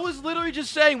god. I was literally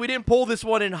just saying we didn't pull this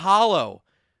one in hollow.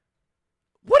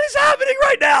 What is happening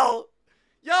right now?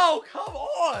 Yo, come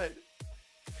on.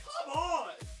 Come on.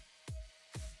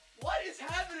 What is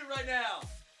happening right now?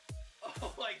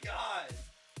 Oh my god.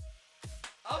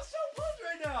 I'm so pumped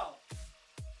right now.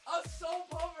 I'm so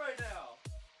pumped right now.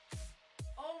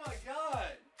 Oh my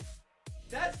god.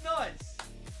 That's nuts.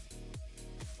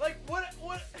 Like, what?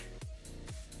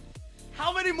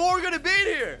 How many more are going to be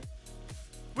here?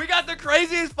 We got the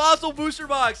craziest fossil booster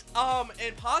box.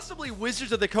 And possibly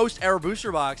Wizards of the Coast era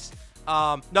booster box.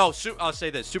 No, I'll say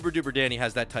this. Super Duper Danny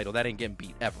has that title. That ain't getting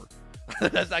beat, ever.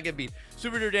 That's not getting beat.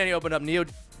 Super Duper Danny opened up Neo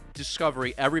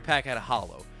Discovery. Every pack had a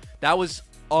hollow. That was,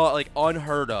 like,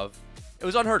 unheard of. It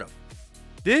was unheard of.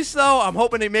 This, though, I'm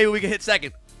hoping that maybe we can hit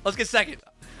second. Let's get second.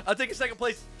 I'll take a second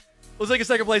place. Let's take a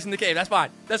second place in the cave. That's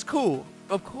fine. That's cool.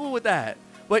 I'm cool with that.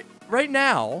 But right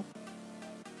now,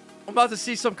 I'm about to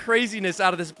see some craziness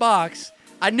out of this box.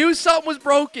 I knew something was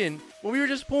broken when we were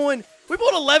just pulling. We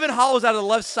pulled 11 hollows out of the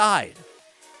left side.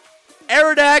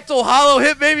 Aerodactyl hollow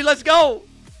hit, baby. Let's go.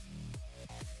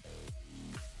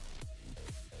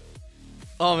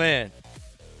 Oh, man.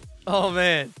 Oh,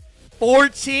 man.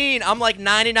 14. I'm like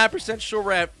 99% sure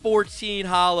we're at 14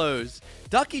 hollows.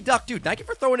 Ducky Duck, dude. Thank you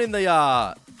for throwing in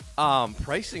the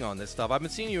pricing on this stuff. I've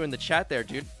been seeing you in the chat there,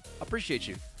 dude. I appreciate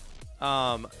you.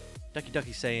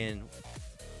 Ducky saying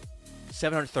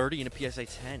 730 in a PSA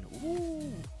 10.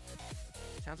 Ooh.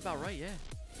 Sounds about right, yeah.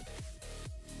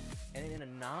 And in a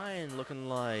 9 looking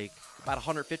like about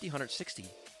 150, 160.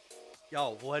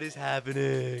 Yo, what is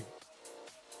happening?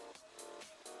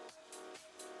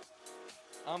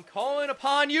 I'm calling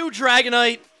upon you,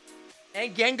 Dragonite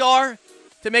and Gengar,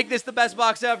 to make this the best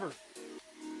box ever.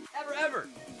 Ever.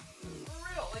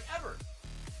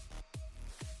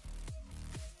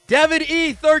 Devin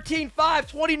E, 13-5,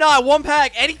 29, 1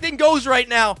 pack. Anything goes right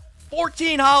now.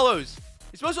 14 hollows.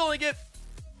 You're supposed to only get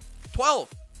 12.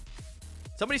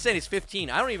 Somebody's saying it's 15.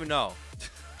 I don't even know.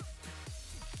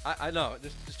 I know.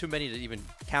 There's too many to even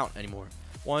count anymore.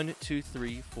 1, 2,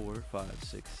 3, 4, 5,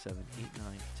 6, 7, 8,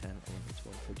 9, 10, 11,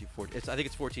 12, 13, 14. I think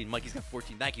it's 14. Mikey's got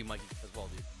 14. Thank you, Mikey, as well,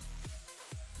 dude.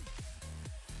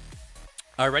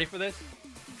 All right, ready for this?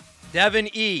 Devin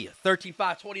E,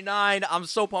 13-5, 29. I'm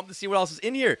so pumped to see what else is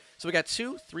in here. So we got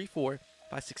 2, 3, 4,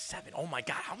 5, 6, 7. Oh my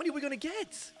god, how many are we gonna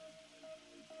get?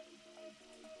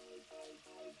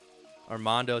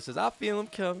 Armando says, I feel him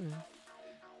coming.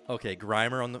 Okay,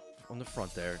 Grimer on the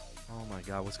front there. Oh my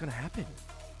god, what's gonna happen?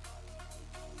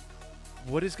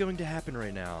 What is going to happen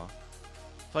right now?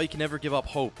 That's why you can never give up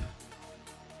hope.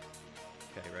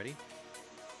 Okay, ready?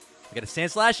 We got a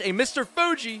Sand Slash, a Mr.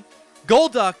 Fuji,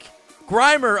 Golduck,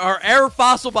 Grimer, our Air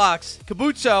Fossil Box,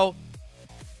 Kabuto.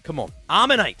 Come on,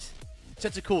 Ammonite.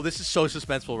 That's a cool. This is so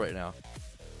suspenseful right now.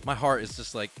 My heart is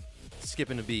just like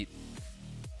skipping a beat.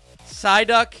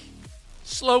 Psyduck,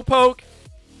 Slowpoke.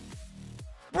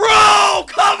 Bro,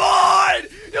 come on!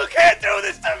 You can't do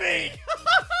this to me!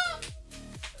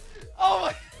 Oh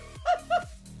my...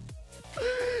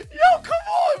 Yo, come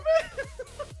on, man!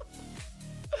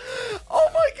 Oh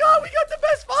my god, we got the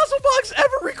best fossil box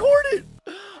ever recorded!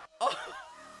 Oh.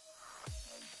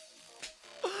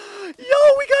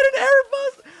 Yo, we got an air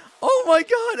fossil... Oh my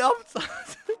god,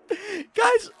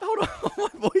 guys, hold on,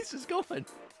 my voice is going.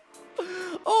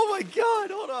 Oh my god,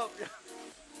 hold up.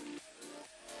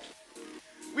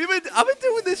 I've been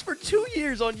doing this for 2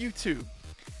 years on YouTube.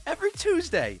 Every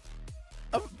Tuesday,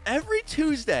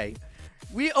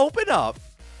 we open up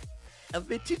a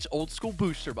vintage old school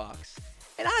booster box.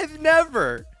 And I've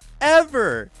never,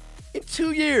 ever, in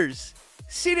 2 years,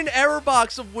 seen an error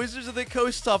box of Wizards of the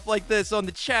Coast stuff like this on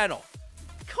the channel.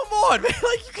 Come on, man.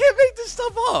 Like, you can't make this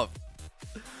stuff up.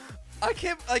 I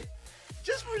can't, like,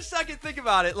 just for a second, think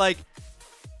about it. Like,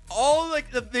 all,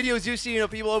 like, the videos you've seen of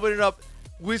people opening up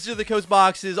Wizards of the Coast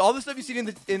boxes, all the stuff you've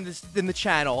seen in the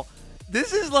channel,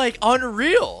 this is, like,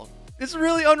 unreal. This is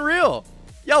really unreal.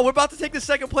 Yo, we're about to take the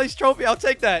second place trophy. I'll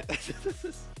take that.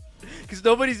 Because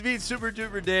nobody's beating Super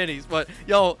Duper Danny's. But,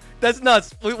 yo, that's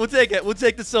nuts. We'll take it. We'll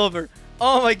take the silver.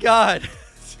 Oh, my God.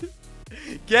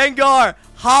 Gengar,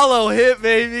 hollow hit,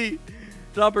 baby.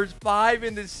 Numbers 5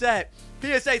 in the set.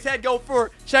 PSA 10 go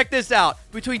for, check this out,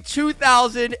 between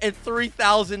 $2,000 and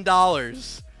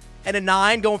 $3,000. And a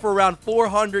 9 going for around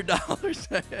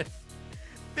 $400.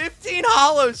 15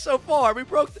 hollows so far. We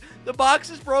broke, the box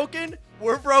is broken.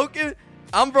 We're broken.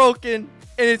 I'm broken.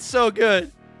 And it's so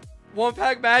good.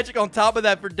 1-pack magic on top of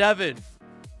that for Devin.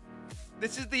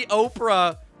 This is the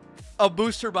Oprah of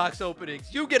booster box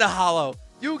openings. You get a hollow.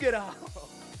 You get a hollow.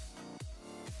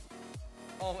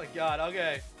 Oh my god,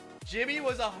 okay. Jimmy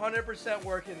was 100%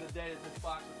 working the day that this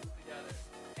box was put together.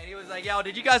 And he was like, yo,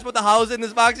 did you guys put the hollows in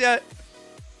this box yet?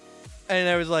 And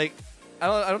I was like, I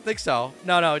don't think so.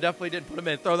 No, definitely didn't put them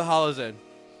in. Throw the hollows in.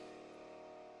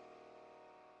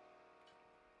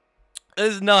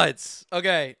 This is nuts.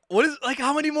 Okay. What is, like,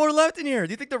 how many more left in here?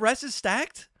 Do you think the rest is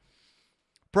stacked?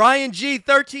 Brian G,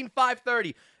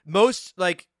 13,530. Most,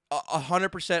 like,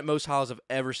 100% most hollows I've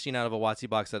ever seen out of a WotC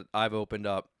box that I've opened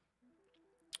up.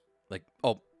 Like,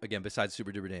 oh, again, besides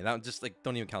Super Duper Day. That one just, like,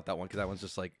 don't even count that one because that one's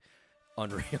just, like,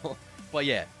 unreal. But,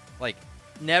 yeah, like,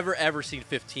 never, ever seen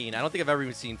 15. I don't think I've ever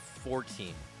even seen 14.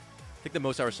 I think the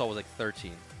most I ever saw was, like,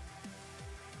 13.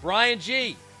 Brian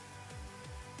G,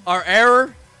 our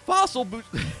error fossil boost.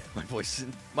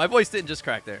 my voice didn't just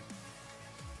crack there.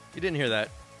 You didn't hear that.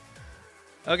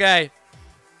 Okay.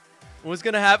 What's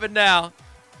going to happen now?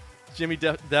 Jimmy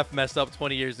Def messed up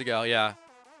 20 years ago. Yeah.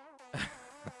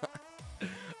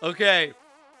 Okay.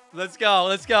 Let's go.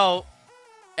 Let's go.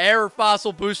 Error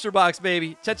fossil booster box,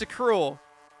 baby. Tentacruel.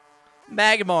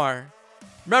 Magmar.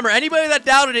 Remember, anybody that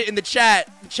doubted it in the chat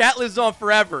lives on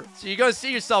forever. So you're going to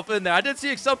see yourself in there. I did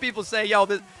see some people say, yo,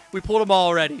 we pulled them all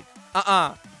already.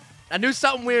 I knew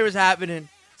something weird was happening.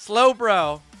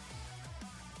 Slowbro.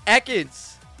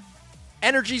 Ekans.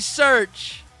 Energy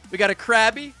Search. We got a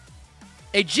Krabby.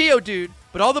 A Geodude.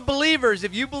 But all the believers,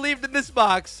 if you believed in this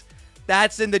box,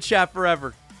 that's in the chat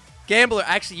forever. Gambler.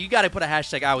 Actually, you got to put a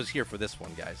hashtag I was here for this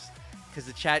one, guys. Because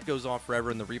the chat goes on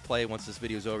forever in the replay. Once this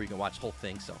video's over, you can watch the whole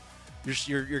thing. So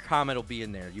your comment will be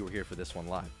in there. You were here for this one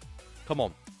live. Come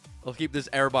on. Let's keep this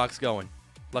error box going.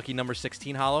 Lucky number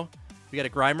 16 hollow. We got a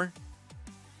Grimer.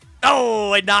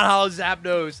 Oh, a non-hollow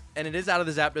Zapdos. And it is out of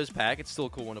the Zapdos pack. It's still a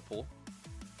cool one to pull.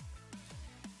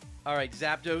 All right,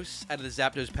 Zapdos out of the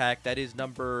Zapdos pack. That is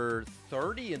number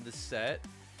 30 in the set.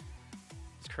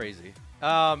 It's crazy.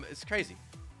 It's crazy.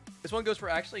 This one goes for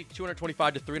actually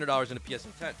 $225 to $300 in a PSA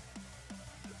 10.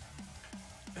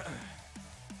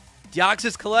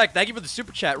 Deoxys Collect. Thank you for the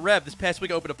super chat, Rev. This past week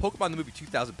I opened a Pokemon the Movie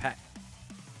 2000 pack.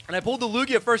 And I pulled the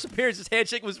Lugia first appearance. This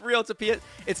handshake was real.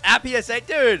 It's at PSA.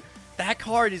 Dude, that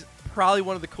card is probably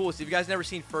one of the coolest. If you guys never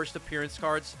seen first appearance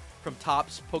cards from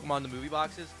Topps Pokemon the Movie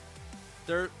boxes,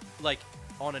 they're like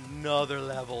on another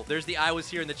level. There's the I was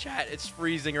here in the chat. It's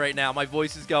freezing right now. My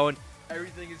voice is going.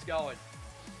 Everything is going.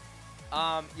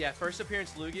 Yeah, first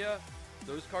appearance Lugia.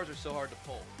 Those cards are so hard to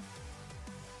pull.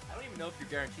 I don't even know if you're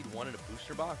guaranteed one in a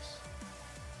booster box.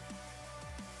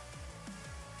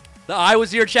 The I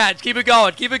was here chat. Keep it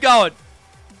going. Keep it going.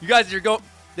 You guys,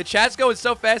 the chat's going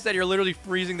so fast that you're literally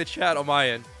freezing the chat on my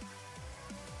end.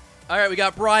 All right, we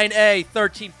got Brian A,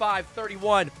 13, 5,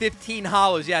 31, 15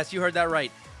 hollows. Yes, you heard that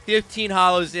right. 15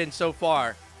 hollows in so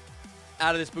far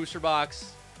out of this booster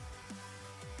box.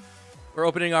 We're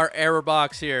opening our error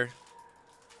box here.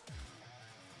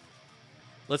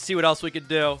 Let's see what else we could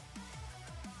do.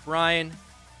 Brian,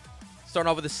 starting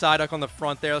off with the Psyduck on the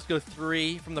front there. Let's go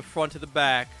 3 from the front to the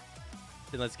back.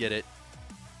 Then let's get it.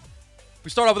 We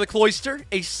start off with a Cloyster,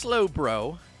 a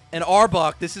Slowbro, an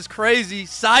Arbok. This is crazy.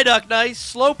 Psyduck,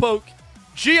 nice. Slowpoke,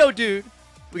 Geodude.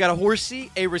 We got a Horsey,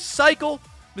 a Recycle,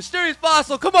 Mysterious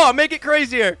Fossil. Come on, make it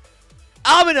crazier.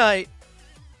 Almanite.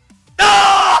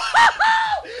 No!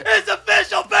 It's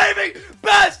official, baby!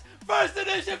 Best first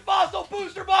edition Fossil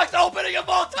Booster Box opening of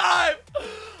all time!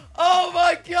 Oh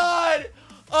my god!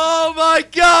 Oh my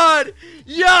god!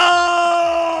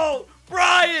 Yo!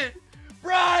 Brian!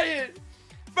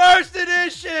 First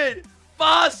edition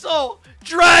Fossil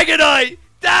Dragonite!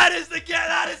 That is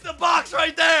the box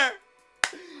right there!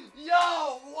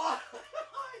 Yo! What?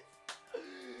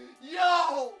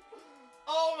 Yo!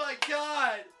 Oh my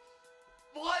god!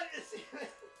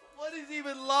 What is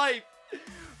even life?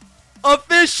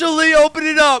 Officially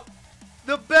opening up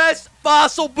the best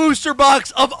Fossil Booster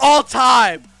Box of all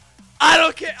time. I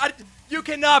don't care. You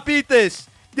cannot beat this.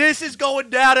 This is going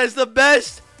down as the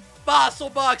best Fossil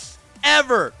Box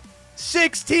ever.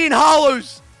 16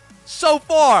 hollows so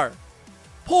far.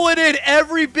 Pulling in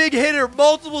every big hitter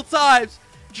multiple times.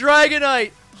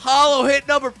 Dragonite, hollow hit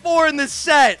number 4 in this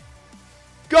set.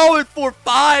 Going for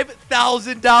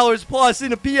 $5,000 plus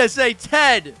in a PSA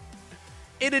 10.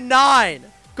 In a 9.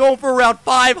 Going for around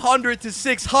 $500 to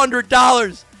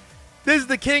 $600. This is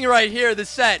the king right here, the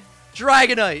set.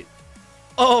 Dragonite.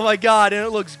 Oh my god, and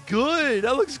it looks good.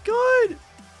 That looks good.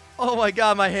 Oh my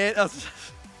god, my hand.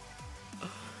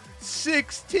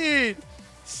 16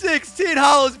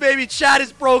 hollows, baby. Chat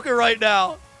is broken right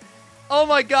now. Oh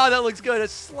my god, that looks good. A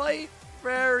slight,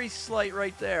 very slight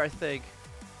right there, I think.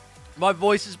 My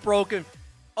voice is broken.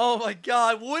 Oh my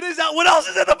god, what is that? What else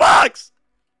is in the box?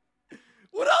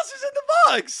 What else is in the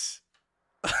box?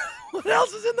 What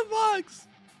else is in the box?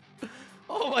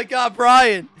 Oh my god,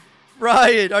 Brian.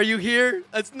 Brian, are you here?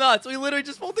 That's nuts. We literally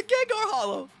just pulled the Gengar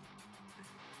hollow.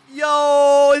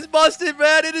 Yo, it's busted,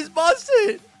 man. It is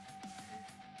busted.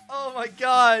 Oh my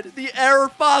god. The Error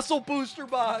Fossil Booster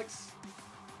Box.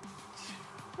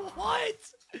 What?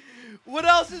 What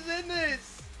else is in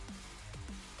this?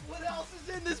 What else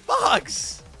is in this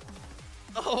box?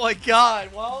 Oh my god.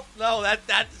 Well, no,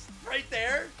 that's right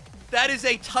there. That is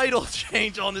a title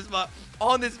change on this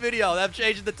video. That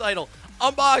changed the title.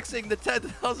 Unboxing the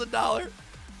 $10,000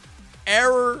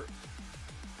 error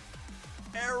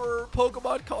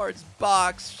Pokemon cards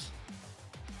box.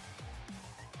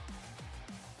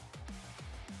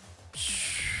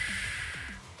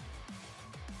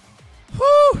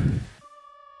 Whew.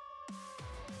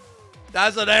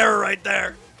 That's an error right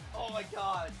there. Oh my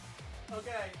god.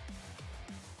 Okay.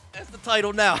 That's the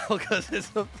title now because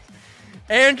it's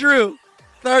Andrew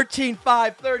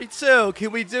 13-5-32.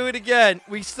 Can we do it again?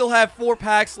 We still have 4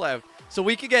 packs left. So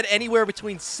we could get anywhere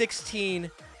between 16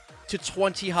 to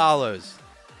 20 hollows.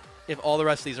 If all the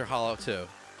rest of these are hollow too.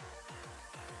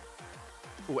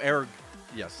 Oh, error.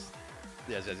 Yes.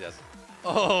 Yes.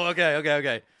 Oh,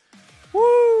 okay.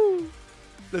 Woo!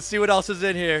 Let's see what else is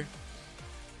in here.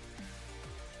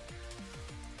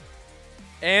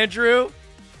 Andrew.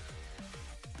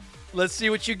 Let's see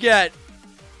what you get.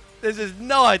 This is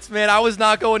nuts, man. I was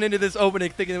not going into this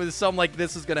opening thinking it was something like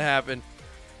this was going to happen.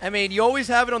 I mean, you always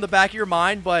have it on the back of your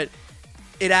mind, but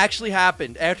it actually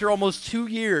happened. After almost 2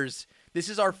 years, this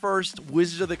is our first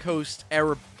Wizard of the Coast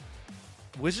era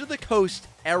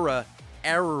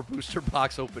error booster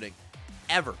box opening.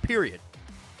 Ever. Period.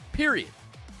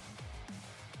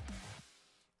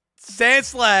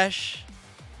 Sandslash.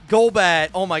 Golbat.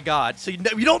 Oh my god. So you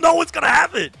don't know what's going to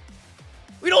happen.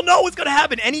 We don't know what's going to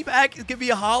happen. Any pack could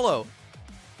be a hollow.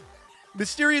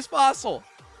 Mysterious Fossil.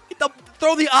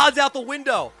 Throw the odds out the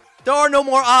window. There are no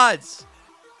more odds.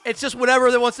 It's just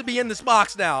whatever that wants to be in this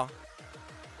box now.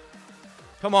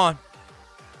 Come on.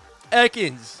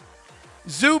 Ekans.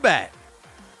 Zubat.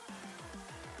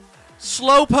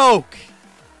 Slowpoke.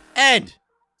 And.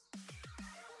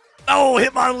 Oh,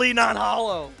 Hitmonlee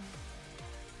non-hollow.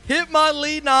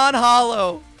 Hitmonlee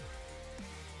non-hollow.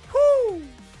 Whoo.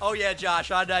 Oh, yeah, Josh.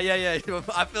 Yeah.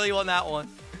 I feel you on that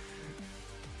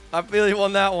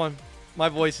one. My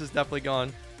voice is definitely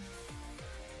gone.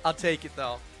 I'll take it,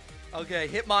 though. Okay,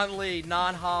 Hitmonlee,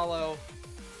 non-hollow.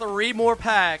 3 more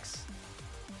packs.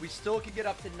 We still could get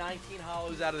up to 19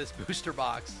 hollows out of this booster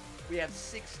box. We have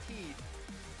 16.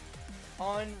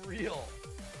 Unreal.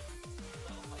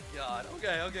 Oh my god.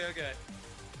 Okay, okay, okay.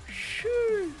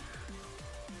 Shoo.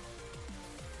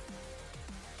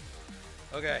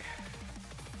 Okay.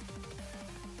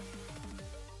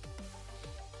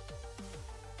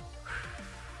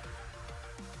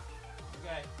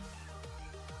 Okay.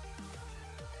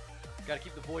 Gotta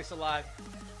keep the voice alive.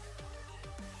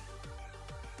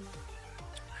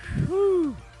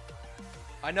 Whew.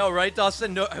 I know, right,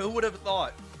 Dustin? No, who would have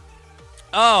thought?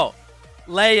 Oh,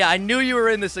 Leia. I knew you were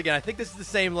in this again. I think this is the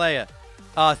same Leia.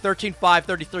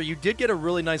 13-5-33. You did get a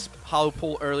really nice hollow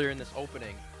pull earlier in this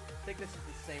opening. I think this is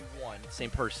the same one, same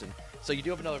person. So you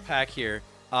do have another pack here.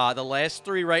 The last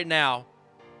three right now.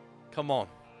 Come on.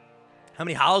 How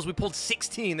many hollows? We pulled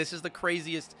 16. This is the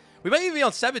craziest. We might even be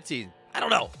on 17. I don't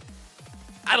know.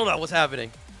 I don't know what's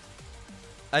happening.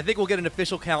 I think we'll get an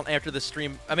official count after the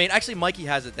stream. I mean, actually, Mikey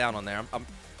has it down on there. I'm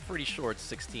pretty sure it's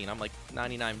 16. I'm like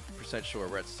 99% sure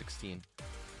we're at 16.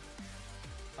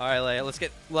 All right, Leia, let's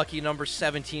get lucky number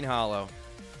 17 hollow.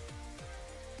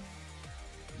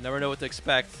 Never know what to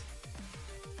expect.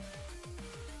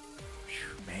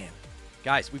 Whew, man.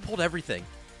 Guys, we pulled everything.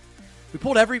 We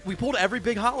pulled every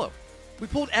big hollow. We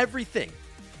pulled everything.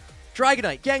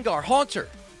 Dragonite, Gengar, Haunter,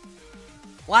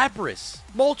 Lapras,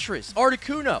 Moltres,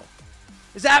 Articuno,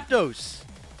 Zapdos,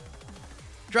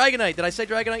 Dragonite. Did I say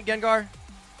Dragonite, Gengar?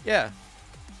 Yeah.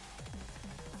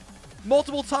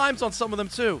 Multiple times on some of them,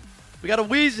 too. We got a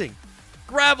Weezing,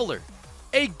 Graveler,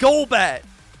 a Golbat,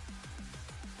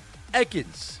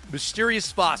 Ekans,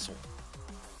 Mysterious Fossil,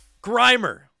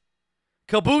 Grimer,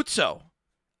 Kabuto.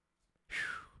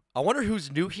 I wonder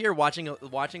who's new here watching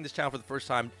this channel for the first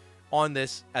time on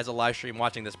this as a live stream,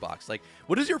 watching this box. Like,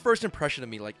 what is your first impression of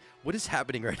me? Like, what is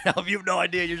happening right now? If you have no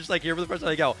idea, you're just like here for the first time.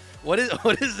 Like, go, what is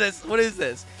this? What is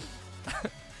this?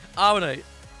 Ammonite,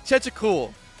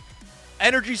 Tentacool,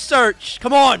 Energy Search.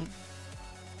 Come on.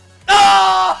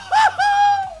 Oh!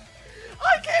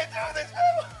 I can't do this,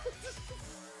 man.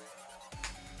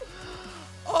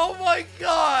 Oh my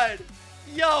god.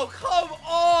 Yo, come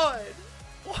on.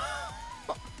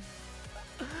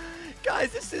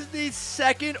 Guys, this is the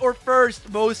second or first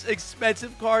most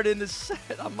expensive card in the set.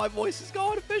 My voice is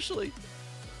gone officially.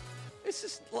 This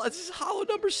is hollow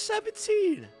number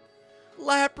 17.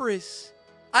 Lapras.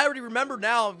 I already remember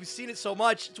now. We've seen it so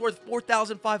much. It's worth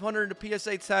 $4,500 in a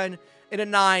PSA 10 in a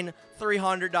 9,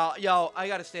 $300. Yo, I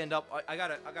gotta stand up. I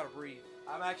gotta breathe.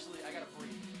 I gotta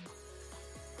breathe.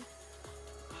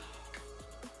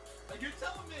 Like, you're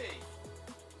telling me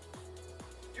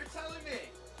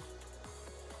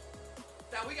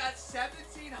that we got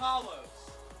 17 hollows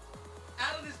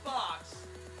out of this box,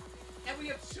 and we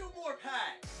have 2 more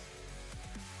packs.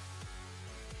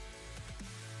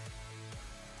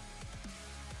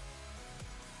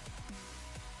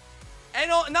 And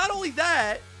not only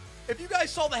that, if you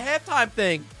guys saw the halftime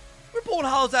thing, we're pulling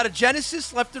hollows out of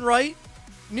Genesis left and right,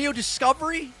 Neo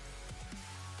Discovery.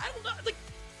 I don't know, like,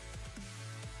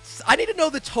 I need to know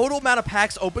the total amount of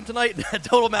packs open tonight and the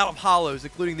total amount of hollows,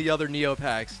 including the other Neo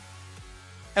packs.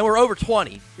 And we're over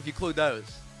 20, if you include those.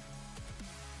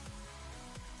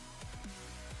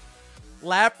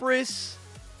 Lapras,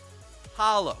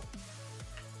 hollow.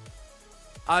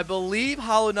 I believe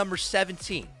hollow number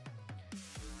 17.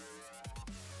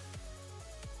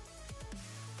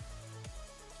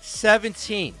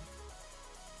 17.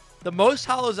 The most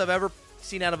hollows I've ever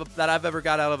seen that I've ever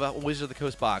got out of a Wizard of the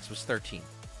Coast box was 13.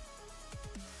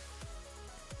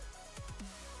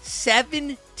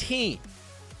 17.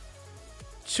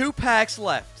 2 packs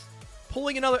left.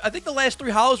 Pulling another. I think the last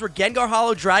 3 hollows were Gengar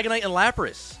hollow, Dragonite, and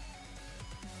Lapras.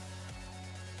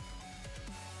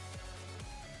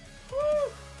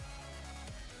 Woo.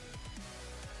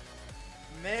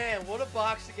 Man, what a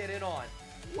box to get in on.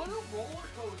 What a roller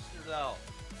coaster, though.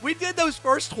 We did those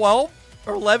first 12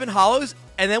 or 11 hollows,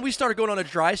 and then we started going on a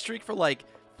dry streak for like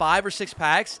 5 or 6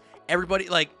 packs. Everybody,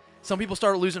 like, some people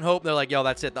started losing hope. They're like, yo,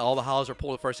 that's it. All the hollows are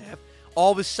pulled the first half.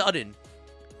 All of a sudden,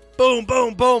 boom,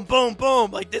 boom, boom, boom, boom.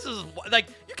 Like, this is, like,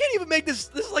 you can't even make this.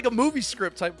 This is like a movie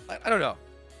script type. I don't know.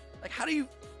 Like, how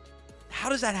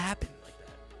does that happen like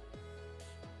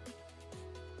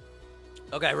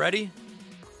that? Okay, ready?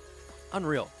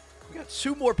 Unreal. We got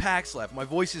 2 more packs left. My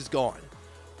voice is gone.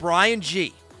 Brian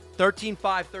G.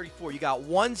 13-5-34. You got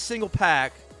 1 single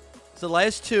pack. It's the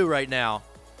last 2 right now.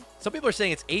 Some people are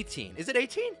saying it's 18. Is it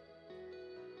 18?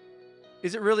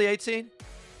 Is it really 18?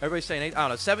 Everybody's saying 8. I don't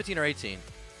know. 17 or 18.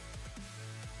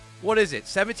 What is it?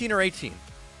 17 or 18?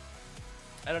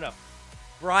 I don't know.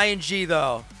 Brian G,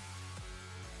 though.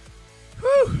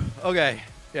 Whew. Okay.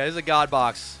 Yeah, this is a God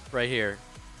box right here.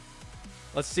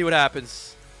 Let's see what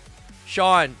happens.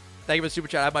 Sean, thank you for the super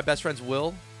chat. I have my best friend's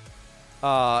will.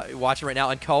 watching right now.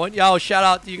 And Cohen, yo, shout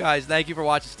out to you guys. Thank you for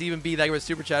watching. Stephen B, thank you for the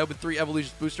super chat. Opened 3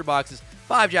 Evolutions booster boxes,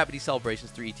 5 Japanese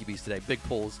celebrations, 3 ETBs today. Big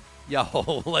pulls.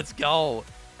 Yo, let's go.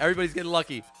 Everybody's getting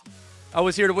lucky. I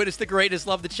was here to witness the greatness.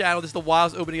 Love the channel. This is the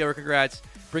wildest opening ever. Congrats.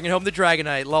 Bringing home the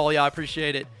Dragonite. Lol, yeah, I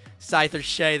appreciate it. Scyther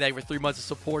Shay, thank you for 3 months of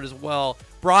support as well.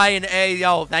 Brian A,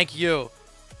 yo, thank you.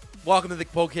 Welcome to the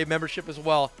PokeCave membership as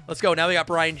well. Let's go. Now we got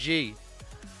Brian G.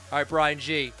 All right, Brian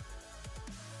G.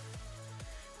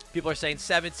 People are saying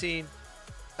 17.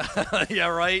 Yeah,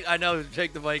 right? I know,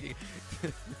 Jake the Viking.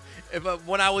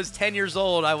 When I was 10 years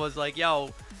old, I was like,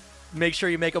 yo, make sure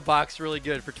you make a box really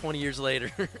good for 20 years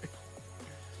later.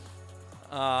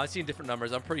 I've seen different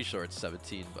numbers. I'm pretty sure it's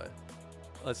 17, but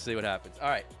let's see what happens. All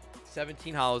right,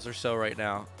 17 hollows or so right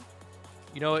now.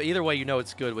 You know, either way, you know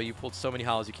it's good. But you pulled so many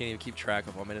hollows, you can't even keep track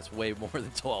of them, and it's way more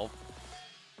than 12.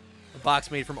 A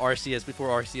box made from RCS before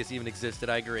RCS even existed.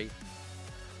 I agree.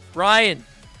 Brian.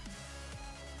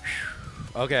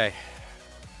 Okay.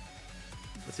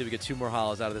 Let's see if we get 2 more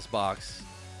hollows out of this box.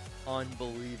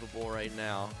 Unbelievable right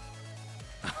now.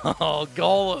 Oh,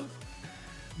 Golem.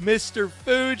 Mr.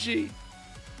 Fuji.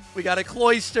 We got a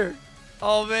Cloyster.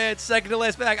 Oh, man. Second to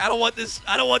last pack. I don't want this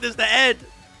to end.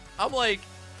 I'm like,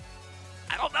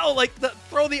 I don't know. Like,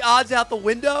 throw the odds out the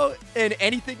window, and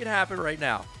anything can happen right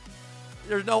now.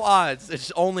 There's no odds.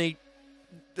 It's only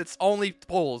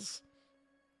pulls.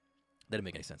 That didn't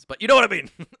make any sense, but you know what I mean.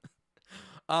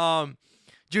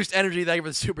 Juiced Energy, thank you for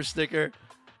the super sticker.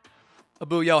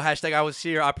 Abu, yo, hashtag I was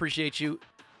here. I appreciate you.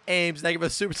 Ames, thank you for the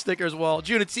super sticker as well.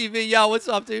 Juna TV, yo, what's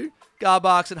up, dude?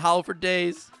 Godbox and Hollow for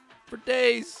days. For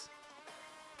days.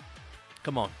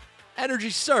 Come on. Energy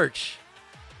Search.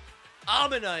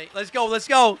 Ammonite. Let's go, let's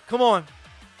go. Come on.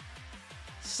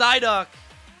 Psyduck.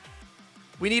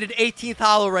 We need an 18th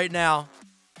hollow right now.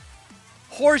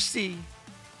 Horsey.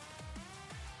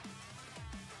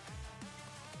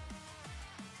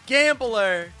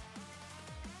 Gambler.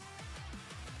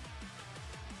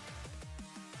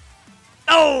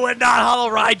 Oh, and not hollow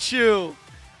Raichu.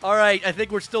 All right, I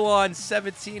think we're still on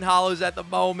 17 hollows at the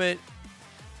moment.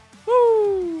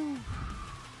 Woo.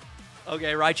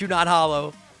 Okay, Raichu not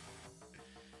hollow.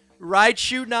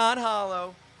 Raichu not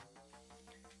hollow.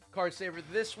 Card saver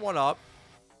this one up.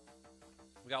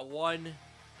 We got one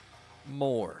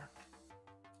more.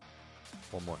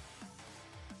 One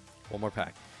more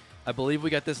pack. I believe we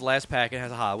got this last pack. It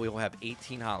has a hollow. We will have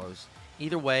 18 hollows.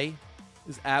 Either way,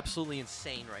 is absolutely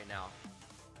insane right now.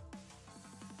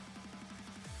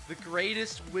 The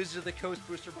greatest Wizard of the Coast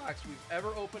booster box we've ever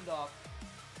opened up.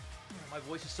 My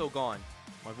voice is so gone.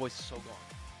 My voice is so gone.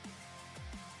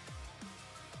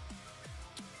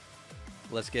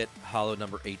 Let's get hollow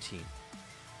number 18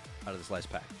 out of this last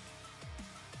pack.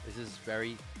 This is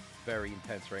very, very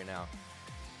intense right now.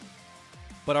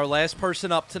 But our last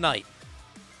person up tonight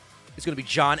is going to be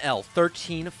John L.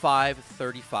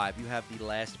 13-5-35. You have the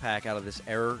last pack out of this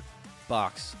error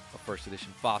box of first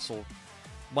edition Fossil.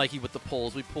 Mikey with the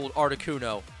pulls. We pulled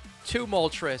Articuno, 2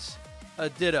 Moltres, a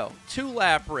Ditto, 2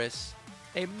 Lapras,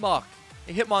 a Muck,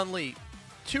 a Hitmonlee,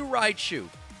 2 Raichu,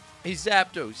 a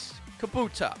Zapdos,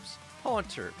 Kabutops,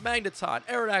 Haunter, Magneton,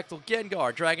 Aerodactyl,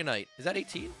 Gengar, Dragonite. Is that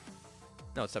 18?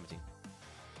 No, it's 17.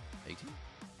 18?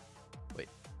 Wait.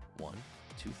 1,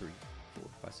 2, 3, 4,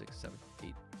 5, 6, 7,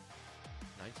 8,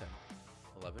 9, 10,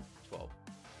 11, 12,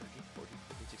 13, 14,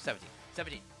 15, 16, 17.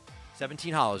 17.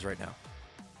 17 hollows right now.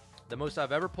 The most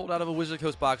I've ever pulled out of a Wizard of the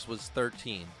Coast box was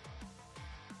 13.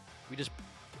 We just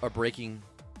are breaking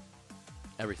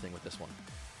everything with this one.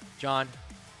 John,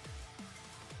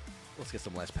 let's get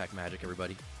some last pack magic,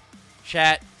 everybody.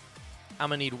 Chat, I'm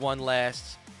going to need one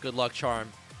last good luck charm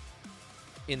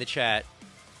in the chat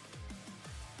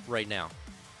right now.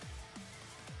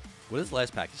 What is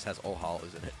last pack? Just has all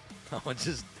hollows in it.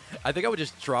 I think I would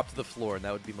just drop to the floor, and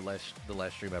that would be the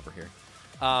last stream ever here.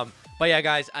 But yeah,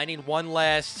 guys, I need one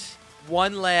last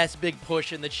big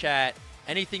push in the chat.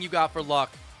 Anything you got for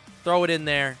luck, throw it in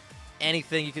there.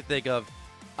 Anything you can think of.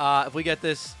 If we get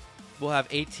this, we'll have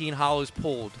 18 hollows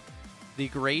pulled. The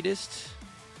greatest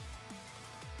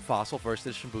Fossil first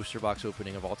edition booster box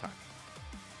opening of all time.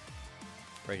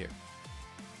 Right here.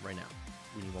 Right now.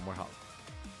 We need one more hollow.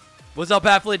 What's up,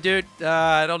 Athlete, dude?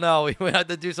 I don't know. We had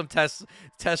to do some test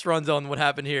runs on what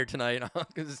happened here tonight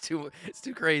because it's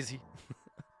too crazy.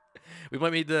 We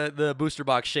might need the booster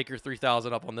box Shaker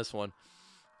 3000 up on this one.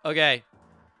 Okay,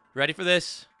 ready for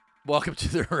this? Welcome to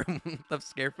the room of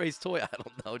Scareface Toy. I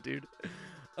don't know, dude.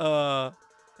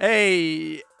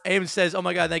 Hey, Aim says, "Oh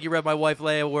my God, thank you, Rev. My wife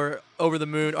Leia, we're over the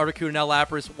moon. Articuno, now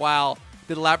Lapras. Wow,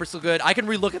 did Lapras look good? I can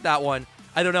relook at that one.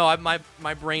 I don't know.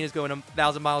 My brain is going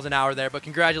 1,000 miles an hour there, but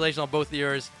congratulations on both of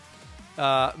yours.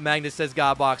 Magnus says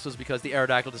Godbox was because the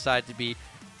Aerodactyl decided to be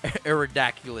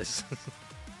Aerodaculous.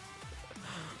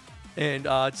 And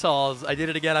Charles, I did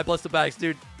it again. I blessed the bags.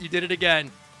 Dude, you did it again.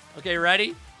 Okay,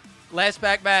 ready? Last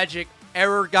pack magic.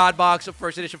 Error Godbox of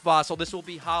first edition Fossil. This will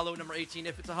be hollow number 18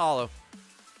 if it's a hollow.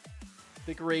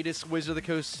 The greatest Wizard of the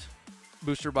Coast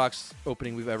booster box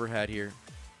opening we've ever had here.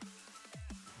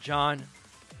 John.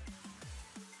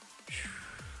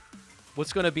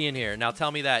 What's going to be in here? Now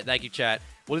tell me that. Thank you, chat.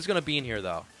 What is going to be in here,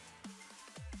 though?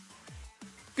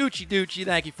 Gucci Ducci,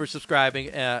 thank you for subscribing.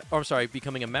 I'm sorry,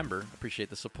 becoming a member. Appreciate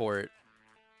the support.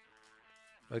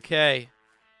 Okay.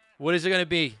 What is it going to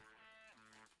be?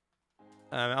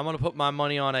 I'm going to put my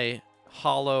money on a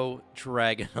hollow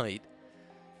Dragonite.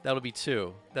 That'll be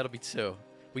 2. That'll be 2.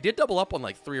 We did double up on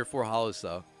like 3 or 4 hollows,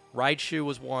 though. Raichu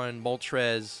was 1.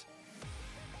 Moltres.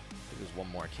 I think there was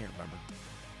one more. I can't remember.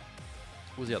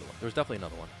 What was the other one? There was definitely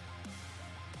another one.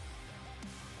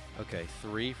 Okay,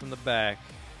 3 from the back.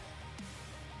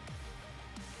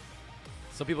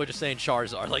 Some people are just saying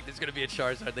Charizard. Like, there's going to be a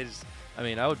Charizard. They just... I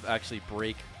mean, I would actually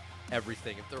break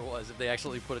everything if there was. If they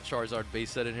actually put a Charizard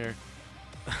base set in here.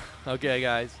 Okay,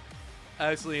 guys.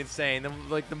 Absolutely insane.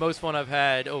 Like, the most fun I've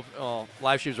had... Oh,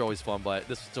 live streams are always fun, but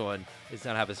this one is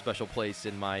going to have a special place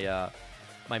in my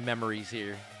my memories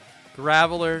here.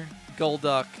 Graveler,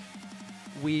 Golduck,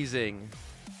 Wheezing.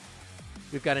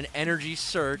 We've got an Energy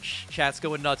Search. Chat's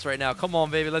going nuts right now. Come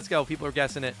on, baby. Let's go. People are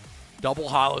guessing it. Double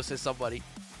hollow, says somebody.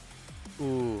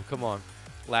 Ooh, come on.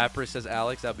 Lapras, says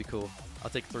Alex. That'd be cool. I'll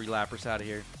take 3 Lapras out of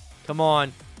here. Come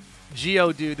on.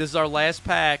 Geodude. This is our last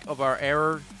pack of our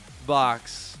Error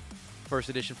box. First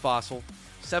edition Fossil.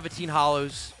 17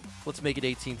 hollows. Let's make it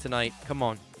 18 tonight. Come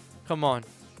on. Come on.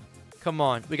 Come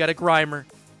on. We got a Grimer.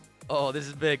 Oh, this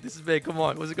is big. This is big. Come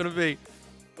on. What's it going to be?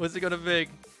 What's it going to be?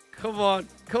 Come on.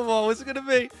 Come on. What's it going to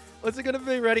be? What's it going to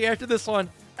be? Ready? After this one.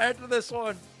 After this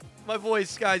one. My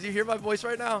voice, guys. You hear my voice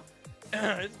right now?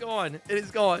 It's gone. It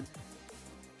is gone.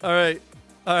 All right.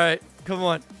 All right. Come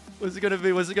on. What's it going to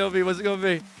be? What's it going to be? What's it going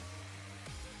to be?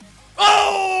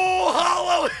 Oh!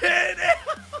 Hollow hit!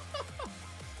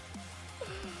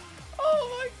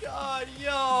 Oh, my God.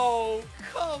 Yo.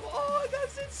 Come on.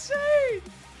 That's insane.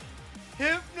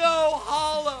 Hypno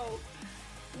Hollow.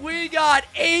 We got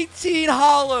 18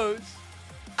 hollows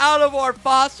out of our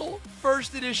Fossil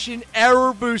First Edition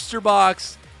Error Booster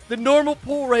Box. The normal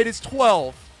pull rate is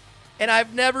 12. And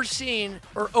I've never seen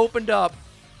or opened up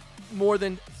more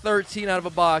than 13 out of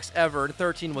a box ever. And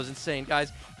 13 was insane,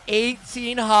 guys.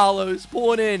 18 hollows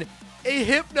pulling in a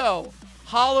Hypno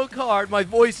hollow card. My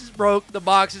voice is broke. The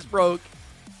box is broke.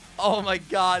 Oh, my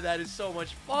God. That is so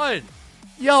much fun.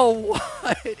 Yo,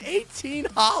 what? 18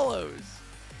 hollows.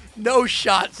 No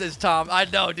shot, says Tom. I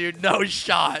know, dude. No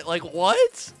shot. Like,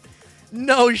 what?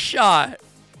 No shot.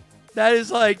 That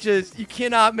is like just, you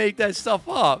cannot make that stuff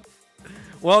up.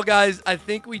 Well, guys, I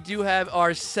think we do have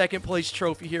our second place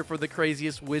trophy here for the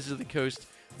craziest Wizard of the Coast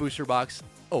booster box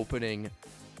opening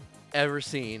ever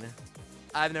seen.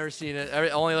 I've never seen it.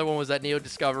 The only other one was that Neo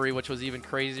Discovery, which was even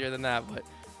crazier than that. But,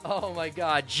 oh, my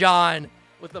God. John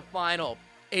with the final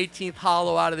 18th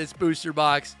hollow out of this booster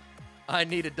box. I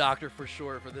need a doctor for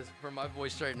sure for my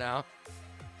voice right now.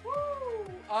 Woo!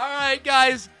 All right,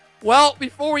 guys. Well,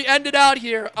 before we end it out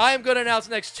here, I am going to announce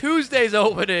next Tuesday's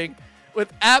opening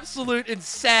with absolute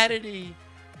insanity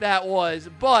that was.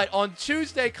 But on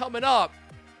Tuesday coming up,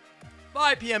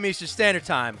 5 p.m. Eastern Standard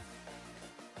Time,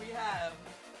 we have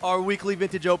our weekly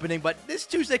vintage opening. But this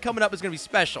Tuesday coming up is going to be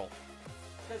special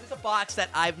because it's a box that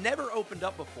I've never opened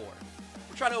up before.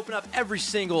 We're trying to open up every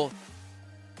single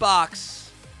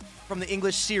box from the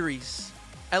English series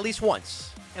at least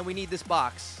once. And we need this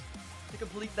box to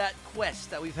complete that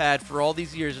quest that we've had for all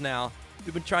these years now.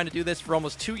 We've been trying to do this for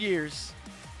almost 2 years.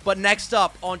 But next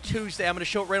up on Tuesday, I'm going to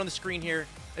show it right on the screen here.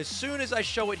 As soon as I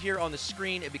show it here on the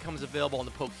screen, it becomes available on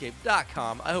the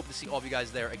PokeCave.com. I hope to see all of you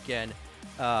guys there again,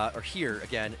 or here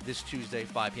again, this Tuesday,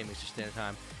 5 p.m. Eastern Standard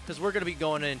Time. Because we're going to be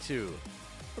going into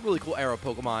a really cool era of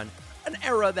Pokemon. An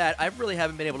era that I really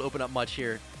haven't been able to open up much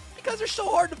here because they're so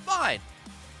hard to find.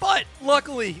 But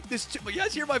luckily, you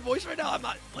guys hear my voice right now? I'm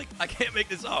not, like, I can't make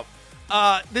this up.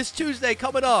 This Tuesday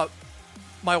coming up,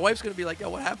 my wife's going to be like, yo,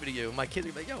 what happened to you? My kids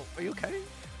are going to be like, yo, are you okay?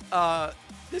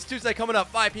 This Tuesday coming up,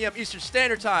 5 p.m. Eastern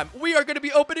Standard Time, we are going to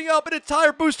be opening up an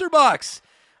entire booster box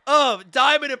of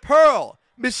Diamond and Pearl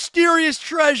Mysterious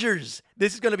Treasures.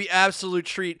 This is going to be absolute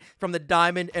treat from the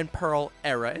Diamond and Pearl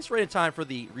era. It's right in time for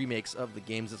the remakes of the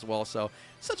games as well. So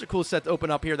such a cool set to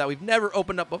open up here that we've never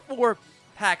opened up before.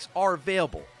 Packs are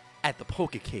available at the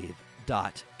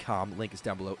PokeCave.com. Link is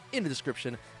down below in the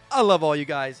description. I love all you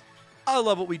guys. I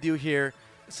love what we do here.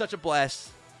 It's such a blast.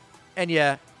 And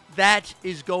yeah, that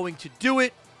is going to do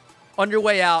it. On your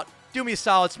way out, do me a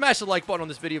solid. Smash the like button on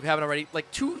this video if you haven't already. Like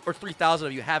 2,000 or 3,000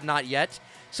 of you have not yet.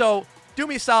 So do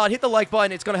me a solid. Hit the like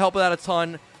button. It's going to help out a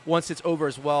ton once it's over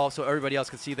as well, so everybody else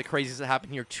can see the crazies that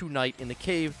happen here tonight in the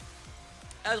cave.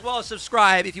 As well as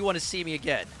subscribe if you want to see me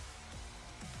again.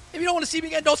 If you don't want to see me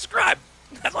again, don't subscribe.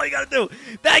 That's all you got to do.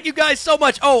 Thank you guys so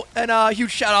much. Oh, and a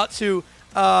huge shout out to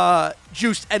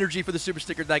Juiced Energy for the super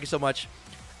sticker. Thank you so much.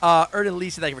 Ern and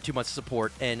Lisa, thank you for 2 months of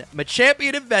support. And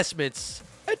Machampion Investments,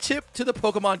 a tip to the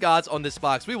Pokemon gods on this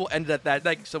box. We will end it at that.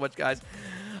 Thank you so much, guys.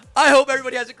 I hope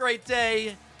everybody has a great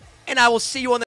day, and I will see you on the